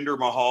Jinder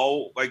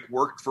Mahal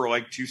worked for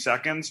 2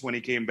 seconds when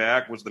he came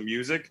back was the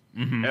music,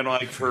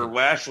 and for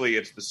Lashley,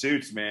 it's the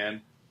suits,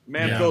 man.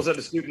 Man fills out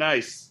the suit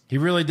nice. He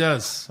really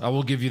does. I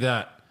will give you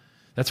that.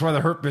 That's why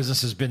the Hurt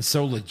Business has been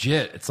so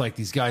legit. It's like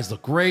these guys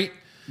look great.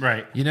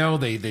 Right.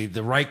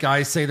 The right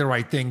guys say the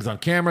right things on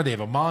camera. They have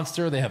a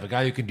monster. They have a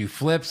guy who can do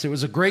flips. It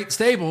was a great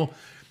stable.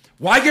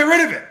 Why get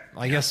rid of it?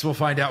 I guess we'll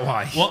find out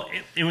why. Well,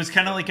 it was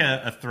kind of like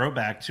a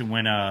throwback to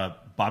when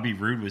Bobby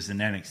Roode was in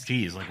NXT.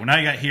 He's like, when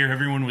I got here,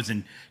 everyone was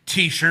in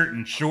T-shirt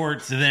and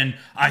shorts, and then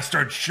I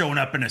started showing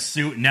up in a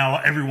suit, and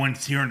now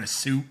everyone's here in a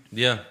suit.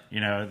 Yeah.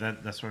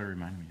 That's what it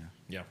reminded me of.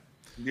 Yeah.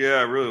 Yeah,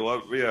 I really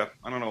love. Yeah,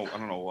 I don't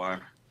know why.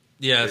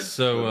 Yeah. They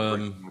So. didn't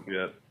bring him up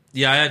yet.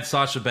 Yeah, I had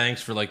Sasha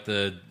Banks for I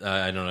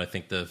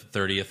think the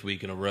 30th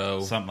week in a row.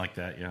 Something like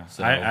that, yeah.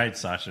 So- I had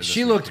Sasha.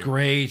 She looked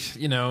great.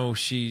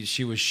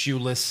 She was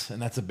shoeless,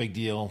 and that's a big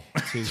deal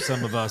to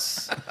some of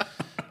us.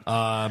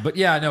 But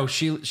yeah, no,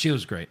 she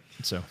was great.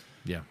 So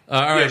yeah.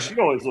 All right. Yeah, she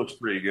always looks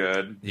pretty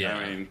good. Yeah.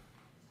 I mean,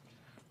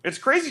 it's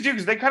crazy too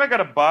because they kind of got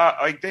to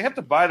buy. They have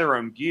to buy their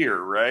own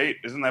gear, right?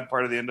 Isn't that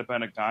part of the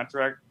independent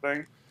contract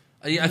thing?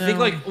 Yeah, I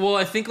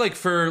think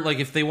for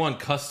if they want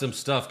custom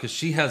stuff because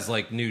she has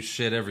new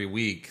shit every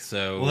week.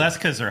 So Well, that's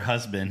because her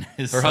husband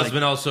is. her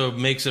husband also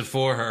makes it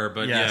for her.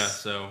 But Yes. yeah,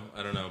 so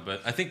I don't know.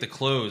 But I think the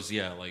clothes,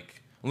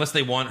 unless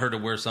they want her to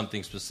wear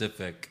something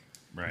specific,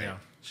 Right. Yeah.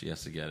 she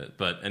has to get it.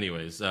 But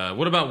anyways,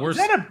 what about Is worst?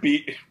 that a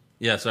beard?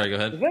 Yeah, sorry, go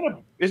ahead.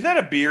 Is that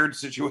a beard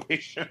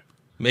situation?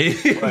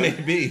 Maybe,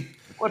 maybe.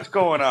 What's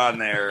going on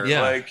there?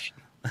 Yeah.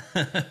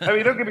 I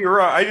mean, don't get me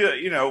wrong.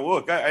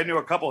 I knew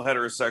a couple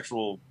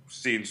heterosexual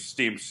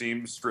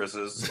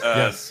seamstresses.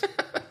 Yes.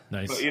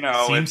 Nice. But, it's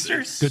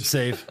Seamsters? Good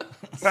save.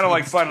 kind of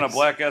like finding a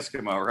black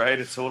Eskimo, right?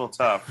 It's a little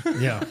tough.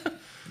 Yeah.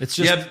 It's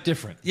just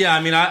different. Yeah,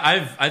 I mean,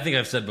 I think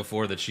I've said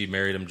before that she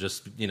married him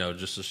just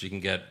so she can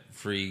get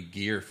free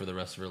gear for the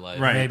rest of her life.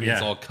 Right, Maybe.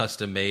 It's yeah. all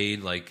custom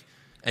made.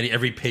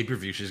 Every pay per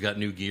view, she's got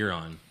new gear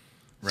on.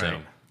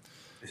 Right.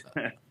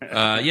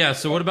 So,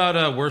 so what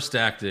about worst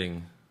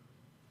acting?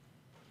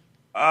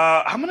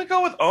 I'm gonna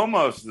go with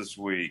Omos this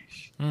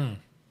week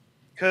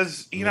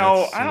because I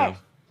don't. I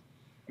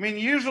mean,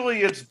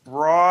 usually it's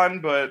Braun,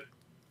 but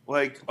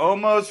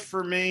Omos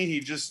for me,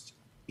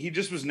 he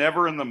just was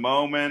never in the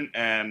moment,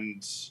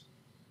 and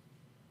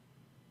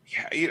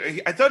yeah,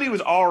 I thought he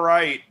was all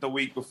right the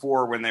week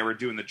before when they were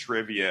doing the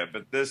trivia,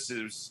 but this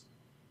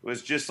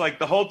was just like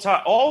the whole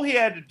time. All he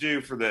had to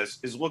do for this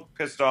is look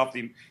pissed off.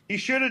 He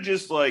should have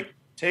just like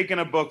taken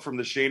a book from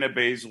the Shayna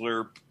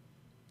Baszler,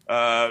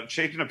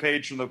 taken a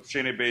page from the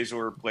Shayna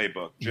Baszler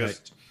playbook.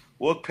 Just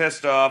look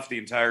pissed off the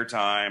entire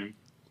time.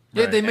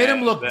 Yeah, they made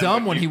him look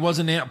dumb when he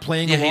wasn't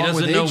playing along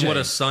with AJ. He doesn't know what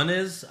a son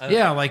is.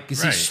 Yeah, like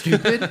is he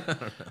stupid?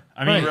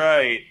 I mean,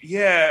 right?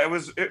 Yeah, it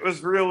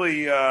was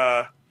really.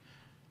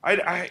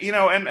 I you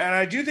know, and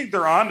I do think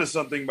they're onto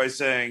something by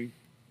saying,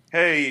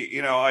 hey,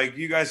 you know, like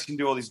you guys can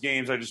do all these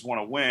games. I just want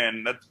to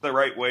win. That's the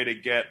right way to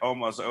get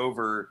Omos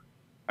over.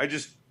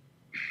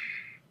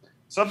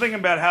 Something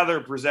about how they're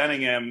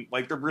presenting him,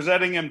 like they're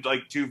presenting him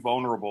like too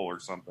vulnerable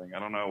or something. I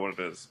don't know what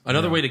it is.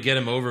 Another way to get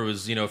him over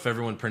was, you know, if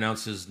everyone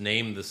pronounced his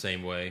name the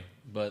same way,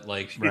 but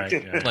like,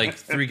 like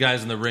 3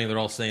 guys in the ring, they're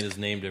all saying his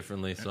name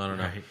differently. So I don't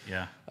know. Right,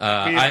 yeah.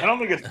 I don't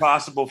think it's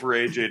possible for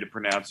AJ to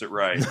pronounce it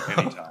right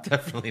anytime.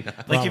 Definitely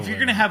not. Like if you're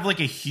going to have like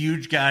a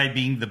huge guy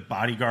being the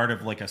bodyguard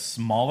of like a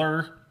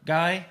smaller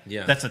guy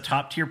that's a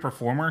top tier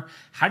performer,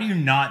 how do you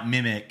not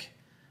mimic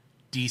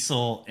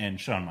Diesel and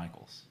Shawn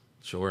Michaels?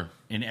 Sure.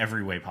 In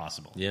every way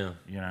possible. Yeah.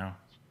 You know?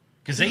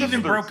 Because they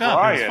even broke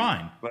up. It was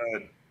fine. But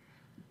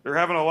they're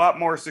having a lot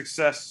more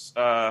success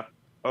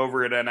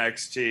over at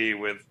NXT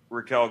with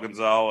Raquel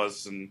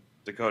Gonzalez and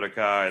Dakota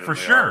Kai. For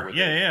sure.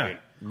 Yeah.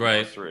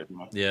 Right.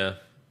 Yeah.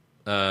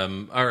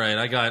 All right.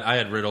 I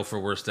had Riddle for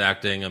worst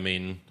acting. I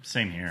mean,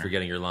 same here.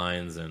 Forgetting your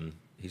lines, and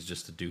he's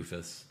just a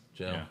doofus.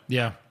 Joe.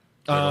 Yeah.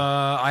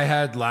 I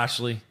had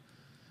Lashley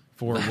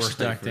for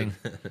worst acting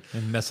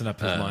and messing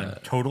up his line.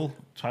 Total.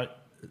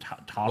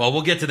 Well,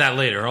 we'll get to that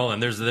later. Hold on.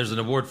 There's an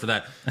award for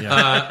that.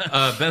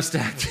 Best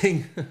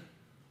acting.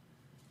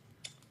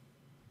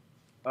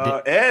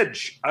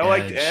 Edge. I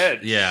liked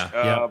Edge.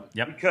 Yeah.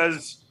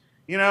 Because,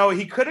 you know,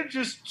 he could have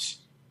just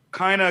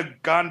kind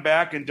of gone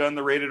back and done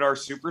the Rated R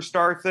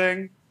Superstar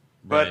thing.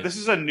 But this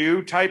is a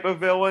new type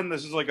of villain.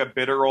 This is like a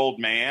bitter old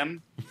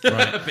man.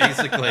 Right.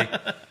 Basically.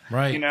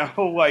 Right. You know,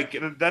 like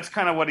that's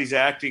kind of what he's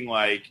acting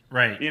like.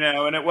 Right. You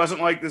know, and it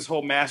wasn't like this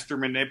whole master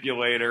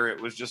manipulator.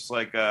 It was just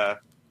like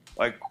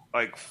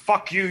like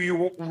fuck you,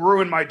 you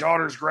ruined my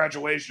daughter's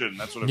graduation.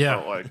 That's what it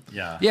felt like.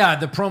 Yeah,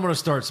 the promo to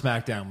start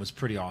SmackDown was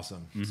pretty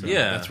awesome. So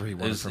that's where he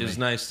won it was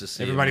nice to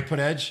see. Everybody put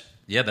Edge?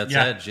 Yeah, that's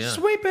Edge. Yeah.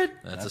 Sweep it.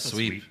 That's a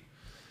sweep.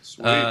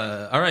 Sweep.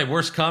 All right,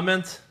 worst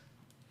comment?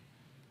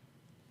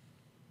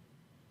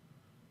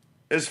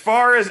 As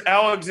far as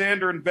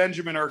Alexander and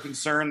Benjamin are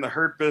concerned, the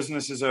Hurt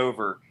business is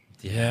over.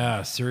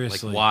 Yeah,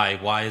 seriously. Like, why?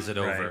 Why is it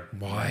over?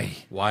 Why?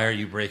 Why are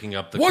you breaking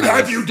up the What chorus?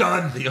 have you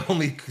done?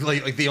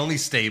 The only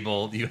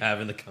stable you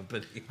have in the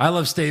company. I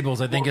love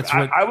stables. I think it's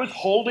what I was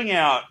holding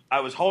out.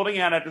 I was holding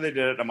out after they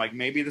did it. I'm like,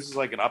 maybe this is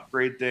like an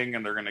upgrade thing,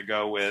 and they're going to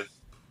go with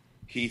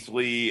Keith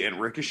Lee and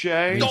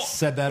Ricochet. we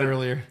said that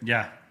earlier.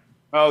 Yeah.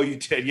 Oh, you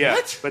did, yeah.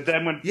 What? But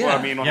then when Yeah. well,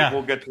 I mean,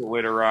 we'll get to it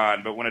later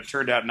on. But when it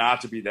turned out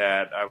not to be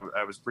that,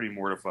 I was pretty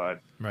mortified.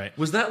 Right.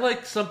 Was that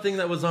like something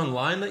that was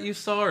online that you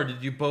saw, or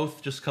did you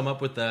both just come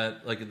up with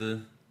that? Like No,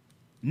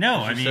 you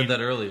I mean, said that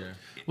earlier.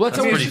 Well, it's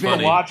That's always pretty been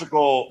funny.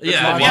 Logical.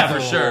 Yeah,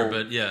 for sure.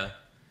 But yeah.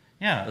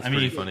 Yeah, That's I mean,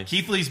 pretty funny.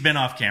 Keith Lee's been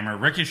off camera.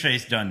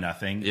 Ricochet's done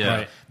nothing. Yeah.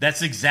 Right.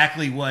 That's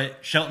exactly what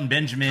Shelton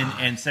Benjamin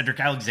and Cedric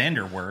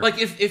Alexander were. Like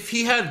if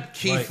he had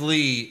Keith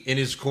Lee in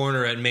his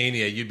corner at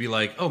Mania, you'd be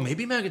like, oh,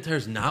 maybe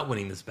McIntyre's not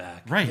winning this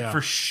back. Right,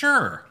 for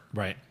sure.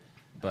 Right.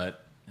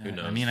 But who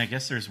knows? I mean, I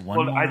guess there's one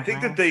Well, more I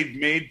think that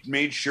they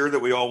made sure that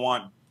we all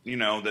want, you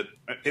know, that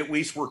at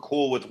least we're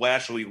cool with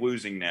Lashley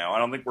losing now. I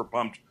don't think we're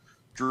pumped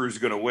Drew's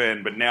going to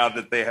win, but now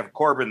that they have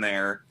Corbin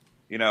there,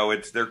 you know,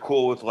 they're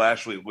cool with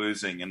Lashley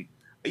losing. And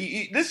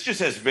this just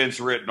has Vince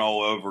written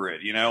all over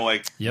it, you know?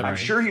 Like, I'm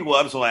sure he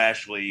loves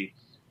Lashley,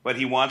 but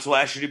he wants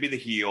Lashley to be the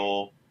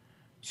heel.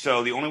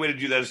 So the only way to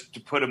do that is to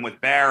put him with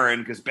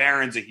Baron, because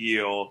Baron's a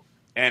heel,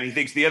 and he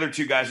thinks the other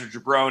two guys are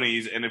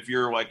jabronis, and if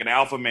you're like an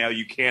alpha male,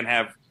 you can't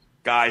have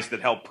guys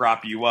that help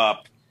prop you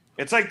up.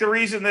 It's like the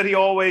reason that he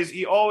always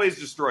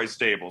destroys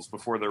stables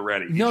before they're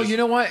ready. You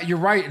know what? You're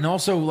right. And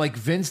also, like,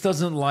 Vince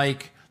doesn't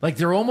like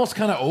they're almost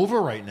kind of over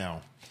right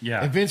now.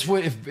 Yeah. And Vince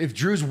would, if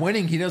Drew's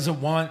winning, he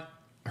doesn't want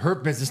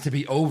Hurt Business to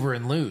be over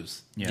and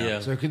lose.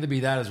 Yeah. So it could be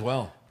that as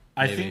well.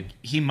 I think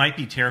he might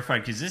be terrified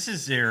because this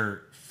is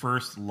their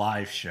first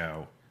live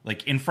show,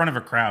 like in front of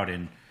a crowd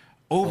in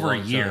over a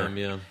year.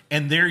 Time,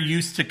 and they're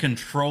used to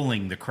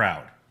controlling the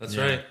crowd. That's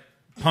right.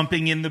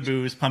 Pumping in the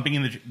booze, pumping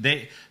in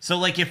the... So,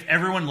 like, if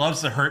everyone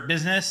loves the Hurt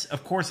Business,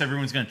 of course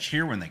everyone's going to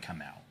cheer when they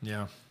come out.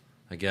 Yeah.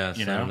 I guess.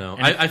 You know? I don't know.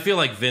 And I feel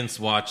like Vince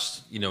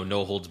watched,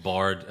 No Holds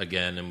Barred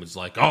again and was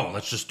like, oh,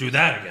 let's just do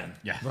that again.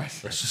 Yeah. Right.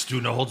 Let's just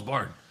do No Holds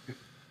Barred.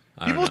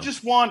 People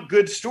just want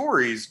good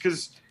stories,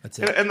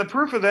 and the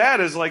proof of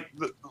that is like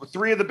the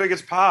 3 of the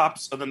biggest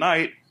pops of the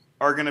night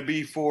are going to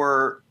be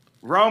for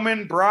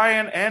Roman,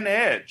 Bryan, and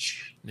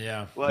Edge.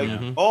 Yeah. Like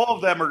all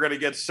of them are going to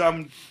get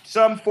some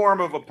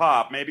form of a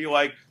pop. Maybe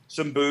like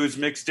some booze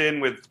mixed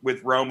in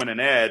with Roman and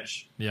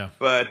Edge. Yeah.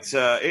 But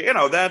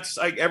that's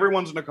like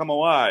everyone's going to come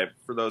alive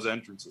for those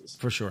entrances.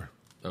 For sure.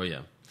 Oh yeah.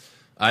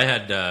 I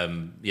had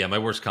my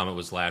worst comment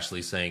was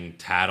Lashley saying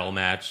tattle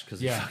match because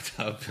he fucked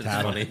up. It's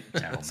funny.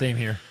 Same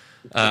here.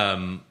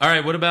 All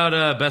right, what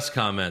about best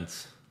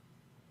comments?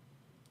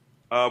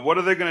 What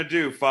are they going to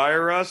do?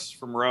 Fire us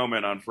from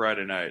Roman on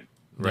Friday night?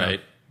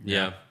 Right.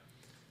 Yeah.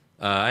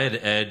 I had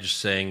Edge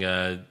saying,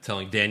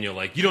 telling Daniel,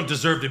 like, you don't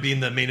deserve to be in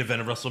the main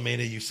event of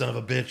WrestleMania, you son of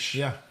a bitch.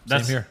 Yeah.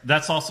 That's Same here.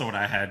 That's also what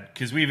I had,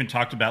 because we even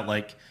talked about,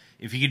 like,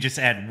 if you could just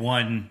add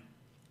one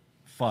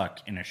fuck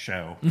in a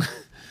show,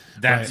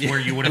 that's where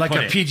you would have like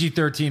put a it.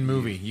 PG-13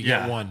 movie. You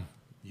get one.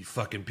 You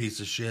fucking piece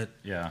of shit.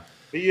 Yeah.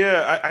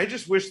 Yeah, I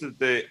just wish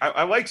that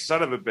I like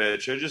son of a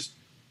bitch. I just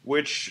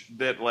wish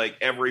that like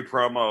every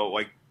promo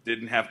like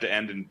didn't have to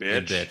end in bitch.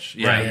 And bitch.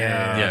 Yeah. Right.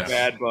 Yes.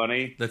 Bad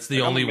Bunny. That's the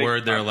Like, only I'm gonna word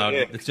make they're fun allowed. of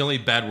it. It's the only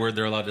bad word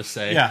they're allowed to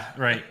say. Yeah,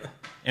 right.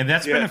 And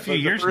that's been a few but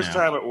years the first now.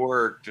 time it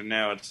worked, and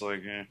now it's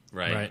like,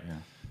 Right.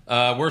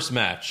 Right. Worst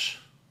match.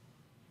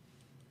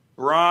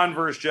 Braun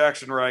versus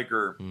Jackson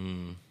Riker.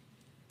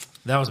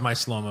 That was my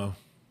slow-mo.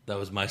 That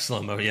was my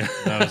slow-mo, yeah.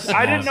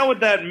 I didn't know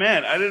what that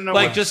meant. I didn't know.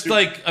 Like, what just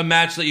like a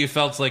match that you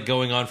felt's like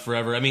going on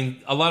forever. I mean,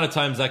 a lot of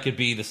times that could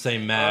be the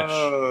same match.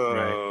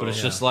 Oh. But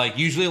it's just like,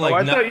 usually like...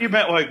 I thought you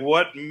meant like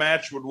what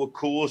match would look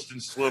coolest in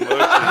slow motion.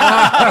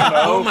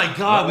 Oh my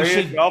God, we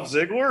should... Dolph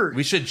Ziggler?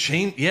 We should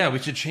change... Yeah, we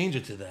should change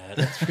it to that.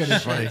 That's pretty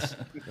funny.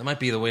 That might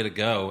be the way to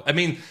go. I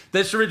mean,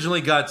 this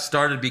originally got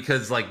started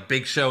because like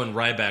Big Show and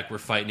Ryback were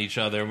fighting each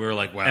other, and we were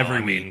like, well, Every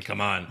I mean, week. come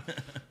on.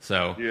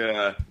 So...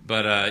 Yeah.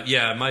 But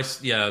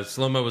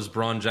slow-mo was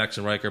Braun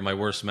Jackson Riker. My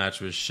worst match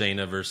was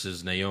Shayna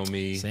versus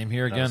Naomi. Same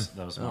here again.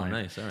 That was Oh, mine.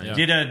 nice. All right.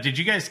 Did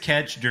you guys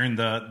catch during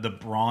the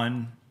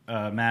Braun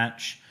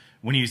match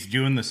when he was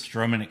doing the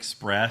Strowman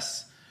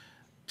Express?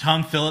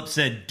 Tom Phillips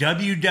said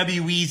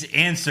WWE's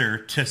answer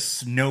to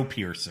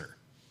Snowpiercer.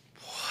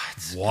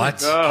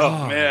 What?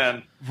 Oh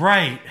man.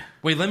 Right.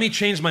 Wait, let me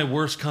change my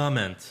worst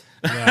comment.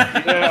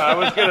 Yeah, I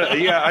was gonna.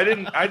 Yeah, I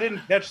didn't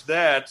catch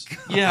that.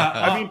 Yeah.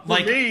 I mean, for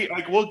me,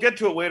 like we'll get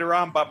to it later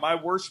on, but my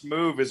worst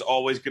move is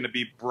always going to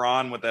be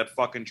Braun with that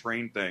fucking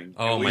train thing.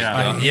 Oh my Yeah.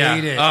 I God. hate Yeah.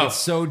 it. Oh, It's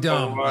so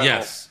dumb. Wow.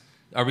 yes.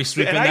 Are we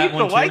sweeping And I that used to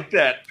one too? like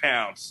that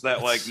pounce,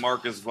 that like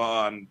Marcus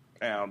Vaughn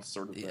pounce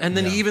sort of thing. And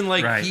then he even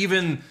like Right. he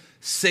even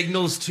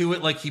signals to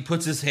it, like he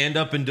puts his hand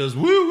up and does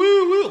woo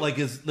woo woo, like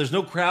there's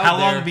no crowd. How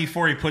there. long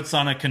before he puts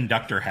on a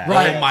conductor hat?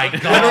 Right. Oh my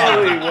God.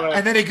 Really, what-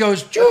 And then it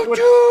goes,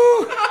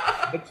 choo-choo!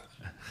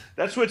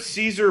 that's what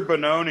Caesar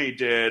Bononi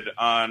did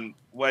on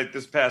like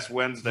this past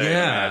Wednesday. in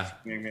Yeah. the match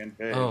between me and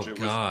Paige. Oh It was-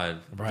 God.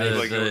 Right. The,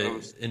 like, the it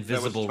was-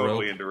 invisible that was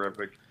totally rope.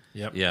 terrific.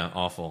 Yep. Yeah,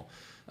 awful.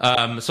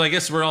 So I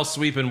guess we're all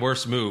sweeping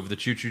worst move, the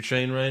choo choo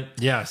chain, right?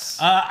 Yes.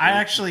 I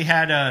actually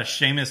had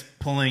Sheamus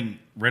pulling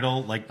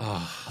Riddle like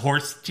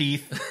horse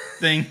teeth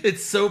thing.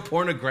 It's so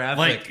pornographic.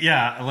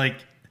 Like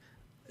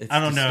it's I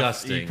don't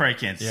disgusting. know. You probably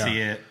can't Yeah. see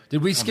it.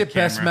 Did we on skip the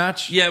best camera.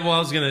 match? Yeah, well, I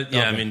was gonna.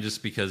 Yeah, I Okay. mean,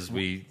 just because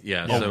we.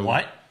 Yeah. Oh, so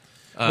what?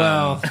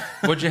 Well,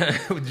 What'd you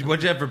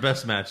have for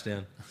best match,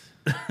 Dan?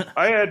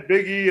 I had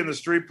Big E and the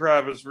Street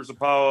Profits versus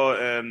Apollo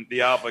and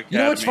the Alpha Academy.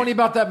 you know what's funny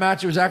about that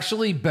match? It was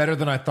actually better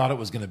than I thought it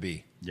was going to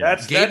be.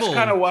 That's Gable-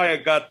 kind of why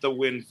it got the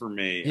win for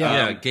me.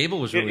 Yeah. Yeah, Gable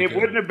was really It good.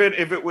 wouldn't have been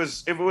if it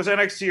was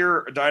NXT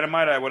or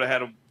Dynamite. I would have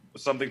had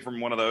something from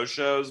one of those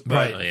shows.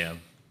 But, Oh, yeah.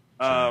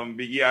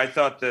 but yeah, I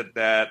thought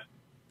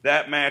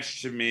that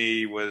match to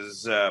me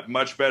was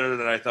much better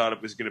than I thought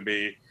it was going to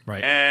be.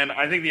 Right. And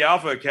I think the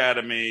Alpha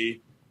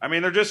Academy. I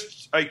mean, they're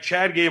just like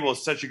Chad Gable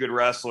is such a good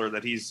wrestler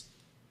that he's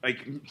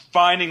like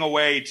finding a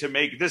way to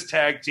make this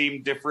tag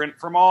team different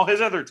from all his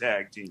other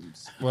tag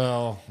teams.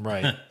 Well,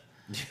 right.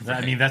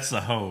 I mean, that's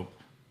the hope.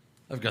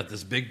 I've got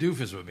this big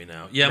doofus with me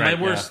now. Yeah, Right,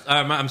 my worst.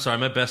 I'm sorry.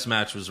 My best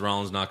match was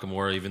Rollins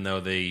Nakamura, even though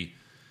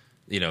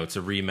it's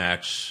a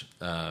rematch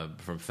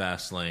from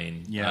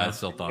Fastlane. Yeah. I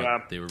still thought Yeah.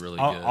 they were really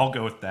good. I'll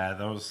go with that.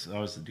 That was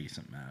a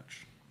decent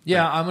match.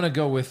 Yeah, I'm going to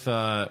go with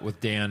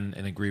Dan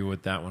and agree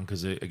with that one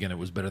because, again, it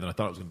was better than I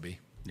thought it was going to be.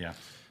 Yeah.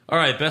 All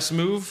right, best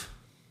move.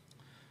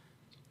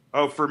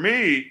 Oh, for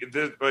me,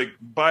 like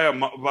by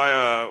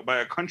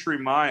a country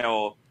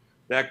mile,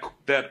 that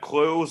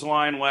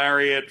clothesline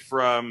lariat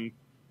from,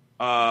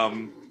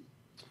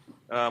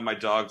 my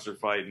dogs are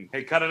fighting.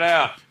 Hey, cut it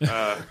out!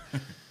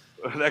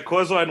 That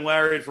clothesline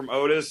lariat from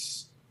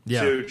Otis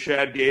to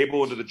Chad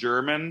Gable into the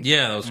German.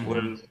 Yeah, that was cool.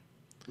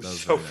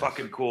 was so very nice.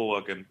 fucking cool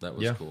looking. That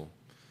was cool.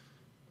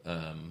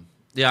 There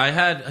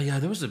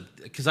was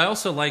because I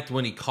also liked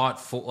when he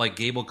caught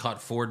Gable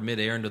caught Ford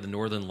midair into the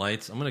Northern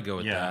Lights. I'm gonna go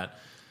with that.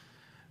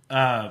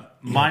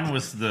 Mine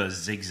was the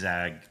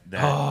zigzag.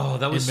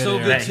 That was so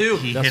midair. good too.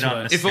 He That's hit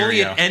on what If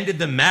only it ended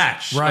the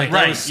match. Right. Like,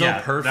 that was so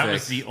perfect. That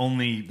was the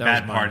only was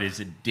bad mine. part is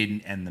it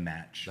didn't end the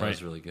match. That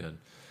was really good.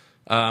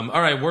 All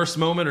right, worst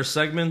moment or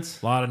segment?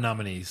 A lot of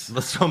nominees.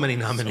 So many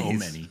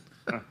nominees. So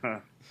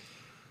many.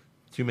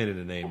 Too many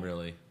to name,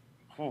 really.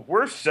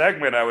 Worst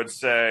segment, I would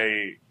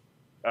say,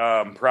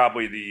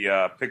 probably the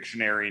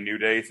Pictionary New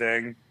Day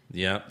thing.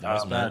 Yeah, that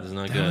was bad. It's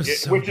not good.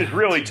 Which is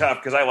really tough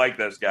because I like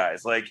those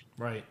guys. Like,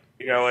 right.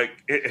 You know, like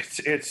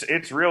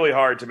it's really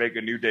hard to make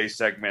a New Day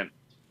segment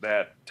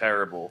that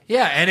terrible.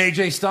 Yeah, and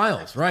AJ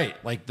Styles, right?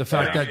 Like the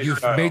fact that you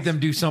made them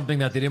do something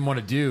that they didn't want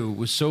to do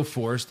was so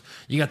forced.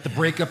 You got the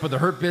breakup of the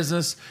Hurt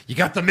Business. You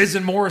got the Miz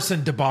and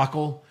Morrison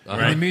debacle in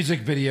the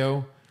music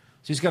video.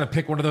 So you just got to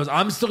pick one of those.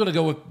 I'm still going to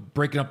go with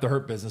breaking up the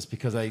Hurt Business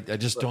because I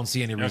just don't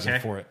see any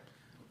reason for it.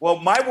 Well,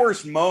 my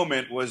worst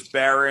moment was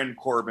Baron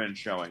Corbin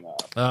showing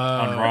up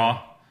on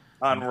Raw.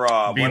 On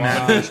Raw. When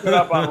he showed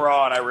up on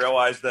Raw and I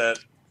realized that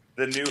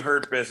the new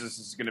Hurt Business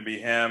is going to be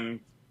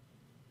him,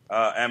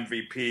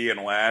 MVP,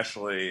 and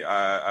Lashley,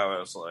 I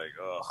was like,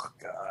 oh,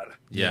 God.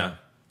 Yeah.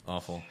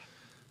 Awful.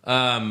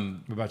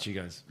 What about you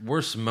guys?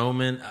 Worst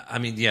moment? I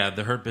mean, yeah,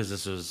 the Hurt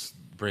Business was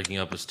breaking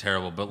up was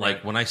terrible. But,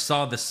 like, when I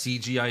saw the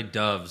CGI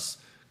doves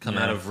come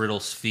out of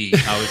Riddle's feet,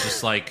 I was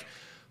just like,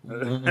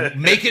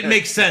 make it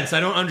make sense. I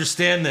don't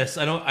understand this.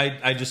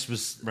 I just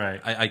was...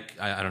 Right.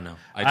 I don't know.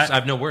 I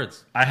have no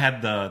words. I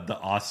had the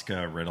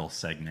Oscar Riddle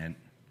segment.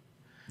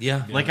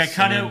 Yeah. Like, I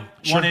kind of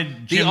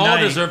wanted Jim They all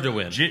Knight, deserve to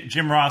win.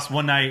 Jim Ross,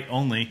 one night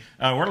only.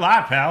 We're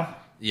live, pal.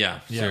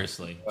 Yeah,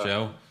 seriously.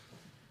 Joe?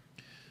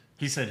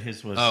 He said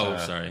his was...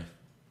 sorry.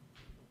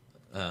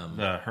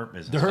 The Hurt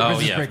Business. The Hurt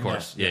Business. Yeah, of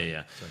course.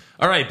 Yeah.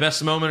 All right,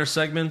 best moment or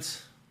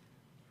segment?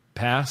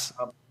 Pass.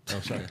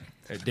 Sorry.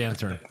 Dan's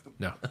turn.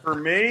 No. For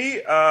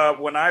me,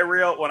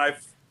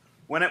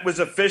 when it was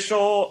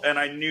official and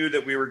I knew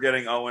that we were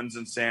getting Owens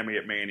and Sammy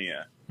at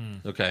Mania.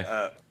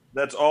 Okay.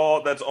 That's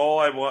all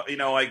I want. You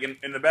know, like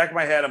in the back of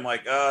my head, I'm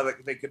like,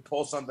 they could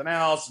pull something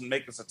else and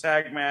make this a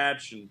tag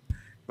match.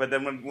 But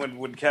then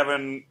when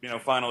Kevin,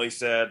 finally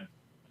said,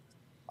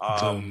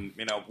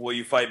 will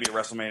you fight me at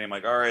WrestleMania? I'm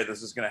like, all right,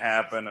 this is going to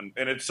happen.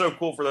 And it's so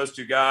cool for those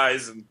two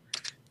guys.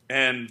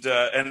 And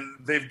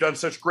they've done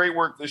such great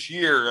work this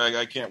year.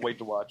 I can't wait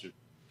to watch it.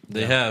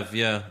 They have,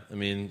 yeah. I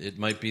mean, it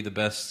might be the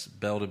best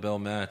bell-to-bell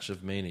match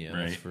of Mania.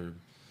 Right.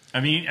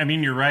 I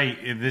mean, you're right.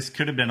 This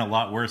could have been a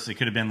lot worse. It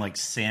could have been like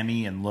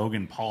Sammy and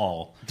Logan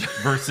Paul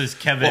versus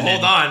Kevin. Well,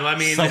 hold on. I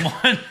mean,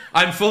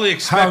 I'm fully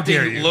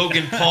expecting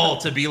Logan Paul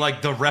to be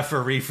like the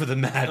referee for the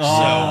match.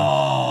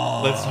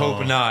 So let's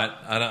hope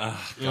not.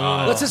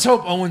 God. Let's just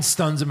hope Owen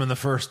stuns him in the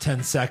first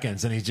 10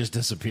 seconds and he just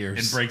disappears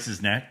and breaks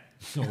his neck.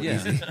 Yeah,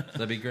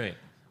 that'd be great.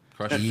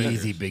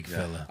 Easy, big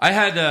fella. I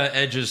had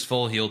Edge's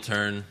full heel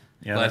turn.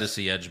 Yeah, glad to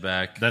see Edge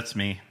back. That's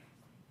me.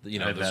 The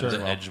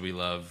Edge we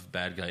love,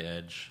 bad guy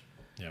Edge.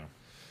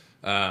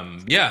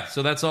 Yeah.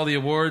 So that's all the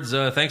awards.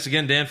 Thanks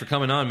again, Dan, for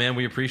coming on, man.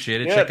 We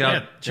appreciate it.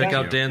 Yeah, check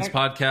out Dan's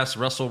podcast,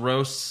 Russell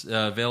Roasts,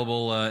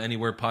 available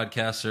anywhere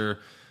podcasts are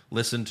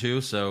listened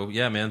to. So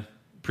yeah, man,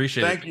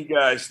 appreciate it. Thank you,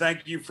 guys.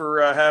 Thank you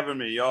for having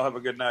me. Y'all have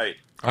a good night.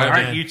 All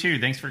right, you too.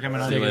 Thanks for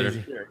coming on. See you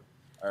later.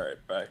 All right,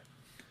 bye.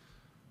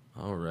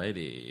 All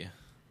righty.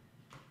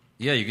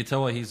 Yeah, you can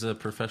tell why he's a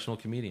professional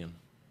comedian.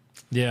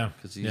 Yeah,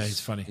 because he's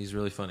funny. He's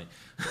really funny.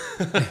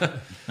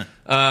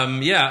 All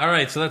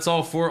right. So that's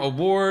all for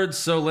awards.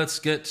 So let's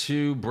get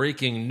to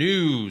breaking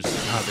news.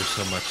 God, there's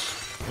so much.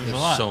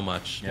 There's so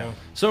much. Yeah.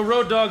 So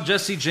Road Dogg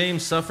Jesse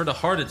James suffered a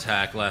heart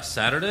attack last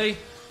Saturday.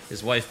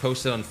 His wife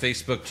posted on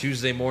Facebook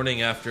Tuesday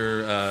morning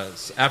after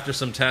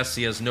some tests,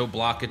 he has no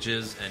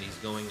blockages and he's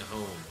going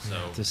home. So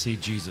to see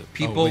Jesus.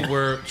 People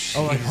were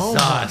like home.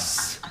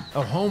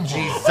 Home.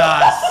 Jesus.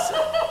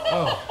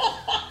 Oh.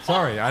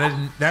 Sorry, I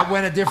didn't. That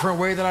went a different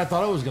way than I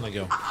thought it was going to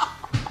go.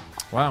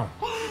 Wow.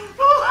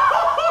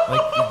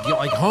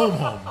 Like home.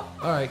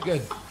 All right,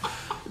 good.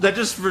 It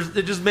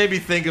just made me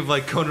think of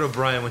like Conan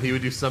O'Brien when he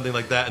would do something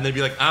like that, and they'd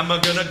be like, "I'm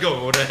gonna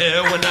go to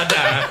hell when I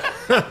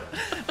die."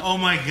 Oh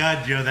my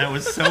God, Joe, that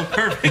was so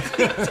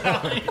perfectly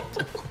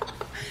timed.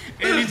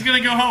 And he's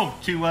gonna go home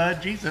to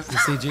Jesus to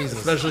see Jesus.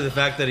 Especially the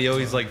fact that he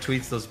always like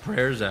tweets those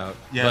prayers out.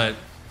 Yeah.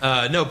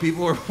 But no,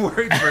 people were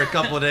worried for a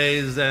couple of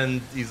days,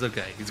 and he's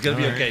okay. He's gonna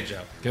be okay,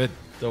 Joe. Good.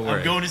 Don't worry.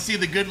 I'm going to see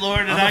the good Lord,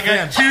 and I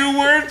got 2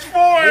 words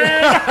for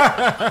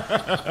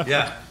him.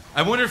 Yeah.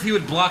 I wonder if he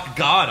would block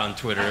God on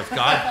Twitter if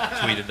God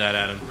tweeted that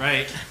at him.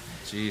 Right.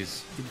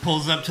 Jeez. He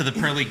pulls up to the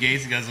pearly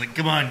gates and goes like,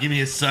 "Come on, give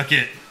me a suck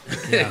it."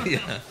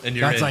 Yeah. And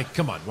you're That's like,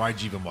 come on, why'd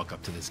you even walk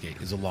up to this gate?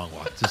 It's a long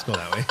walk. Just go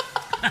that way.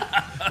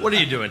 What are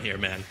you doing here,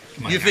 man?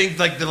 You think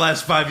like the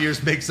last 5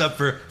 years makes up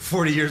for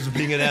 40 years of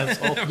being an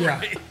asshole?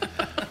 Yeah.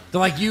 They're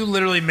like, you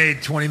literally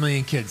made 20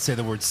 million kids say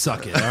the word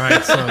suck it. All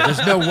right. So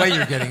there's no way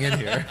you're getting in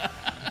here.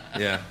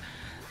 Yeah.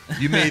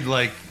 You made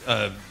like,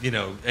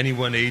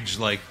 anyone aged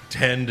like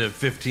 10 to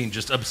 15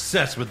 just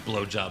obsessed with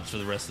blowjobs for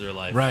the rest of their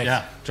life. Right.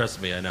 Yeah.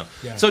 Trust me, I know.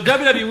 Yeah. So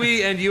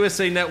WWE and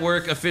USA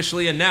Network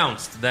officially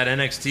announced that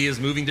NXT is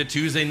moving to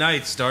Tuesday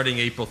nights starting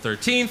April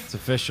 13th. It's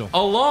official.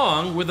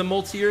 Along with a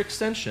multi-year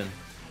extension.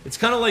 It's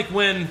kind of like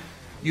when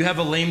you have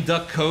a lame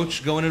duck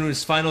coach going into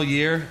his final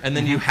year and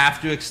then you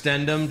have to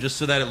extend him just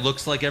so that it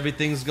looks like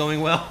everything's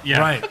going well. Yeah.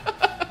 Right.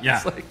 Yeah.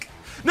 It's like,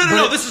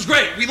 no, this is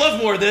great. We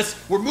love more of this.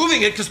 We're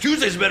moving it because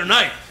Tuesday's a better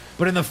night.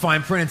 But in the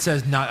fine print, it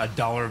says not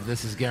 $1 of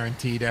this is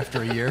guaranteed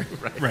after a year.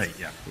 Right.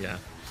 Yeah. Yeah.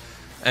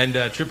 And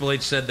Triple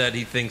H said that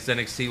he thinks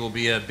NXT will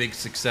be a big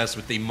success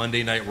with the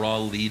Monday Night Raw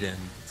lead-in.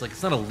 It's like,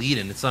 it's not a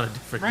lead-in. It's on a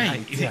different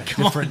night. Yeah,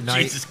 different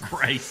night. Jesus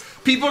Christ.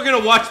 People are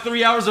going to watch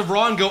 3 hours of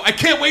Raw and go, I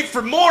can't wait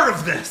for more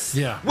of this.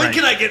 Yeah. When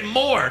can I get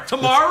more?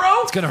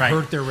 Tomorrow? It's going to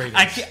hurt their ratings.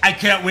 I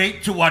can't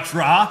wait to watch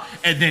Raw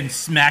and then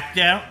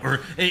SmackDown or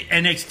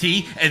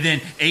NXT and then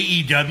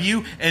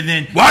AEW and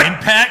then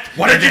Impact.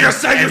 What did you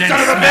just say, you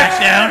son of a bitch?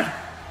 SmackDown.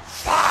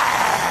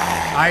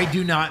 I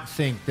do not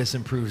think this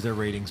improves their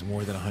ratings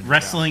more than 100.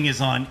 Wrestling is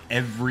on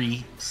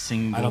every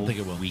single I don't think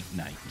it will.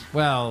 weeknight.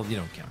 Well, you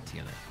don't count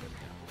TNA.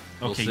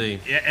 We'll Okay, see.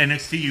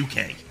 NXT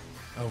UK.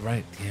 Oh,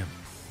 right. Damn.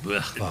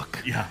 Ugh, fuck.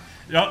 Yeah.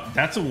 No,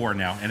 that's a war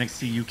now.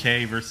 NXT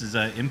UK versus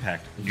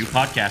Impact. New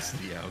podcast.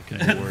 Yeah,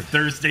 okay.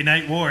 Thursday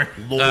Night War.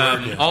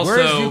 Also, Where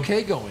is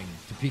UK going?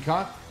 To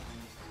Peacock?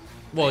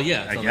 well,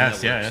 yeah. It's I on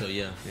guess, the network,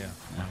 yeah. So, yeah.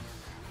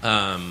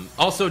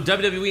 Also,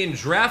 WWE and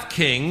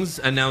DraftKings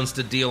announced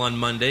a deal on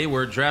Monday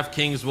where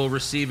DraftKings will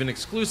receive an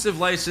exclusive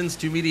license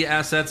to media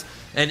assets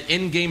and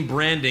in-game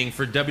branding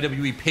for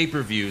WWE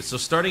pay-per-views. So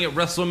starting at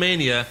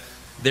WrestleMania,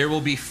 there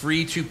will be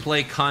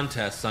free-to-play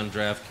contests on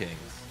DraftKings.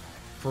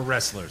 For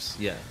wrestlers.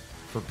 Yeah.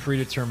 For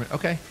predetermined.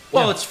 Okay.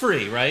 Well, it's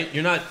free, right?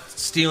 You're not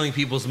stealing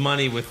people's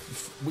money with,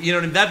 you know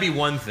what I mean? That'd be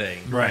one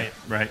thing. Right.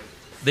 I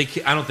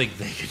don't think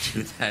they could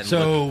do that.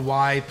 So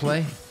why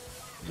play?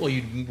 Well,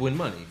 you win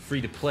money. Free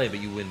to play, but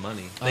you win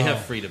money. They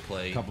have free to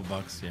play. A couple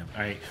bucks, yeah.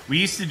 All right. We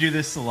used to do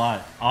this a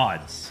lot.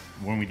 Odds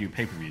when we do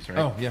pay-per-views, right?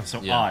 Oh, yeah.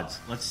 So Yeah. odds.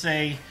 Let's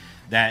say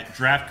that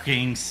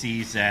DraftKings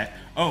sees that,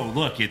 oh,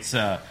 look, it's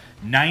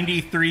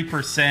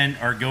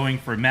 93% are going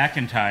for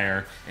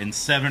McIntyre and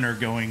 7 are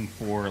going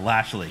for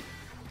Lashley.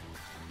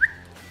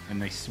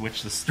 And they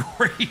switch the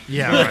story.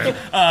 Yeah,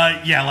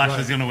 right.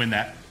 Lashley's going to win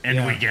that. And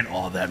Yeah. we get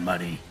all that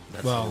money.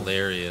 That's Well,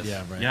 hilarious.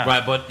 yeah, right. Yeah.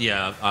 Right, but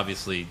yeah,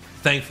 obviously,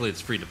 thankfully,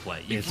 it's free to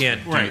play. You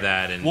can't do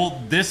that. And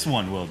Well, this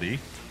one will be.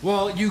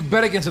 Well, you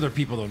bet against other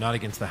people, though, not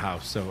against the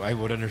house. So I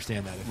would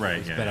understand that if Right, it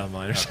was yeah, bet yeah.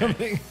 online or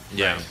something.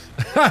 yeah.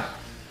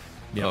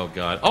 Oh,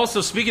 God. Also,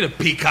 speaking of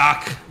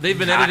Peacock, they've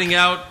been editing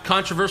out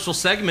controversial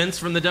segments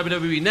from the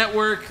WWE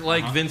Network,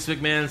 like Vince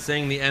McMahon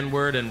saying the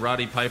N-word and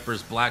Roddy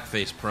Piper's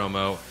blackface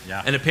promo.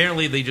 Yeah. And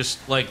apparently they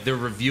just, like, they're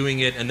reviewing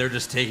it and they're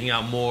just taking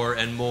out more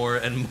and more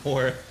and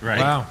more. Right.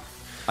 Wow.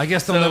 I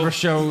guess they'll So- never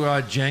show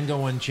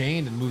Django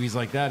Unchained and movies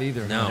like that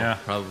either. No, Yeah.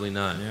 probably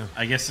not. Yeah.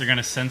 I guess they're going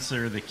to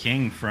censor the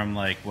King from,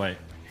 like, what?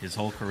 His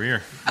whole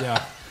career.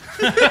 Yeah.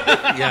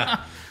 Yeah.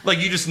 Like,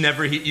 you just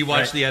never you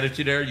watch Right. The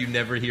Attitude Era, you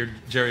never hear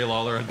Jerry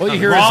Lawler on All you comedy.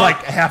 hear Raw- is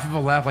like half of a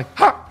laugh, like,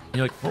 ha! And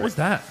you're like, what was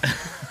that?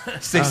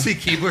 Stacey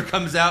Keebler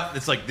comes out,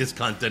 it's like, this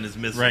content is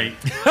missing. Right.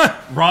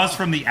 Raws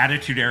from the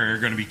Attitude Era are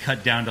going to be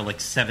cut down to, like,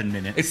 7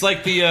 minutes. It's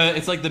like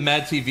the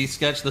Mad TV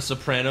sketch, The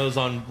Sopranos,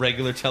 on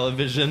regular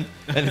television,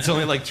 and it's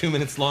only like 2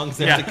 minutes long,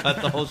 so they have to cut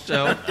the whole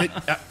show.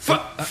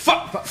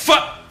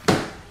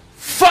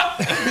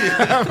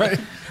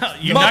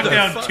 You knocked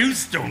down Motherfucker. 2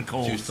 Stone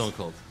Colds. Two Stone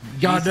Cold.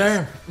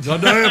 Goddamn.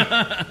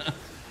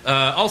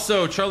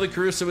 Also, Charlie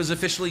Caruso is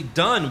officially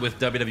done with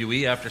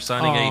WWE after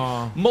signing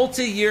Aw. a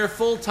multi-year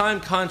full-time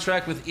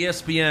contract with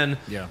ESPN.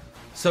 Yeah.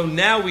 So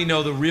now we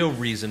know the real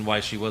reason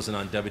why she wasn't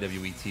on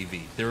WWE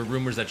TV. There were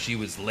rumors that she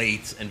was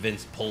late and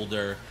Vince pulled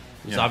her.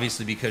 It was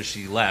obviously because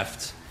she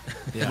left.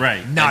 Yeah.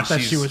 Right. Not And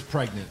that she she's- was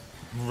pregnant.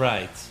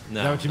 Right. No,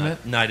 Is that what you not-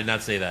 meant? No, I did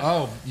not say that.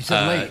 Oh, you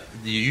said late.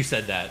 You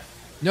said that.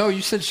 No,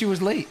 you said she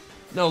was late.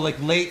 No,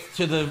 like late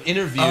to the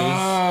interviews.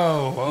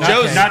 Oh,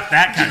 Joe's Not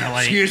that kind of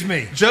late. Excuse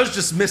me. Joe's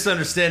just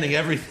misunderstanding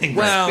everything.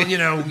 Well, you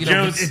know,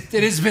 Joe's-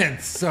 it is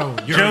Vince, so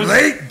you're Joe's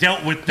late.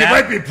 dealt with You that.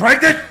 might be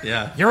pregnant.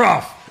 Yeah. You're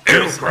off.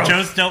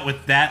 Joe's dealt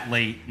with that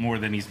late more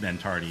than he's been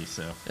tardy,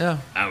 so. Yeah,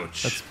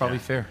 Ouch. that's probably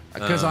fair.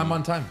 Because I'm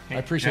on time. I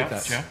appreciate Joe,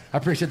 that. Joe? I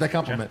appreciate that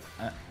compliment.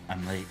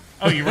 I'm late.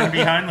 Oh, you run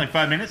behind like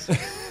 5 minutes?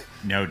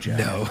 No, Joe.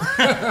 No.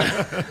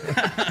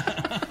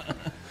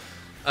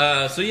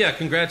 So yeah,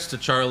 congrats to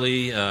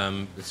Charlie.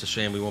 It's a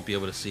shame we won't be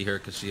able to see her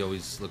because she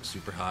always looks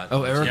super hot.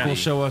 Oh, Eric Yeah. will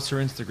show us her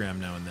Instagram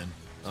now and then.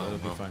 So it'll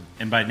be well. fine.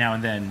 And by now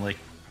and then, like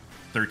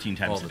 13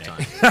 times all a the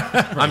day.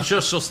 time. I'm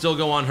sure she'll still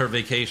go on her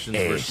vacations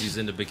where she's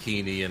in a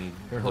bikini and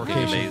looking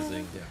vacation.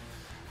 amazing.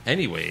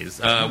 Anyways,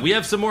 we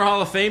have some more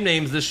Hall of Fame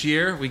names this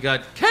year. We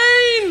got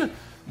Kane,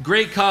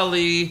 Great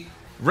Khali,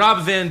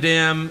 Rob Van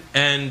Dam,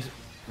 and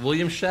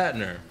William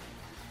Shatner.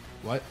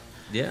 What?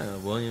 Yeah,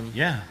 William.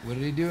 Yeah. What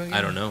did he do again?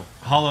 I don't know.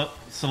 Hall of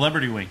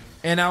Celebrity Wing.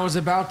 And I was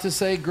about to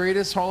say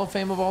greatest Hall of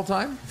Fame of all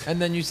time,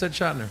 and then you said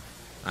Shatner.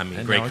 I mean,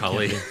 And Great now it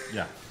Khali. can't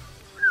Yeah.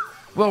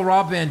 Well,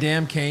 Rob Van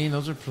Dam, Kane,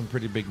 those are some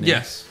pretty big names.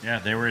 Yes. Yeah,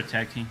 they were a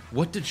tag team.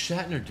 What did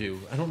Shatner do?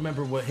 I don't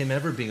remember him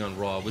ever being on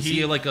Raw. Was he,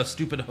 He- like a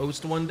stupid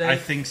host one day? I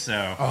think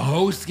so. A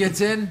host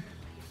gets in?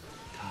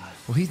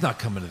 Well, he's not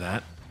coming to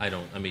that. I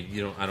don't. I mean,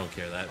 you don't. I don't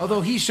care that.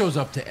 Although he shows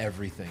up to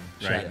everything,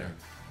 Right. Shatner.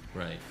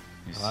 Right.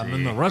 You I'm see.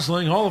 in the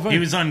Wrestling Hall of Fame. He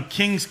was on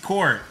King's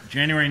Court,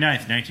 January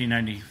 9th,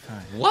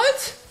 1995.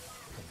 What?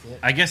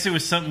 I guess it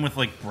was something with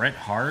like Bret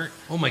Hart.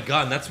 Oh my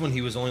god, and that's when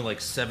he was only like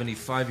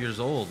 75 years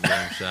old,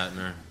 William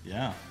Shatner.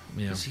 Yeah.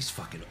 Because he's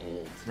fucking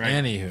old. Right.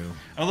 Anywho.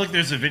 Oh, look,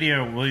 there's a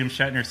video of William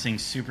Shatner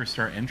sings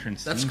Superstar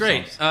entrance. That's theme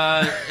great.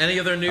 songs. Any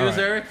other news, All right.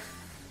 Eric?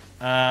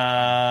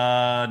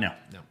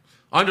 No.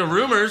 On to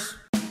rumors.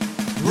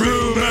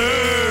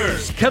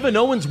 Rumors! Kevin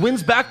Owens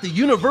wins back the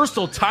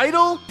Universal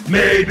title?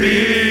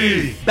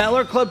 Maybe.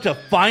 Balor Club to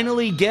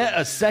finally get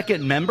a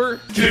second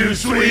member? Too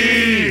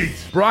sweet.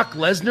 Brock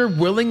Lesnar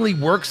willingly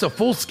works a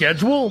full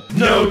schedule?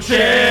 No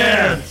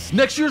chance.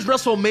 Next year's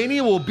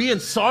WrestleMania will be in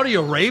Saudi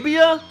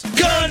Arabia?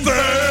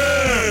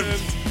 Confirmed.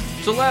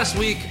 So last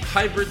week,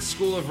 Hybrid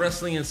School of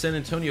Wrestling in San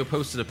Antonio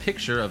posted a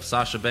picture of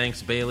Sasha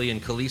Banks, Bayley,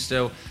 and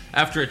Kalisto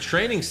after a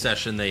training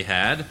session they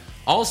had.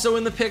 Also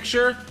in the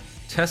picture,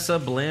 Tessa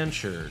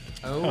Blanchard.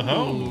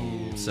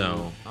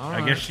 So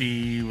I guess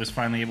she was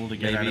finally able to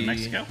get out of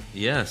Mexico.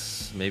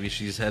 Yes, maybe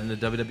she's heading to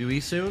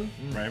WWE soon.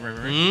 Right.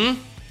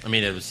 I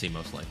mean, it would seem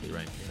most likely,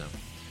 right? So,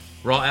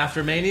 Raw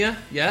after Mania?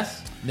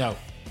 Yes. No.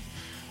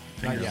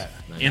 Not yet.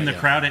 In the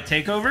crowd at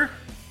Takeover.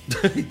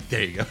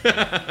 There you go.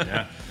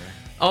 Yeah.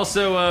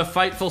 Also,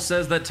 Fightful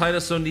says that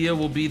Titus O'Neil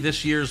will be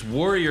this year's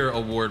Warrior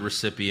Award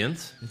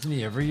recipient. Isn't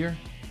he every year?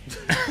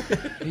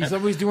 He's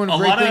always doing A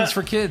great lot of- things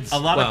for kids. A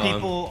lot of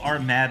people are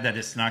mad that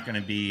it's not going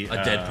to be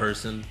A dead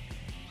person.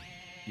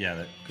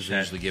 Yeah, Because they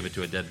usually give it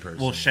to a dead person.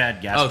 Well,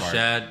 Shad Gaspard. Oh,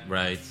 Shad,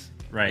 right.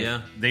 Right.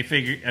 Yeah. They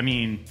figure. I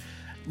mean,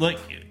 look.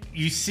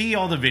 You see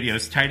all the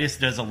videos. Titus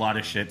does a lot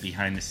of shit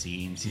behind the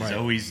scenes. He's Right.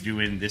 always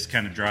doing this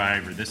kind of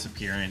drive or this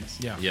appearance.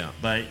 Yeah.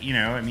 But you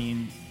know, I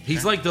mean,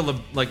 He's like the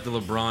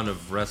LeBron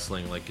of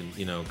wrestling, like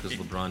because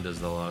LeBron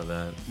does a lot of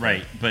that.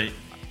 right. But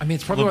I mean,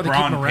 it's probably why they keep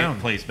him LeBron around.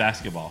 plays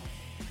basketball.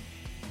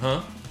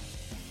 Huh?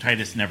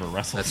 Titus never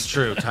wrestles. That's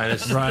true.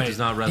 Titus does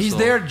not wrestle. He's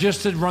there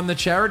just to run the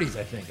charities,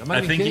 I think. I'm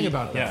not even kidding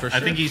about that. for I sure.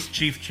 think he's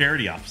chief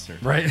charity officer.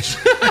 Right.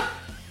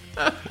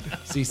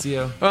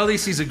 CCO. Well, at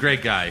least he's a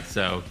great guy,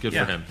 so good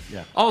Yeah, for him.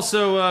 yeah.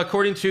 Also,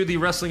 according to the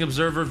Wrestling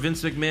Observer,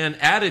 Vince McMahon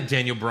added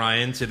Daniel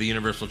Bryan to the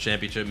Universal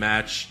Championship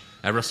match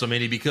at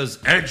WrestleMania because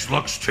Edge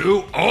looks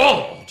too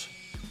old.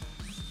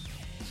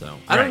 So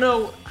I don't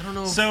know.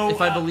 So, if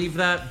I believe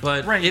that,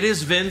 but right. it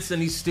is Vince,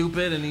 and he's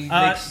stupid, and he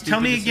makes stupid Tell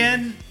me decisions.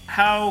 again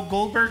how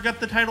Goldberg got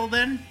the title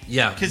then?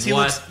 Yeah, because he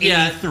what? looks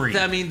 83.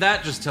 Yeah, I mean,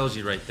 that just tells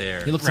you right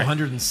there. He looks Right.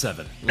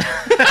 107.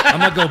 I'm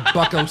going to go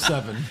buck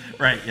 07.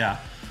 Right, yeah.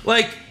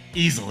 Like,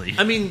 easily.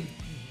 I mean,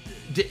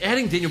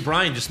 adding Daniel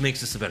Bryan just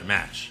makes this a better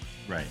match.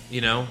 Right.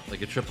 You know,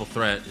 like a triple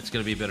threat, it's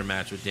going to be a better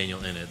match with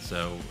Daniel in it,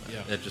 so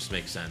that just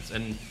makes sense.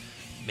 And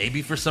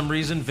maybe for some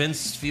reason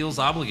Vince feels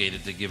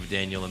obligated to give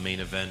Daniel a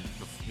main event,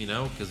 you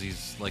know, because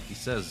he's, like he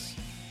says,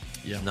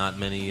 there's not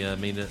many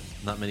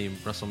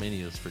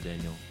WrestleManias for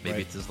Daniel.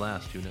 Maybe it's his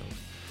last, who knows.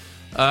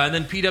 And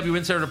then PW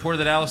Insider reported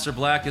that Aleister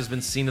Black has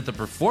been seen at the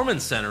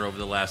Performance Center over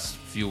the last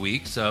few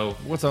weeks, so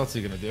What else are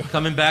you going to do?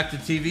 coming back to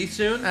TV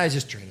soon? He's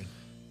just training.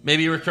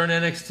 Maybe return to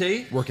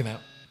NXT? Working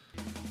out.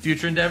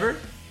 Future endeavor?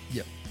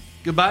 Yep.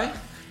 Goodbye?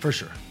 For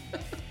sure.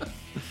 I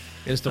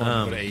just don't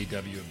want to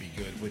go to AEW and be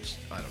good, which,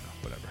 I don't know,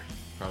 whatever.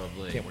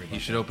 Probably. Can't worry about He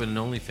should open an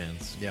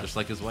OnlyFans, just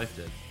like his wife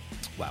did.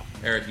 Wow.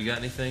 Eric, you got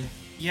anything?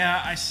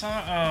 Yeah, I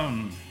saw.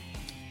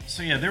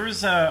 So yeah, there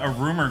was a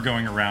rumor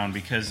going around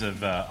because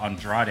of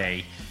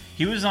Andrade.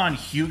 He was on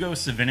Hugo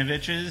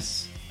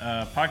Savinovich's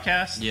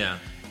podcast. Yeah,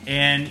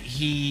 and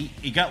he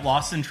got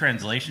lost in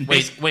translation.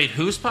 Wait,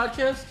 whose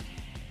podcast?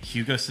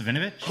 Hugo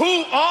Savinovich.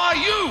 Who are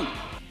you?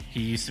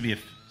 He used to be a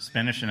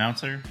Spanish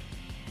announcer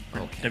for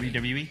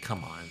WWE.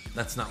 Come on,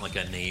 that's not like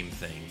a name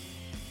thing.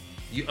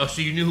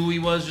 So you knew who he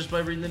was just by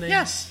reading the name?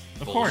 Yes,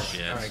 of course.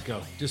 All right,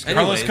 go. Just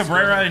Carlos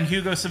Cabrera and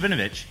Hugo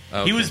Savinovich.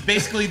 Okay. He was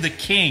basically the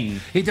king.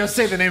 He does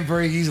say the name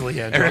very easily.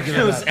 Yeah, Eric don't give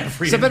him knows that.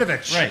 everything.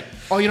 Savinovich. Right.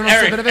 Oh, you don't know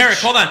Eric, Savinovich? Eric,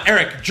 hold on.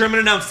 Eric, German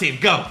announce team,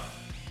 go.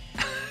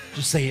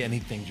 Just say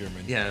anything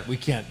German. Yeah. We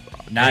can't.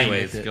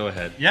 Anyways, go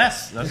ahead.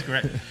 Yes, that's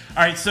correct. All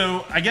right,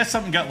 so I guess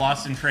something got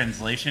lost in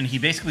translation. He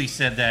basically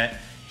said that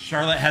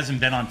Charlotte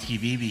hasn't been on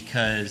TV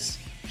because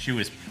she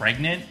was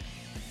pregnant,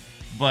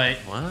 but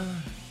What?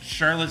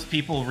 Charlotte's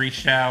people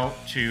reached out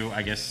to,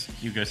 I guess,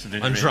 Hugo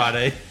Savinovich.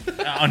 Andrade.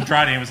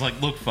 Andrade and was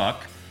like, look,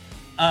 fuck.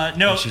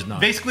 No, she's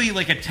not. basically,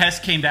 like a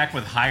test came back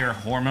with higher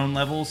hormone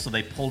levels, so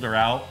they pulled her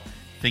out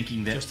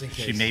thinking that Just in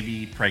she case. may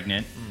be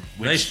pregnant,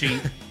 which Nice, she...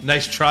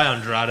 nice try,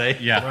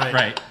 Andrade. Yeah, Right.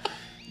 right.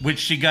 Which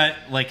she got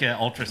like an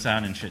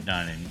ultrasound and shit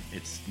done, and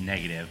it's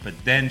negative. But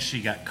then she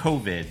got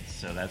COVID,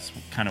 so that's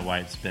kind of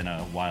why it's been a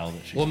while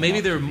that she's Well, been maybe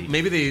off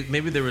TV.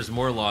 maybe there was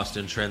more lost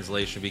in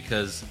translation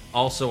because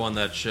also on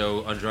that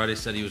show, Andrade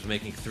said he was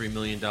making $3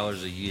 million a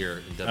year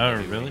in WWE.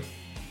 Oh, really?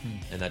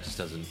 And that just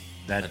doesn't.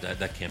 That-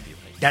 That can't be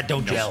right. That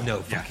don't There's gel. no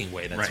fucking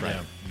way that's right.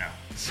 No.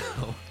 So,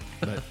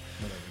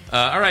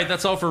 all right,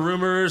 that's all for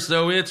rumors.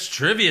 So it's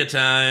trivia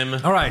time.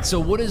 All right, so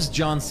what is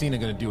John Cena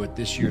going to do at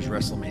this year's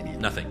WrestleMania?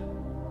 Nothing.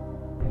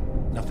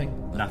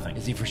 Nothing? Nothing.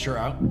 Is he for sure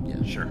out?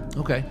 Yeah, sure.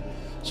 Okay.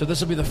 So this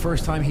will be the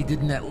first time he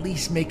didn't at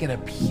least make an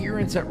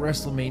appearance at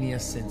WrestleMania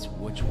since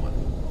which one?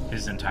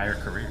 His entire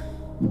career.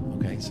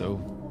 Okay, so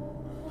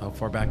how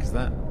far back is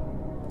that?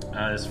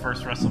 His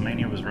first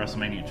WrestleMania was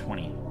WrestleMania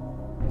 20.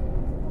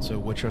 So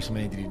which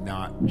WrestleMania did he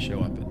not show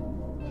up in?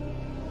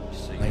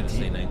 So you're going to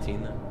say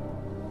 19 then?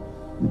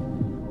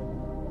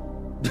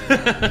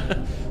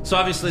 So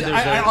obviously there's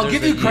I'll there's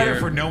give a you credit year-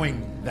 for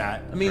knowing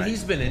that. I mean, Right.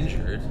 he's been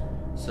injured.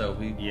 So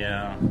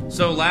Yeah.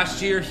 So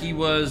last year he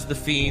was the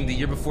Fiend. The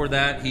year before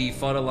that he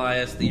fought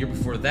Elias. The year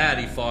before that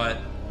he fought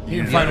He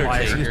didn't the fight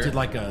Elias. He Undertaker. just did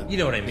like a... You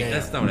know what I mean? Yeah,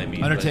 That's not what I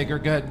mean. Undertaker,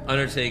 good. but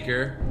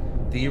Undertaker.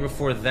 The year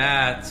before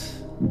that,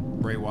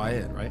 Bray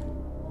Wyatt, right?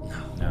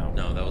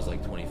 no, that was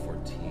like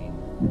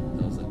 2014.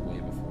 That was like way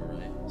before,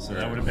 right? So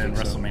that would have been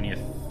WrestleMania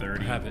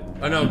 30. Have it.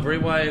 Oh no, Bray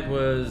Wyatt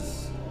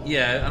was.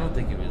 Yeah, I don't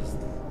think it was.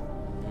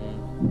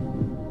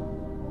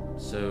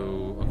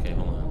 So okay,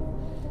 hold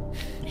on.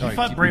 He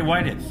fought Bray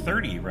Wyatt at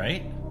 30,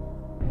 right?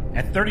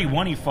 At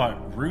 31, he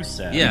fought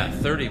Rusev. Yeah,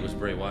 30 was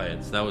Bray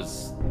Wyatt. So that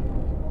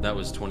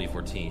was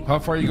 2014. How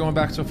far are you going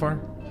back so far?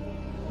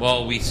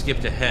 Well, we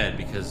skipped ahead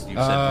because you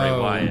said Bray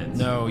Wyatt.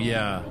 No,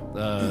 yeah.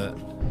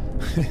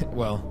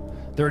 Well,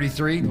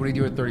 33? What do you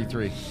do at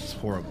 33? It's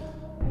horrible.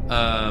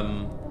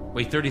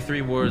 Wait,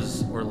 33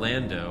 was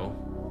Orlando.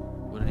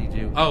 What did he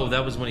do? Oh,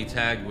 that was when he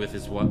tagged with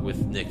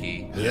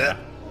Nikki. Yeah.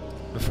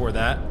 Before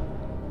that?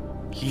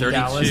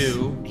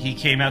 32. He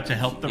came out to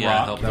help The Yeah,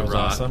 Rock. helped That The was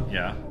Rock. awesome.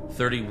 Yeah.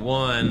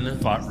 31.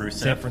 Fought Rusev.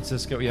 San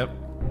Francisco, yep.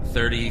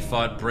 30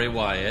 fought Bray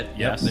Wyatt.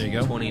 Yes. There you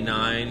go.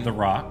 29. The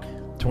Rock.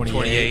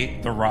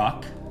 28. The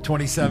Rock.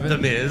 27. The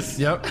Miz.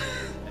 Yep.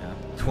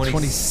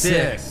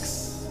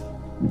 26.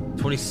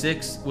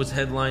 26 was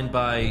headlined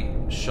by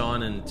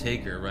Shawn and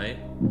Taker, right?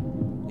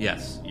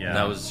 Yes. Yeah.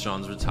 That was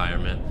Shawn's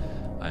retirement.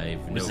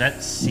 Was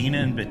that Cena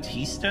and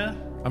Batista?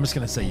 I'm just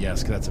going to say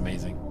yes, because that's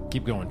amazing.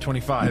 Keep going.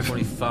 25.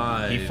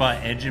 25? He fought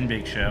Edge and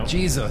Big Show.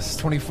 Jesus.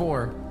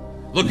 24.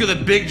 Look at the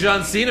big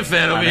John Cena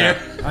fan over here.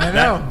 I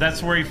know.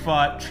 That's where he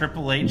fought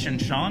Triple H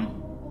and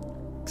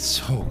Shawn?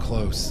 So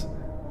close.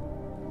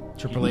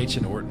 Triple H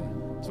and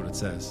Orton. That's what it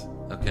says.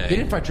 Okay. He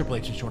didn't fight Triple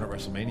H and Shawn at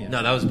WrestleMania.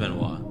 No, that was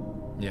Benoit.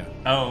 Yeah.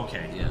 Oh,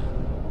 okay. Yeah.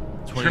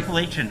 Triple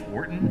H and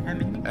Orton, I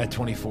mean? At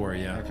 24,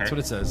 yeah. Okay. That's what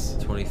it says.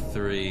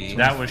 23.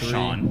 That was 23.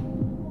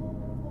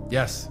 Shawn.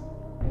 Yes.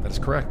 That is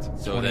correct.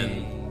 So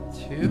then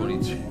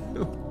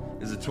 22.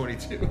 Is it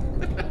 22?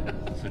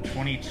 So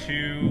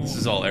 22. This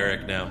is all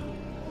Eric now.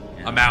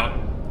 I'm out.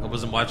 I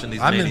wasn't watching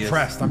these I'm Manias.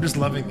 impressed. I'm just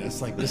loving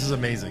this. Like, this is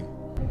amazing.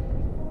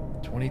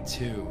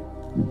 22.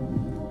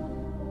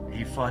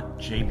 He fought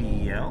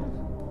JBL?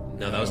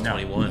 No, that was No,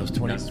 21. that was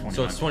 20. That's 21.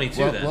 So it's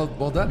 22 Well, then.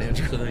 well done,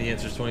 Andrew. So then the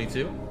answer's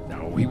 22?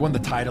 No, he won the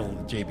title of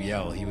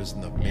JBL. He was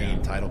in the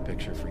main title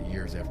picture for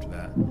years after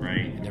that.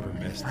 Right. He never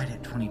missed. Fight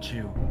at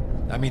 22.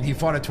 I mean, he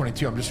fought at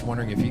 22. I'm just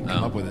wondering if he can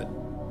come up with it.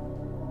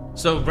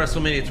 So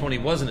WrestleMania 20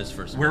 wasn't his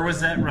first one. Where was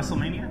that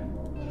WrestleMania?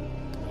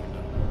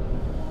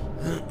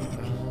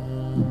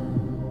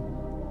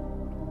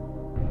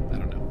 I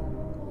don't know.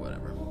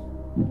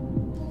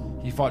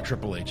 Whatever. He fought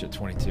Triple H at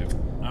 22.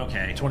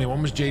 Okay.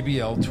 21 was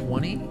JBL.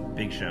 20?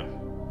 Big Show.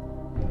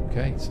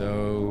 Okay,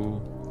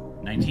 so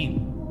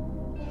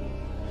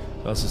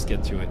 19. let's just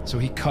get to it. So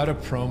he cut a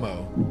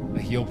promo,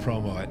 a heel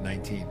promo at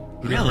 19. He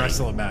didn't Really?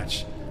 wrestle a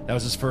match. That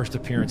was his first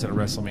appearance at a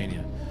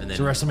WrestleMania. And then-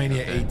 So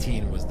WrestleMania okay.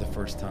 18 was the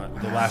first time,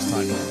 the last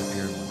time he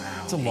appeared.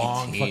 It's a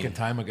long 18. fucking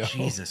time ago.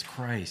 Jesus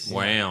Christ.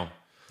 Wow.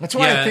 That's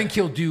why Yeah. I think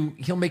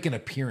he'll make an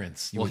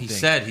appearance. Well, would he think.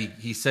 said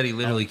he said he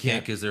literally he can't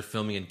can't? because they're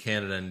filming in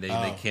Canada and they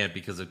Oh. can't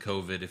because of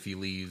COVID. If he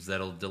leaves,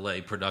 that'll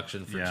delay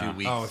production for Yeah. 2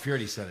 weeks. Oh, if you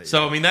already said it.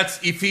 So I mean,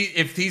 that's if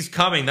he's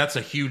coming, that's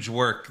a huge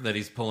work that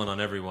he's pulling on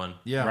everyone.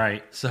 yeah,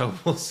 Right. So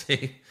we'll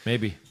see,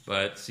 maybe.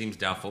 but seems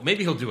doubtful.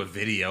 Maybe he'll do a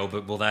video,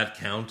 but will that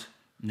count?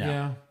 No.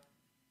 Yeah.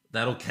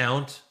 That'll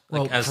count.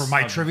 Well, as for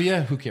my a-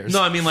 trivia, who cares?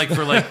 No, I mean like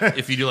for like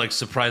if you do like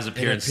surprise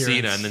appearance appearance.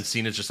 Cena and then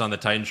Cena's just on the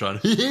Titantron.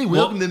 Hey,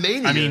 welcome to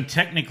Mania. I mean,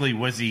 technically,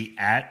 was he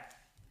at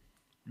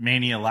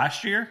Mania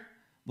last year?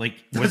 Like,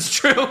 that's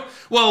true.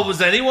 Well,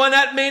 was anyone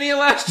at Mania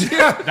last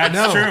year? that's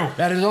no, true.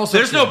 That is also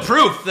There's true. no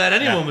proof that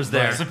anyone Yeah. was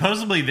there.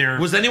 Supposedly they're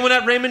Was anyone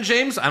at Raymond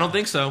James? I don't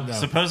think so.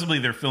 supposedly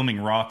they're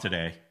filming Raw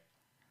today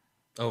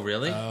Oh,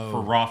 really?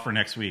 for Raw for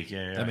next week.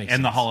 Yeah, That makes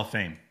and the sense. Hall of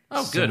Fame.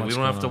 Oh, So good. much We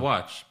don't have going to on.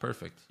 watch.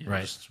 Perfect.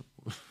 Right. Just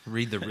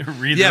read the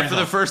Read the yeah. For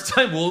the result. first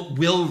time,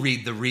 we'll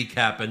read the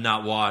recap and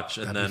not watch,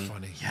 and That'd then be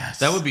funny. Yes,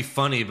 that would be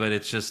funny. But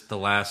it's just the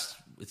last.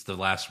 It's the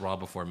last Raw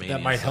before Mania.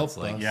 That might so help it's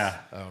like, us. Yeah.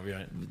 Oh,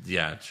 yeah.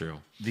 yeah, true.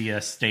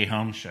 the Stay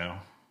Home show.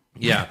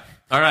 Yeah.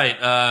 All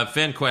right.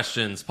 Fan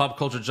questions. Pop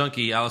culture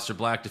junkie Aleister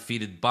Black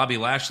defeated Bobby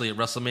Lashley at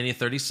WrestleMania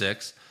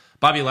 36.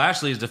 Bobby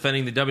Lashley is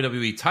defending the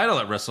WWE title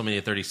at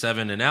WrestleMania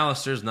 37, and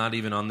Aleister's not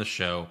even on the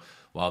show.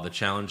 While the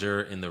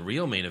challenger in the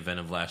real main event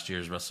of last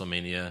year's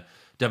WrestleMania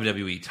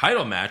WWE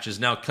title match is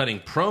now cutting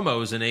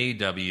promos in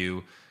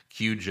AEW.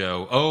 Q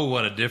Joe. Oh,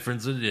 what a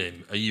difference a year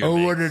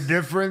makes. What a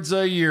difference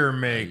a year A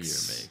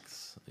makes. year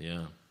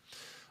makes.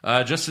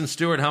 Yeah. Justin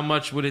Stewart, how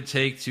much would it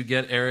take to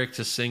get Eric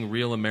to sing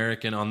Real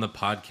American on the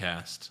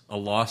podcast? A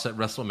loss at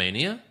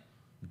WrestleMania?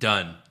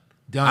 Done.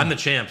 Done. I'm the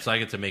champ, so I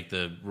get to make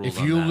the rules If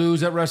on you that.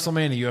 lose at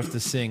WrestleMania, you have to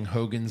sing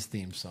Hogan's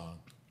theme song.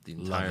 The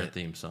Love entire it.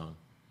 theme song.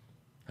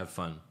 Have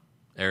fun.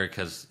 Eric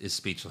is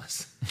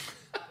speechless.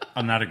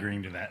 I'm not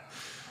agreeing to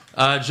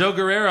that. Joe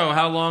Guerrero,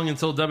 how long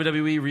until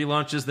WWE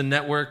relaunches the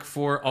network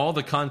for all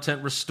the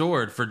content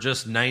restored for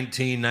just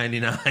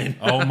 $19.99?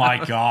 Oh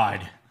my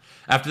God.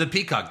 After the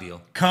Peacock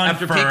deal.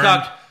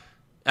 Confirmed.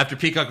 After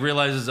Peacock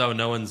realizes,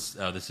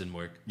 this didn't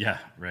work. Yeah,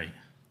 right.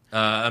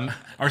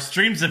 Our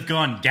streams have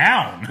gone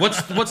down.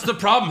 What's the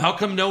problem? How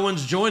come no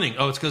one's joining?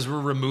 Oh, it's because we're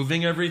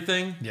removing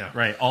everything? Yeah.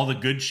 Right, all the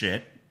good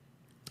shit.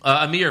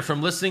 Amir,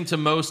 from listening to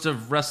most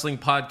of wrestling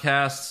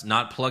podcasts,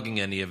 not plugging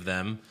any of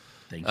them,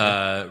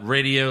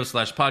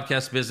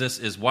 radio/podcast business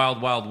is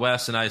wild, wild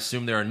west, and I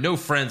assume there are no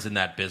friends in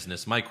that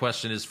business. My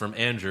question is from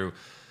Andrew.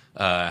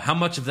 How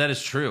much of that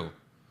is true?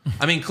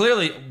 I mean,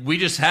 clearly, we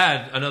just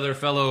had another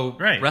fellow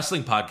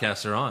wrestling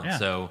podcaster on,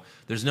 so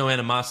there's no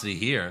animosity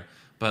here.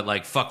 But,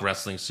 like, fuck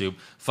Wrestling Soup.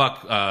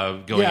 Fuck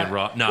going at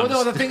Raw.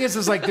 No, the thing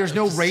is like, there's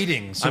no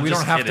ratings, so we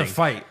don't have to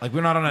fight. Like,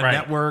 we're not on a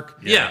network.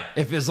 Yeah.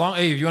 If you want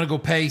to go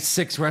pay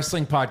 6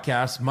 wrestling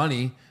podcasts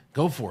money,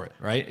 go for it,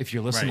 right? If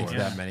you're listening to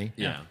that many.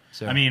 Yeah.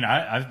 So. I mean,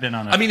 I've been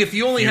on if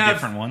you only few have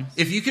different ones.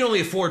 If you can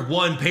only afford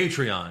one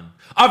Patreon,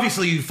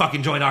 obviously you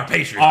fucking join our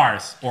Patreon.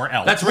 Ours or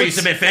else. That's where you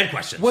submit fan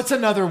questions. What's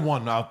another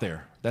one out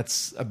there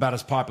that's about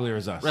as popular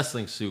as us?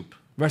 Wrestling Soup.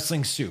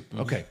 Wrestling Soup.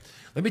 Okay.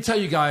 Let me tell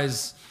you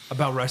guys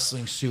about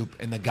Wrestling Soup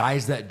and the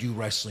guys that do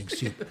Wrestling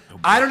Soup.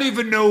 I don't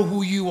even know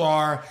who you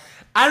are.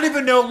 I don't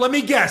even know. Let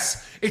me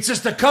guess. It's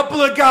just a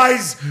couple of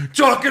guys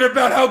talking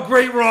about how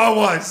great Raw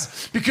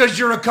was because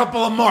you're a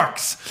couple of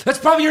Marks. That's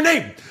probably your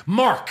name.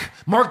 Mark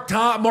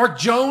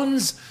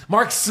Jones,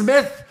 Mark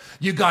Smith.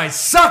 You guys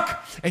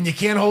suck and you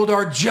can't hold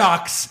our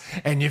jocks.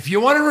 And if you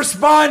want to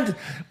respond,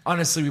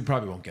 honestly, we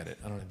probably won't get it.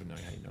 I don't even know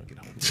how you don't get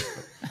hold of it.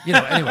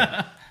 But,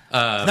 anyway.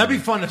 That'd be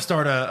fun to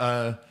start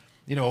a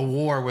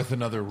war with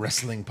another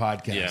wrestling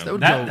podcast. Yeah,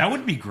 that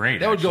would be great.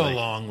 That would go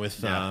along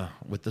with the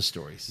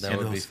stories. That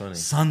would be funny.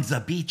 Sons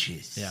of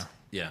Beaches. Yeah.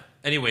 Yeah.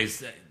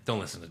 Anyways, don't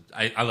listen to.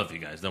 I love you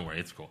guys. Don't worry,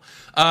 it's cool.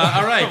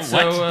 All right.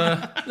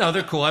 So no,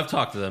 they're cool. I've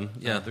talked to them.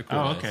 Yeah, they're cool.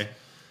 Oh, guys. okay.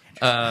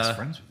 Best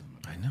friends with them.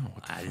 I know.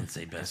 I didn't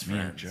say best Me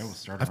and friends. Joe will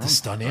start I have to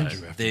stun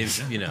Andrew. After They've,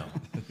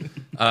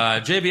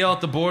 JBL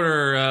at the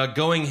border,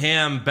 going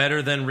ham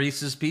better than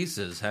Reese's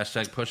Pieces.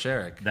 # push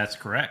Eric. That's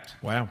correct.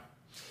 Wow.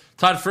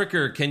 Todd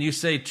Fricker, can you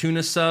say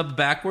tuna sub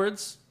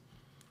backwards?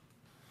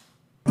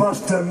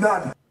 Bust a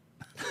nut.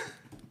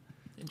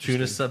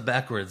 Tuna sub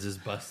backwards is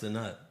bust a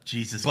nut.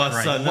 Jesus Bust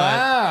Christ. a nut.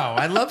 Wow.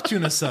 I love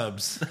tuna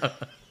subs.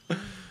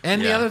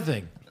 And the Yeah. other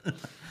thing.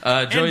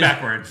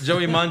 Backwards.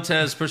 Joey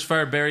Montez,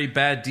 Pushfire Barry,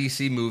 bad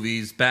DC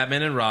movies,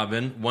 Batman and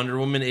Robin, Wonder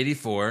Woman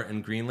 84,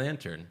 and Green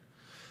Lantern.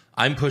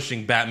 I'm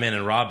pushing Batman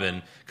and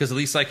Robin because at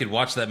least I could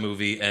watch that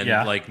movie and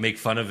make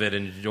fun of it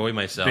and enjoy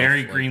myself.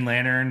 Barry, Green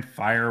Lantern,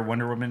 Fire,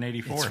 Wonder Woman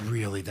 84. It's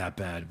really that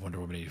bad,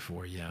 Wonder Woman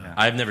 84, yeah.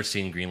 I've never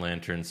seen Green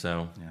Lantern,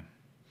 so...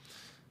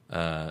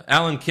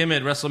 Alan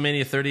Kimmett,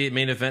 WrestleMania 38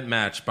 main event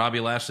match. Bobby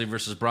Lashley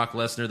versus Brock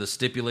Lesnar. The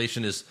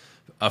stipulation is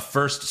a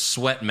first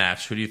sweat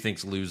match. Who do you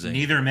think's losing?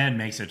 Neither man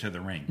makes it to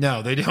the ring.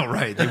 No, they don't,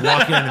 right. They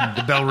walk in and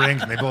the bell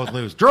rings and they both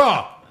lose.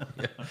 Draw!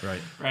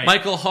 Right.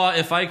 Michael Haw,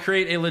 if I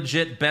create a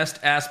legit best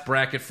ass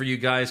bracket for you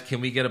guys,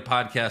 can we get a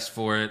podcast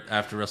for it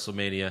after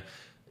WrestleMania?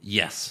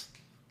 Yes.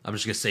 I'm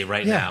just going to say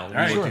right now,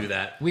 we will do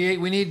that. We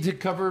need to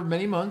cover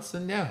many months,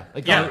 and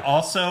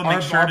also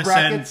make sure to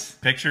send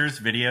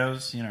pictures,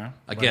 videos,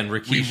 Again, We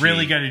Rikishi.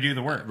 really got to do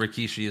the work.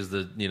 Rikishi is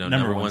the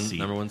Number one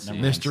seed.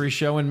 Mystery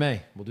show in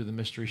May. We'll do the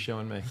mystery show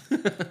in May.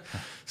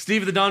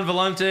 Steve the Don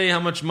Vellante, how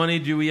much money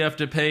do we have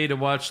to pay to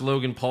watch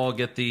Logan Paul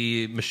get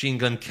the Machine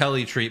Gun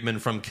Kelly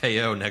treatment from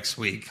KO next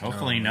week?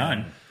 Hopefully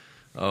none.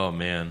 Oh,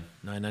 man.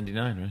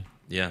 $9.99, right?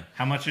 Yeah.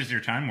 How much is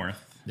your time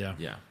worth?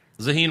 Yeah.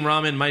 Zaheen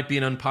Rahman might be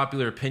an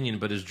unpopular opinion,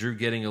 but is Drew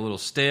getting a little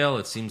stale?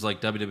 It seems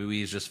like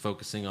WWE is just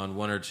focusing on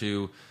one or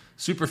two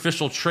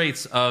superficial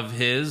traits of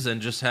his and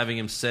just having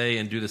him say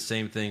and do the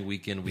same thing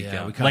week in, week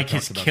out. Like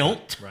his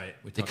kilt? Right.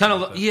 It kind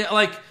of,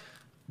 like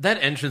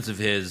that entrance of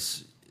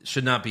his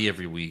should not be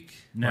every week.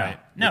 No. Right?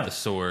 No. With the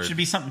sword. It should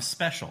be something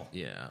special.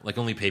 Yeah. Like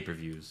only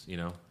pay-per-views,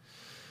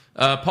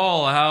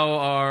 Paul,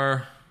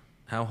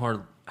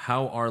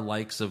 how are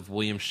likes of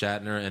William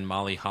Shatner and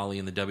Molly Holly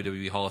in the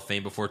WWE Hall of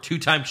Fame before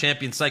two-time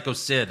champion Psycho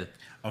Sid?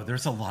 Oh,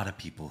 there's a lot of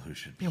people who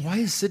should be. Yeah, why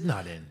is Sid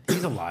not in?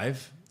 He's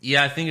alive.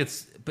 Yeah, I think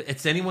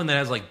it's anyone that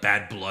has like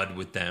bad blood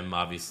with them.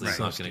 Obviously, it's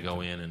not going to go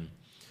in.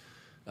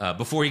 And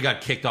before he got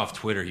kicked off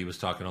Twitter, he was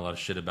talking a lot of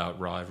shit about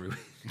Raw every week.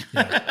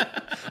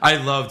 I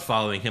loved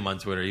following him on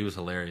Twitter. He was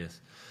hilarious.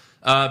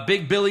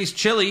 Big Billy's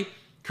Chili,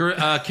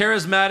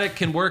 charismatic,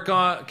 can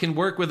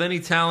work with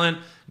any talent.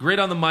 Great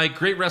on the mic,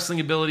 great wrestling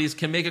abilities,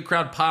 can make a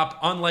crowd pop.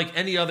 Unlike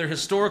any other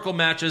historical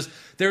matches,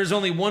 there is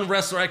only one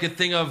wrestler I could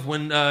think of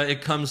when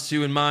it comes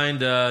to in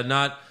mind.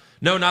 Not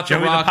Joey The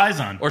Rock the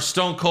Pison. or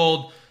Stone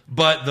Cold,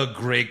 but the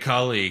Great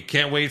Khali.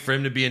 Can't wait for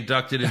him to be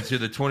inducted into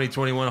the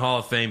 2021 Hall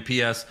of Fame.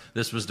 P.S.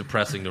 This was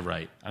depressing to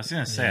write. I was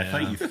going to say, I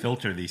thought you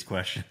filter these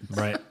questions.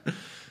 Right.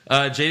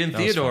 Jaden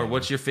Theodore,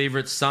 what's your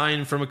favorite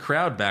sign from a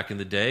crowd back in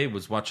the day?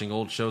 Was watching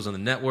old shows on the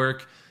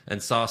network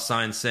and saw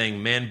signs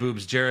saying "Man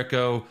Boobs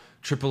Jericho,"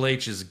 Triple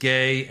H is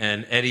gay,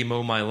 and Eddie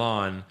mow my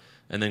lawn.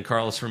 And then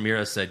Carlos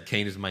Ramirez said,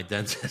 Kane is my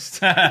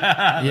dentist.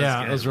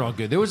 Yeah, those are all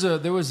good. There was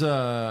There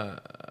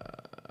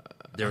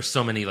were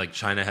so many, like,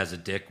 China has a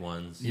dick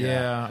ones.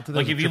 Yeah. I thought that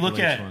Like, was a if you look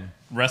Triple H at one.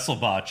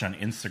 WrestleBotch on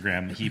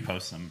Instagram, he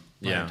posts them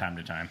from time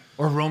to time.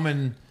 Or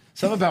Roman,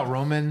 something about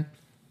Roman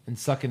and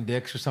sucking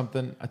dicks or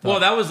something. I thought, Well,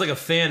 that was like a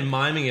fan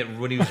miming it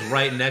when he was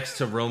right next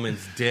to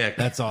Roman's dick.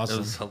 That's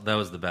awesome. That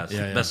was the best.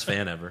 Yeah, yeah. Best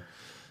fan ever.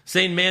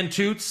 Saying Man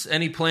Toots,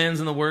 any plans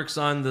in the works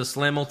on the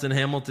Slamilton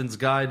Hamilton's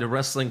Guide to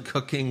Wrestling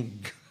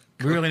Cooking?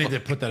 we really need to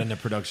put that into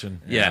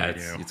production. Yeah,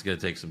 it's going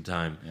to take some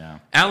time. Yeah.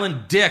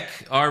 Alan Dick,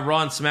 are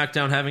Raw and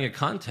SmackDown having a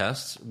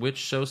contest? Which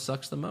show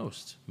sucks the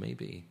most?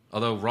 Maybe.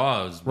 Although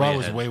Raw was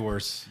was way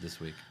worse this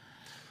week.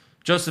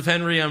 Joseph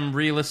Henry, I'm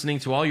re-listening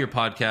to all your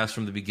podcasts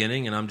from the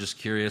beginning, and I'm just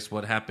curious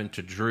what happened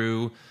to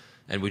Drew,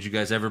 and would you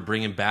guys ever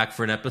bring him back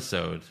for an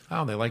episode?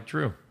 Oh, they like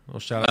Drew. Well,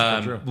 shout out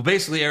to Drew. Well,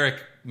 basically,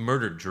 Eric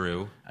murdered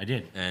Drew. I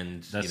did.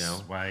 And, That's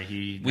why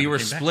he we were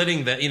came back.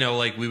 splitting that,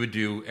 like we would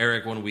do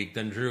Eric one week,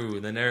 then Drew,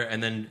 and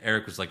then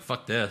Eric was like,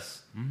 fuck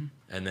this. Mm-hmm.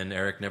 And then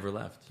Eric never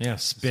left. Yeah,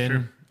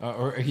 spin.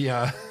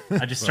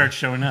 I just start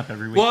showing up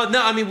every week. Well,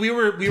 no, I mean, we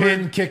were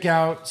pin, kick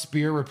out,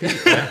 spear, repeat.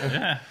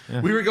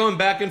 We were going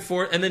back and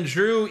forth, and then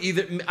Drew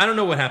I don't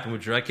know what happened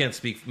with Drew. I can't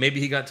speak. Maybe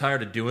he got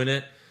tired of doing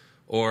it,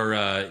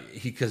 or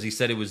because he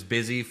said it was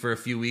busy for a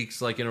few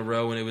weeks, like in a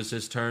row, when it was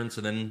his turn.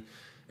 So then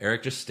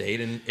Eric just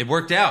stayed, and it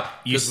worked out.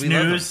 You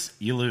snooze,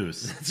 you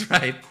lose. That's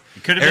right.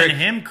 It could have been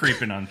him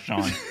creeping on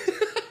Sean.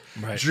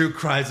 Right. Drew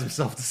cries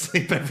himself to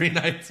sleep every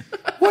night.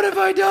 What have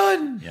I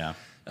done? Yeah.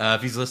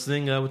 If he's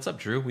listening, what's up,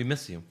 Drew? We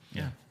miss you.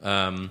 Yeah.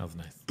 That was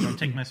nice. Don't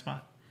take my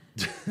spot.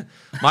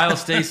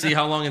 Miles Stacy,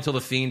 how long until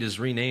the Fiend is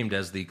renamed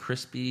as the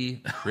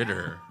Crispy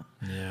Critter?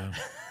 Yeah.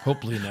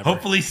 Hopefully never.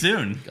 Hopefully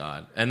soon.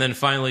 God. And then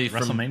finally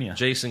from WrestleMania.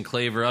 Jason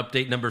Claver,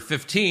 update number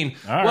 15.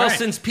 All well, right.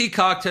 since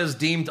Peacock has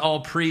deemed all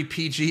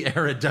pre-PG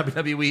era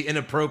WWE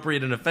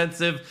inappropriate and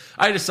offensive,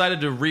 I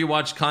decided to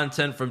rewatch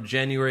content from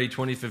January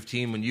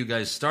 2015 when you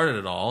guys started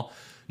it all.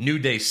 New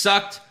Day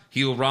sucked,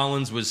 Heel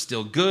Rollins was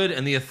still good,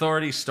 and The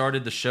Authority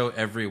started the show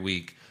every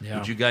week. Yeah.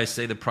 Would you guys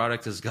say the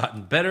product has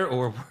gotten better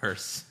or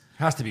worse?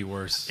 Has to be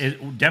worse.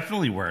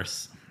 Definitely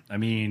worse. I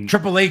mean,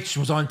 Triple H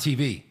was on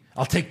TV.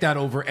 I'll take that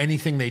over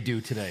anything they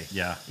do today.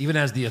 Yeah. Even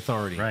as The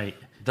Authority. Right.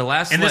 The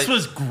last And this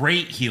was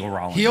great Heel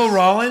Rollins. Heel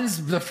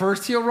Rollins, the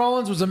first Heel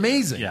Rollins was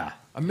amazing. Yeah.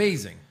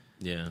 Amazing.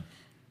 Yeah.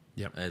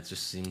 Yep. It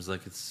just seems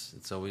like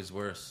it's always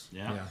worse.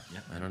 Yeah.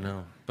 I don't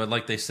know. But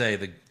like they say,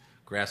 the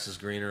grass is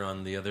greener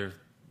on the other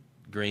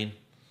green.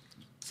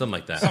 Something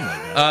like that.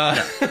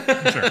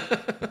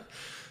 Sure.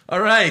 All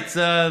right.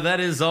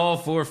 That is all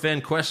for fan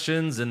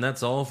questions, and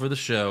that's all for the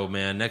show,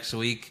 man. Next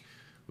week,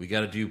 we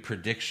got to do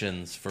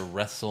predictions for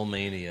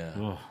WrestleMania.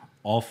 Ugh,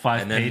 all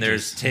 5 and then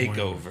pages. there's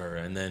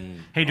TakeOver, and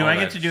then Hey, do all I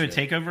get that to do shit.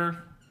 a TakeOver?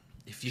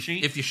 If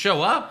you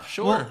show up,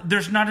 sure. Well,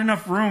 there's not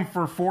enough room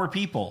for 4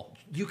 people.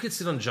 You could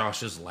sit on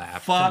Josh's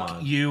lap. Come Fuck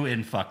on. you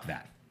and fuck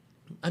that.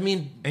 I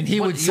mean, And he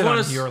would you sit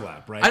wanna on your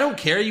lap, right? I don't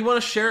care. You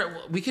want to share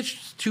it? We could.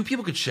 2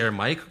 people could share a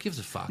mic. Who gives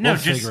a fuck? No, We'll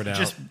figure it out.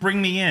 just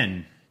bring me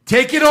in.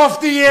 Take it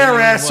off the air,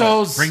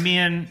 assholes. Bring me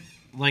in,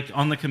 like,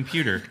 on the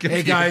computer.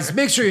 Hey guys,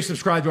 make sure you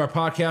subscribe to our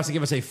podcast and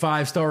give us a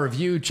 5-star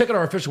review. Check out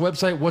our official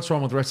website,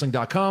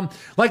 what'swrongwithwrestling.com.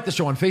 Like the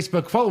show on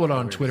Facebook. Follow it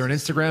on Twitter and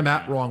Instagram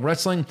at Wrong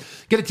Wrestling.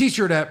 Get a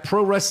t-shirt at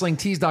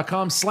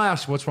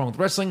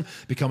prowrestlingtees.com/what'swrongwithwrestling.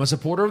 Become a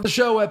supporter of the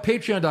show at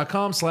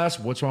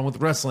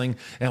patreon.com/what'swrongwithwrestling.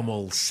 And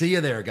we'll see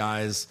you there,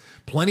 guys.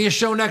 Plenty of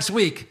show next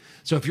week.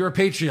 So if you're a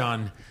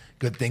Patreon,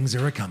 good things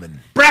are a-coming.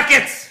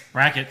 Brackets!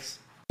 Brackets.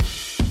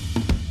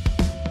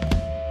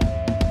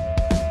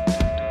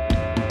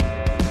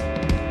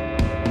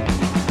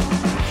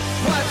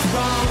 What's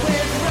wrong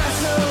with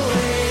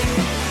wrestling?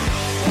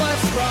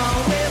 What's wrong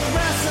with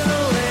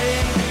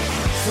wrestling?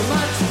 So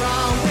much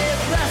wrong with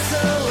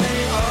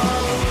wrestling.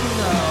 Oh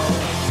no.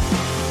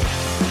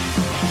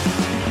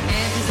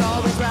 And he's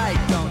always right.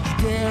 Don't you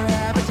dare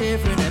have a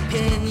different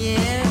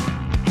opinion.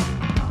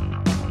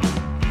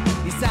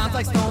 He sounds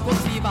like Stone Cold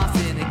Steve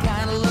Austin. It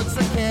kinda looks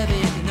like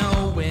Kevin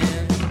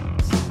Owens.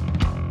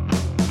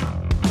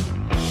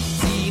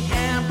 Dean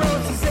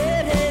Ambrose is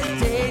in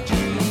his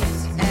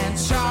daydreams, and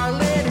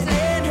Charlotte is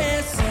in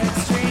his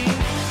sex dream.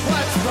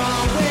 What's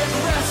wrong with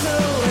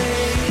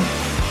wrestling?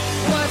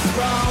 What's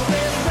wrong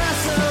with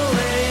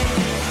wrestling?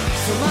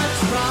 So much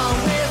wrong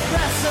with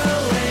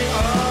wrestling.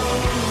 Oh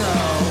no.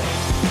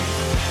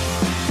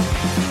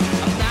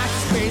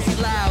 Obnoxious, crazy,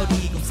 loud,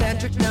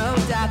 egocentric, no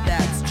doubt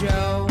that's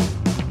Joe.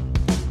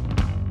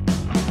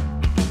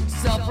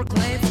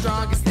 Self-proclaimed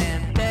strongest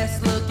and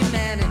best-looking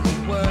man in the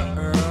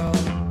world.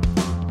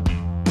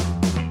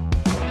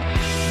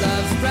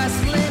 Loves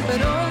wrestling,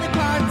 but only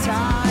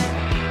part-time.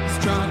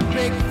 Strong,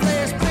 big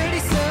players, pretty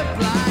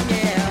sublime,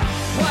 yeah.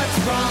 What's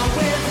wrong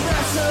with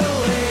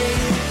wrestling?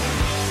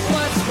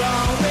 What's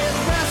wrong with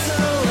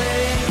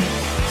wrestling?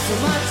 So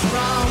much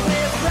wrong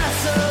with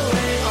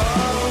wrestling,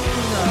 oh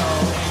no.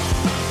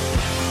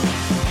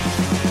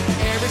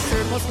 Every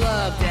circle's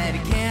loved and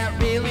he can't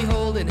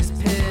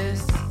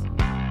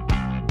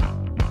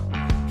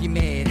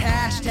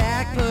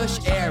push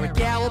Eric,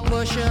 yeah, we'll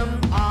push him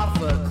off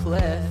a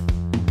cliff.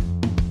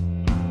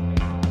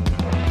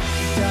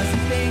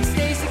 Doesn't think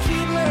Stacy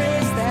Keebler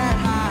is that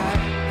high,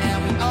 and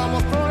we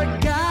almost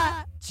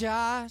forgot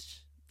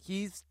Josh.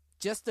 He's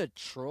just a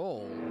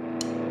troll.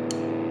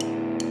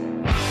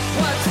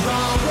 What's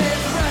wrong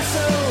with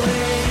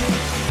wrestling?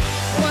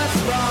 What's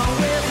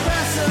wrong with